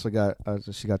 She also got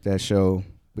that show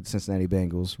with the Cincinnati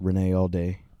Bengals, Renee All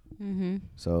Day. Mm-hmm.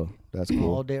 So that's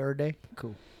cool. All day or day,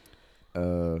 cool.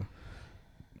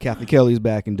 Kathy Kelly's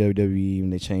back in WWE,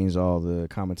 and they changed all the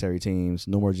commentary teams.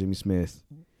 No more Jimmy Smith.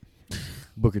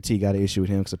 Booker T got an issue with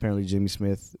him because apparently Jimmy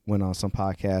Smith went on some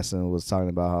podcast and was talking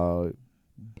about how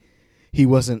he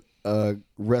wasn't a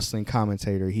wrestling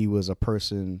commentator. He was a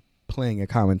person playing a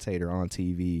commentator on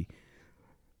TV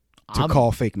to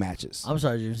call fake matches. I'm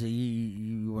sorry, Jimmy.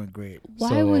 You weren't great.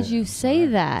 Why would you say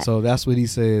that? So that's what he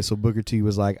said. So Booker T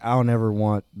was like, I don't ever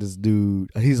want this dude.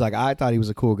 He's like, I thought he was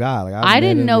a cool guy. Like I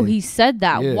didn't know he said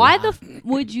that. Yeah. Why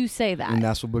would you say that? And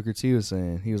that's what Booker T was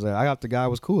saying. He was like, I thought the guy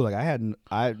was cool. Like I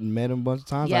met him a bunch of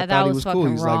times. Yeah, I thought he was fucking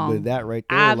cool. He's wrong. like, but that right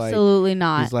there, absolutely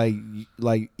not. He's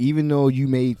like, even though you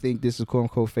may think this is quote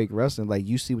unquote fake wrestling, like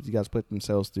you see what these guys put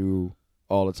themselves through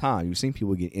all the time. You've seen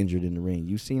people get injured in the ring.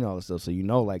 You've seen all the stuff, so you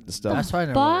know like the stuff. That's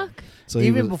fine. Fuck. So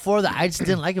even before that, I just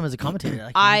didn't like him as a commentator.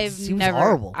 Like, I've never.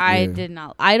 Horrible. I did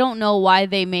not. I don't know why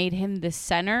they made him the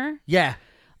center. Yeah.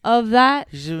 Of that,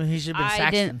 he should have been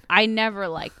Saxton. I never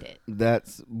liked it.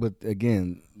 But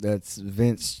again, that's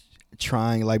Vince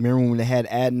trying. Like, remember when they had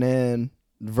Adnan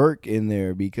Verk in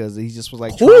there because he just was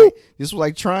like trying. This was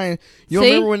like trying. You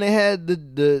remember when they had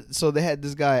so they had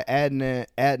this guy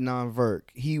Adnan Verk.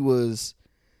 He was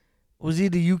he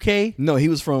the UK? No, he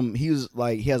was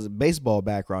like he has a baseball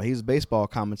background. He was a baseball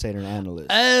commentator and analyst.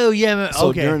 Oh yeah, man.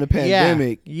 So during the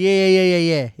pandemic,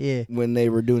 yeah. When they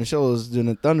were doing shows during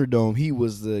the Thunderdome, he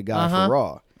was the guy for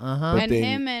Raw. And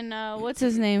him and what's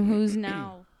his name? Who's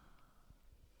now?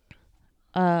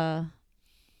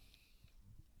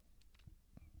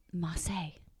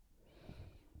 Marseille.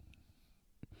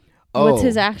 What's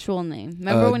his actual name?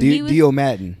 Remember when he was Dio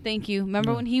Madden? Thank you.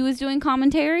 Remember when he was doing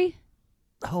commentary?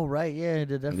 Oh right, yeah,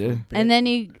 yeah. And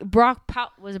then Brock?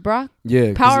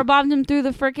 Yeah, power bombed him through the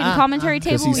freaking commentary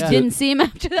table. We didn't see him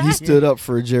after that. He stood up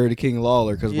for Jerry the King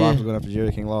Lawler because Brock was going after Jerry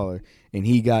the King Lawler, and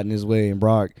he got in his way, and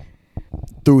Brock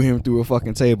threw him through a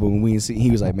fucking table, and we didn't see. He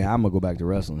was like, "Man, I'm gonna go back to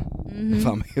wrestling if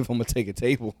I'm gonna take a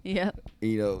table." Yep.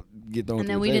 Get thrown. And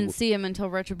then we didn't see him until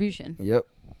Retribution. Yep.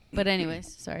 But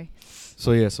anyways, sorry.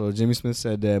 So Jimmy Smith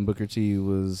said that, and Booker T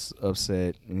was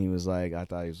upset, and he was like, I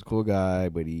thought he was a cool guy,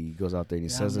 but he goes out there and he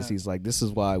says this. He's like, this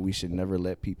is why we should never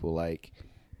let people like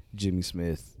Jimmy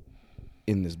Smith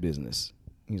in this business.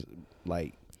 He's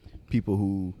like, people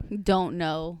who don't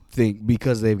know think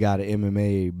because they've got an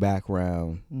MMA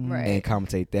background right. and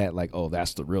commentate that like, oh,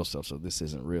 that's the real stuff, so this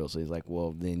isn't real. So he's like,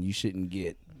 well, then you shouldn't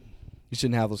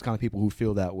have those kind of people who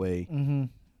feel that way. Mm-hmm.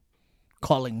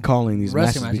 Calling these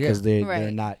matches because they're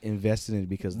right. not invested in it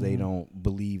because they don't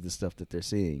believe the stuff that they're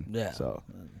seeing. Yeah. So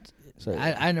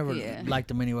I never liked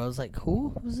him anyway. I was like,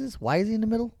 who's this? Why is he in the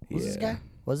middle? Who's this guy?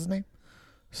 What's his name?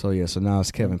 So now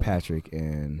it's Kevin Patrick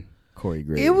and Corey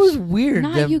Graves. It was weird.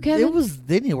 Not you, Kevin.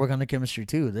 They need to work on the chemistry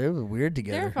too. They were weird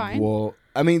together. They're fine. Well,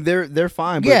 I mean they're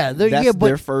fine. But that's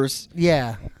their first.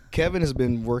 Yeah. Kevin has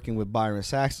been working with Byron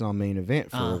Saxton on Main Event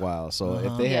for a while, so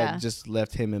if they had just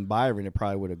left him and Byron, it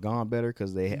probably would have gone better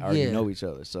because they already know each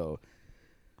other. So,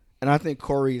 and I think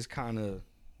Corey is kind of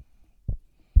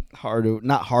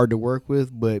not hard to work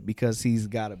with, but because he's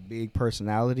got a big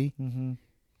personality,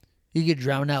 You get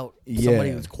drowned out.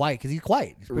 Somebody who's quiet because he's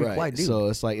quiet. He's a pretty quiet dude. So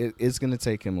it's like it's gonna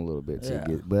take him a little bit to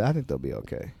get, but I think they'll be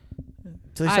okay.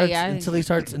 Until he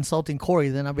starts insulting Corey,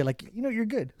 then I'll be like, you're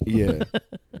good. Yeah,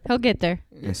 he'll get there.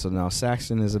 And so now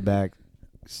Saxon is a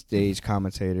backstage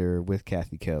commentator with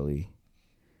Kathy Kelly.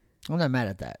 I'm not mad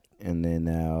at that. And then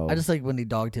now I just like when he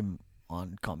dogged him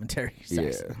on commentary.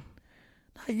 Saxon.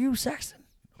 Not you, Saxon.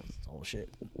 Oh shit.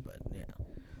 But yeah.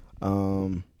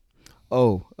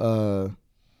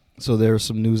 So there was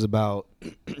some news about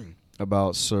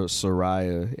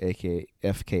Soraya, aka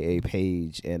FKA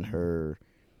Paige, and her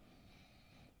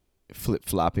flip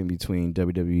flopping between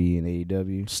WWE and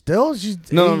AEW. Still?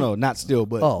 No, not still,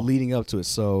 but leading up to it.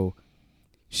 So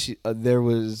there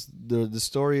was the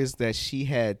story is that she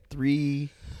had 3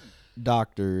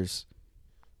 doctors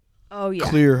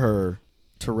clear her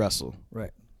to wrestle.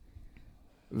 Right.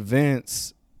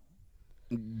 Vince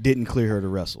didn't clear her to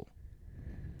wrestle.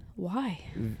 Why?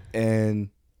 And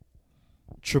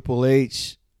Triple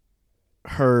H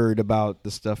heard about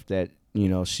the stuff that,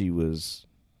 she was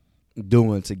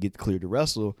doing to get cleared to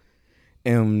wrestle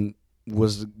and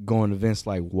was going to Vince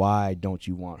like, why don't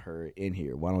you want her in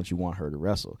here? Why don't you want her to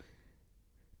wrestle?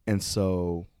 And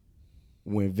so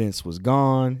when Vince was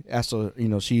gone, after,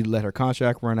 she let her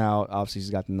contract run out. Obviously, she's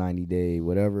got the 90-day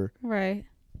whatever. Right.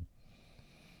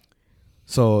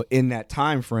 So in that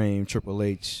time frame, Triple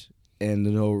H and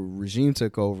the regime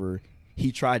took over,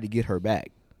 he tried to get her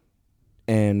back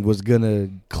and was going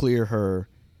to clear her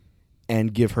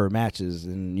and give her matches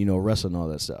and, wrestle and all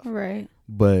that stuff. Right.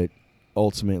 But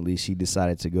ultimately, she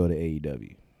decided to go to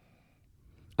AEW.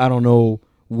 I don't know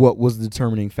what was the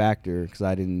determining factor because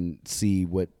I didn't see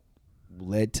what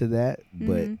led to that,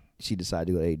 but she decided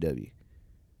to go to AEW.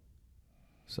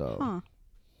 So.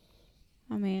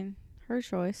 I mean, her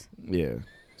choice. Yeah.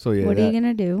 So, yeah. What are you going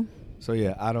to do? So,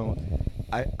 yeah,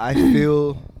 I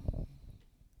feel,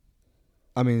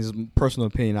 it's a personal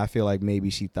opinion, I feel like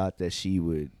maybe she thought that she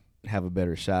would have a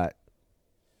better shot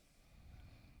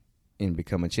in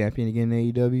becoming champion again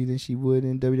in AEW than she would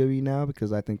in WWE now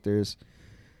because I think there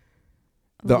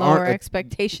lower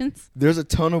expectations. There's a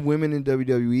ton of women in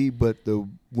WWE, but the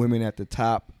women at the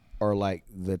top are like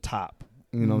the top.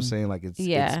 You know what I'm saying? Like it's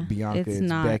Bianca,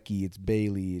 it's Becky, it's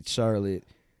Bayley, it's Charlotte.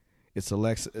 It's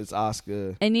Alexa, it's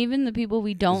Asuka. And even the people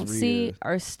we don't see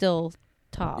are still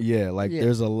top. Yeah,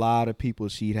 there's a lot of people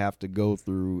she'd have to go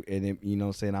through. And,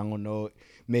 I don't know.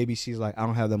 Maybe she's like, I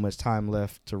don't have that much time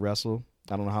left to wrestle.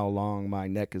 I don't know how long my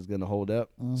neck is going to hold up.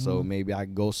 Mm-hmm. So maybe I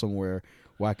can go somewhere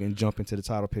where I can jump into the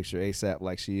title picture ASAP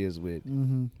like she is with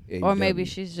AEW. Or maybe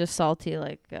she's just salty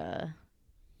like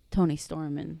Toni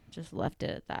Storm and just left it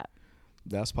at that.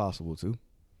 That's possible, too.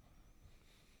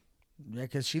 Yeah,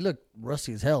 because she looked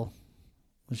rusty as hell.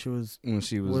 When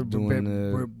she was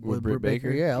doing with Britt Baker.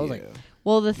 Yeah, I was like,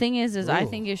 well, the thing is I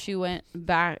think if she went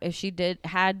back, if she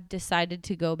had decided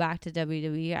to go back to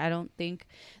WWE, I don't think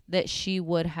that she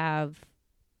would have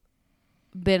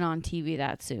been on TV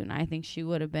that soon. I think she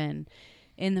would have been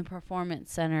in the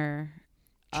Performance Center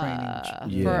for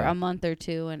a month or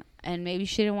two, and maybe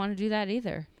she didn't want to do that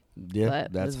either. Yeah,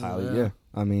 but that's highly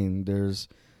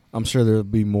I'm sure there'll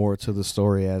be more to the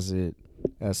story as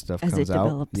stuff comes out.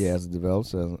 Develops. Yeah, as it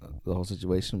develops, the whole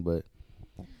situation. But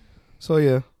so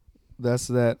yeah, that's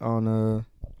that on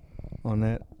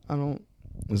that. I don't.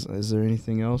 Is there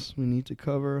anything else we need to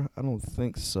cover? I don't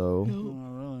think so.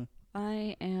 No.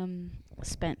 I am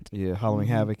spent. Yeah, Halloween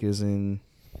Havoc is in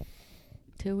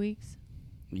 2 weeks.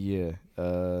 Yeah,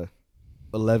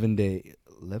 11 days.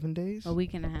 11 days? A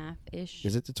week and a half ish.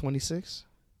 Is it the 26th?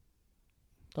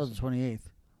 That was the 28th.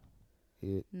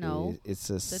 No. It's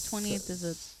the 28th is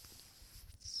a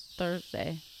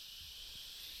Thursday.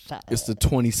 It's the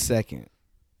 22nd.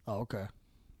 Oh, okay.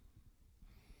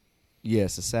 Yeah,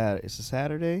 it's a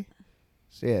Saturday.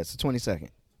 So yeah, it's the 22nd.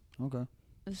 Okay.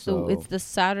 So it's the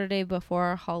Saturday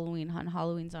before Halloween.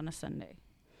 Halloween's on a Sunday.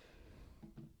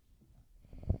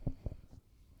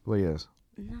 Well, yes.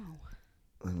 No.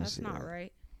 That's not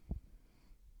right.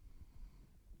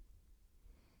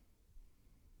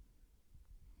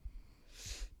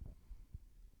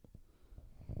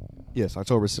 Yes,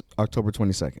 October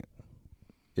 22nd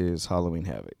is Halloween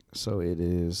Havoc. So it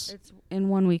is. It's in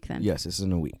 1 week then. Yes, it's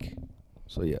in a week.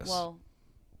 So yes. Well,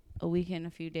 a week and a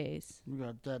few days. We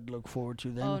got that to look forward to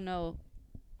then. Oh no,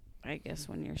 I guess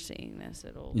when you're seeing this,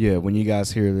 it'll. Yeah, when you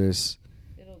guys hear this,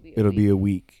 it'll be a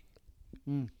week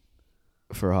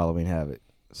for Halloween Havoc.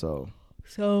 So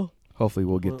hopefully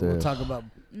we'll talk about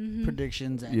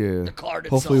predictions and the card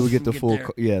itself. Hopefully we'll get the full.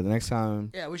 The next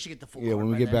time. Yeah, we should get the full. Yeah, card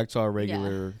when we get then. back to our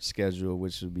regular schedule,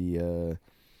 which would be when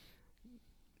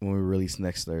we release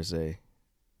next Thursday,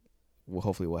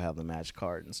 hopefully we'll have the match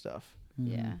card and stuff.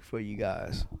 Yeah. For you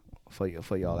guys, for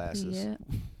y'all asses. Yeah.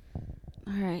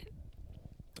 All right.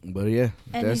 But yeah,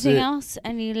 anything else?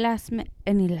 Any last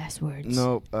words?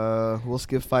 Nope. We'll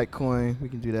skip Fight Coin. We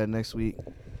can do that next week.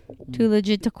 Too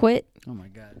legit to quit. Oh my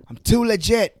God. I'm too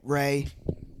legit, Ray.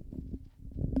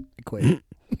 I quit.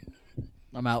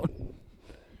 I'm out.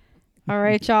 All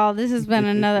right, y'all. This has been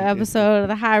another episode of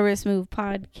the High Risk Move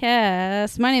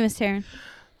Podcast. My name is Taryn.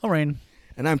 I'm Rain.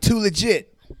 And I'm too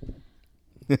legit.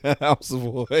 I'm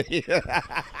Savoy.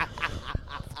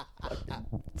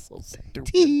 So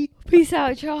stupid. Peace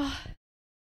out, y'all.